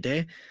we did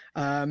it,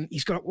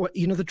 he's got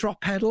the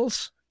drop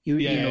pedals. You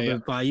know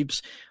the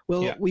vibes.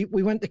 Well, we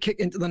went to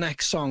kick into the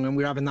next song, and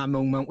we were having that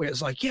moment where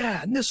it's like,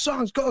 and this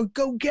song's go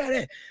get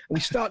it. And we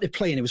started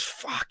playing. It was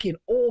fucking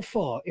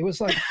awful. It was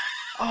like,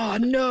 oh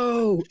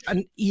no!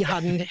 And he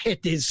hadn't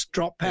hit his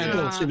drop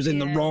pedals. It was in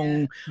the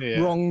wrong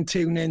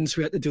tuning, so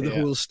we had to do the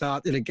whole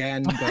start it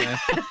again.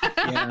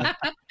 But,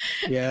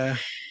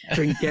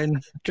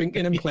 drinking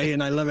and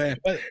playing. I love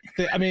it. But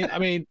I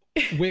mean,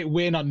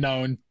 we're not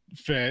known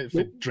for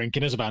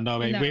drinking as a band.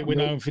 No, I mean, we're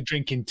known for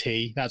drinking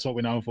tea. That's what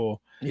we're known for.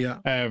 Yeah.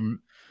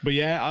 But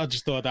I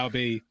just thought that would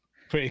be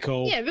pretty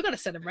cool. Yeah, we've got to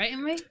celebrate,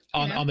 haven't we?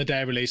 On the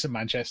day of release in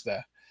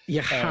Manchester.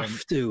 You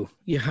have to.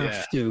 You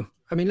have to.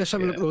 I mean, let's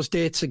have a look at those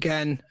dates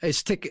again.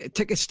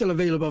 Tickets still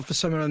available for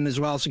some of them as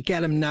well, so get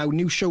them now.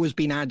 New show has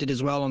been added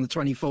as well on the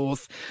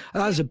 24th.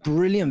 That is a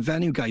brilliant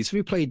venue, guys. Have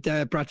you played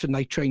Bradford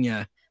Night Train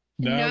yet?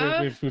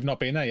 No. We've not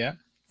been there yet.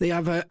 They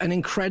have an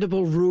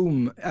incredible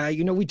room.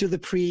 We do the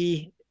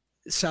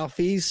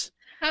pre-selfies.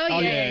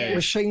 yeah.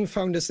 Where Shane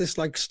found us this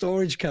like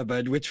storage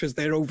cupboard, which was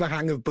their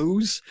overhang of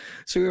booze.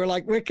 So we were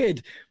like,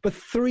 wicked. But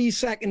 3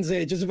 seconds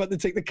there, just about to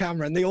take the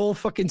camera, and they all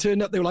fucking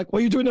turned up. They were like, what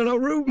are you doing in our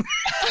room?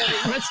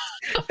 They must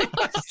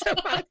have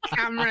had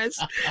cameras.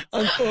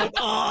 And thought,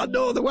 oh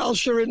no, the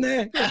Welsh are in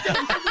there.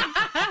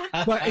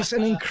 But it's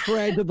an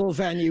incredible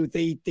venue.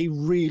 They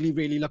really,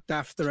 really looked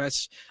after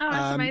us. Oh,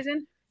 that's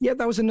amazing. Yeah,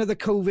 that was another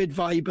COVID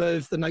vibe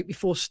of the night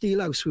before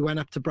Steelhouse. We went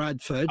up to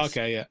Bradford.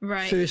 Okay, yeah.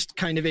 Right. First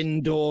kind of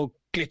indoor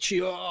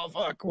glitchy, oh,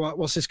 fuck,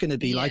 what's this going to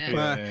be like?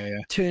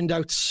 Turned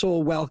out so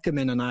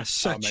welcoming, and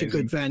such a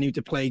good venue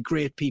to play,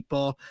 great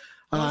people.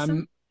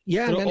 Awesome.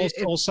 Yeah. But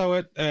also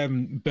at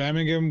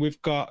Birmingham,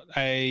 we've got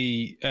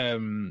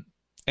an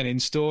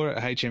in-store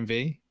at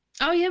HMV.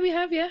 Oh, yeah, we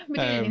have, yeah. We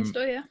did an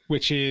in-store, yeah.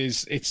 Which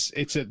is,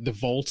 it's at the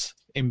Vault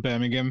in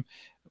Birmingham,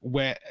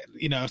 where,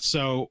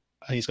 so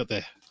he's got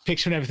the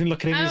picture and everything.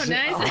 Look at him. Oh,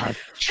 nice.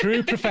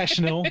 True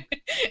professional.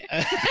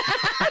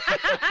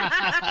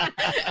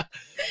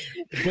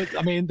 But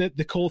I mean,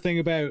 the cool thing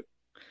about,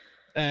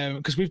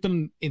 because we've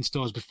done in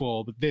stores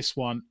before, but this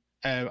one,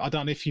 I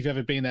don't know if you've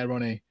ever been there,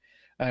 Ronnie.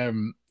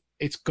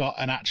 It's got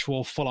an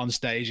actual full-on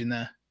stage in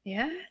there.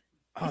 Yeah.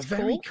 Oh,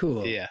 very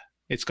cool. Yeah,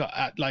 it's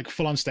got like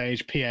full-on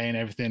stage, PA and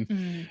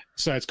everything.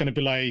 So it's going to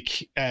be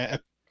like an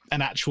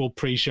actual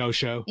pre-show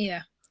show.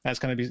 Yeah. It's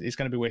going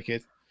to be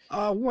wicked.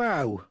 Oh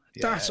wow,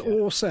 that's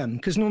awesome.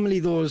 Because normally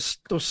those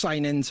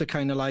sign-ins are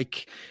kind of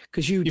like,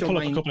 because you don't pull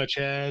mind up a couple of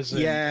chairs.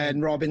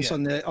 And Robin's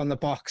on the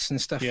box and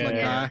stuff like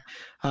that.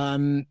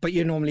 But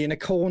you're normally in a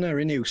corner,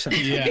 in you.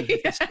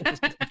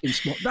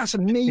 That's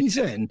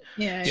amazing.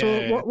 Yeah.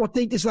 So what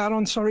date is that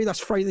on? Sorry, that's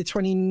Friday the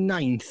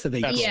 29th of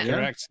April. That's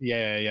correct.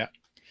 Yeah.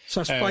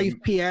 So that's 5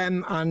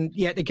 p.m. and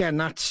yet again,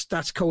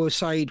 that's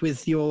coincide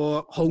with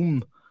your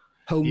home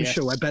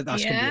show. I bet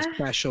that's going to be a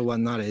special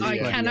one. That is. I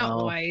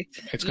cannot wait.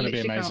 It's going to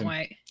be amazing.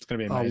 It's going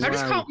to be amazing. I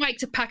just can't wait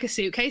to pack a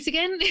suitcase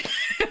again.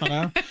 I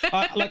know.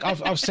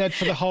 I've said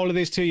for the whole of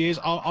these 2 years,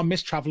 I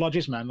miss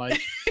Travelodges, man.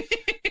 Like,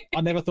 I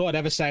never thought I'd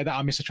ever say that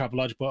I miss a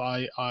Travelodge, but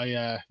I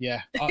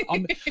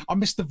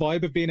miss the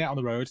vibe of being out on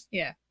the road.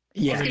 Yeah.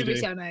 Yeah. It's going to be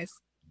so nice.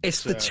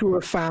 It's the tour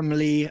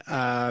family.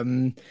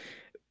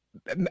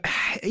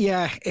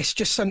 Yeah, it's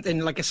just something,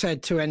 like I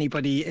said to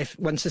anybody, if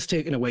once it's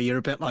taken away, you're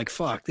a bit like,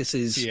 fuck, this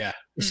is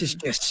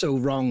just so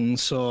wrong.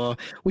 So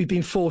we've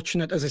been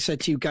fortunate, as I said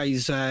to you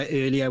guys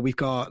earlier, we've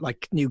got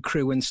like new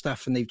crew and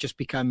stuff, and they've just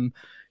become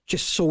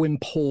just so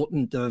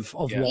important of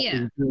what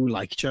we do,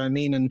 like, do you know what I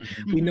mean? And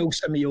we know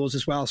some of yours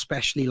as well,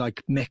 especially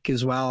like Mick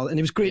as well. And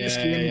it was great to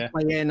see him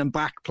playing and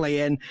back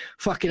playing.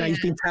 Fucking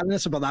he's been telling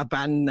us about that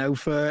band now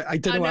for I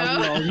don't know how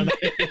long.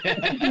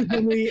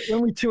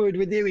 when we toured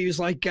with you, he was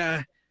like,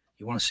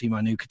 you want to see my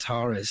new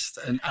guitarist?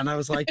 And I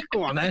was like,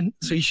 go on then.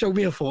 So he showed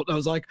me a photo. I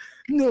was like,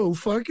 no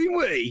fucking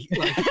way.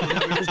 Like,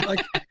 I was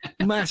like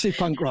massive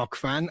punk rock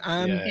fan.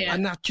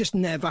 And that just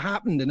never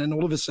happened. And then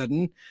all of a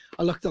sudden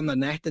I looked on the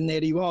net and there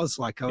he was.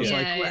 Like, I was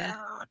well,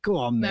 go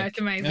on, Mick. No, it's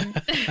amazing.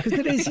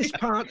 Because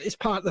it's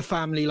part of the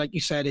family. Like you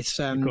said, it's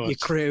your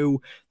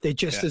crew. They're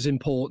just as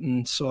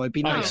important. So it'd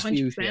be nice for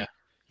you.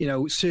 You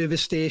know,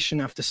 service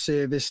station after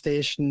service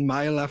station,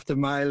 mile after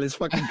mile is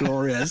fucking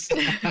glorious.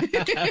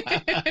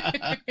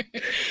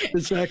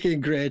 It's fucking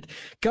great.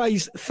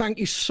 Guys, thank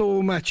you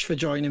so much for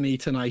joining me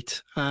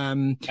tonight.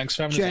 Thanks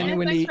for having us.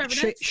 Genuinely,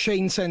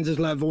 Shane sends his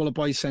love, all the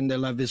boys send their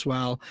love as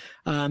well.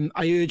 I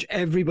urge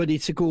everybody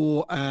to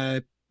go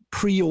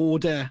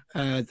pre-order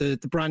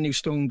the brand new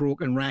Stone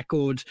Broken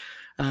record.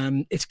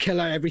 It's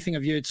killer, everything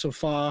I've heard so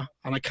far,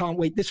 and I can't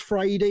wait. This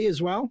Friday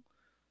as well.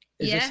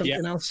 Is there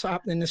something else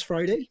happening this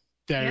Friday?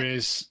 There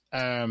is.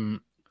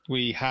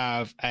 We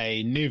have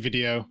a new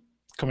video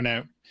coming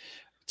out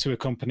to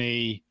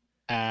accompany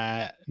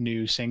a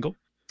new single.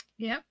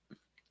 Yeah.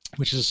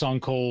 Which is a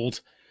song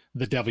called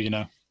 "The Devil You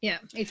Know." Yeah,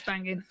 it's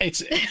banging.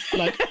 It's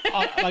like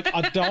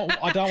I don't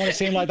want to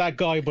seem like that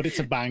guy, but it's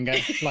a banger.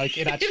 Like,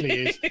 it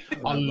actually is.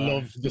 I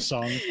love the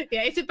song.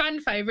 Yeah, it's a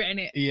band favorite, isn't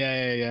it?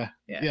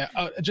 Yeah.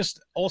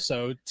 Just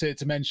also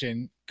to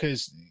mention,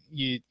 because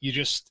you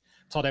just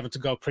told everyone to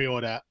go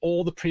pre-order.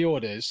 All the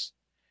pre-orders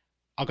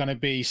are going to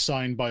be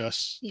signed by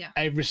us. Yeah.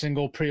 Every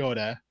single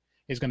pre-order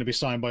is going to be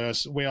signed by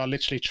us. We are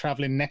literally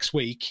traveling next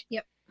week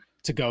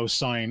to go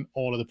sign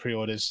all of the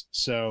pre-orders.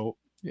 So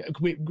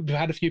we've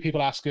had a few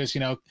people ask us,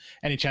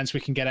 any chance we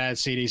can get our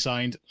CD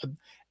signed?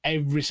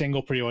 Every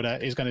single pre-order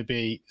is going to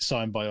be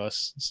signed by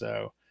us.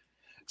 So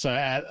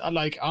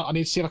I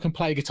need to see if I can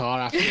play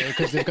guitar after,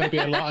 because there's going to be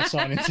a lot of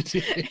signing to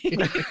do.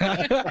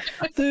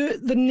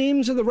 The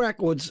names of the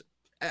records,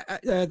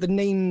 the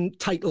name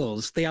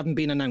titles, they haven't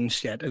been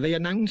announced yet. Are they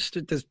announced?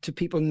 Do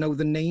people know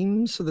the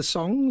names of the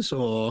songs,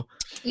 or?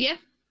 Yeah.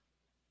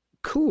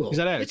 Cool. Is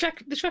that out?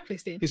 The track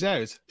listing. Is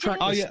out? Track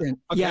listing.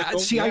 Okay, yeah. Cool.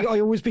 See, I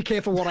always be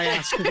careful what I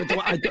ask.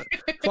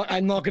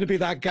 I'm not going to be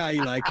that guy.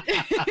 Like,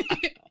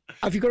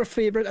 have you got a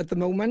favorite at the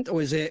moment,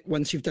 or is it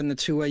once you've done the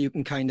tour you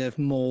can kind of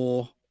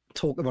more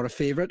talk about a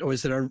favorite, or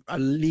is there a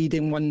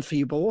leading one for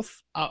you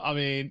both? I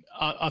mean,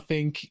 I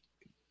think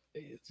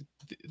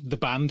the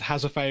band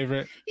has a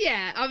favourite.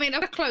 Yeah, I mean,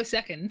 I'm a close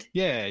second.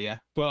 Yeah.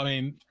 But I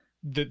mean,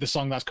 the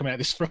song that's coming out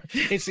this Friday,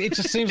 it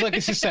just seems like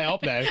it's a set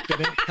up now.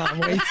 Can't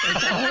wait.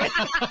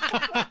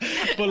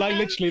 But like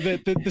literally,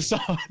 the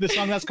song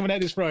that's coming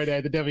out this Friday,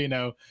 The Devil You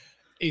Know,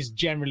 is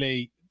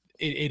generally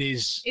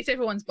it's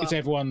everyone's bop. It's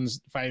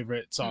everyone's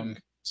favourite song.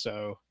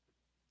 So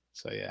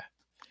yeah.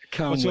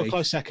 What's your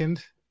close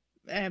second?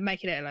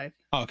 Make It Out Alive.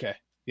 Oh, okay,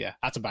 yeah,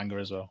 that's a banger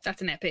as well.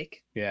 That's an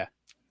epic. Yeah,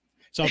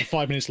 it's over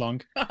 5 minutes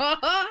long.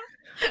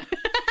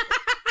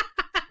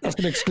 That's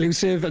an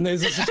exclusive, and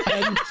there's a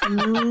suspense.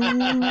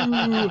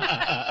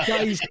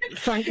 Guys,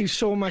 thank you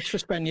so much for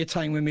spending your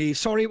time with me.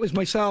 Sorry it was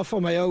myself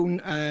on my own.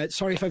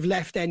 Sorry if I've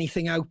left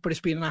anything out, but it's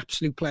been an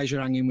absolute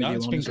pleasure hanging with you.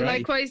 It's been great.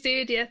 Likewise,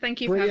 dude. Yeah,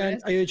 thank you for having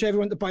us. I urge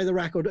everyone to buy the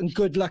record, and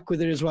good luck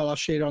with it as well. I'll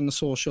share it on the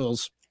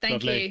socials.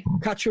 Thank you.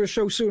 Catch you at a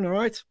show soon, all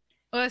right?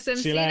 Awesome.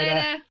 See you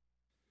later.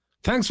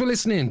 Thanks for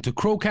listening to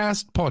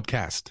Crowcast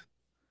Podcast.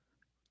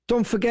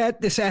 Don't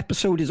forget, this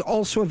episode is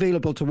also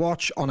available to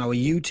watch on our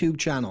YouTube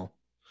channel.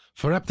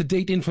 For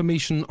up-to-date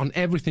information on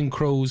everything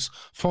Crows,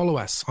 follow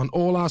us on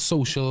all our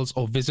socials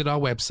or visit our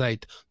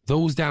website,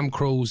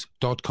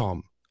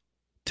 thosedamncrows.com.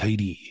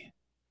 Tidy.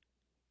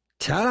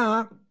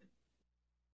 Ta-da!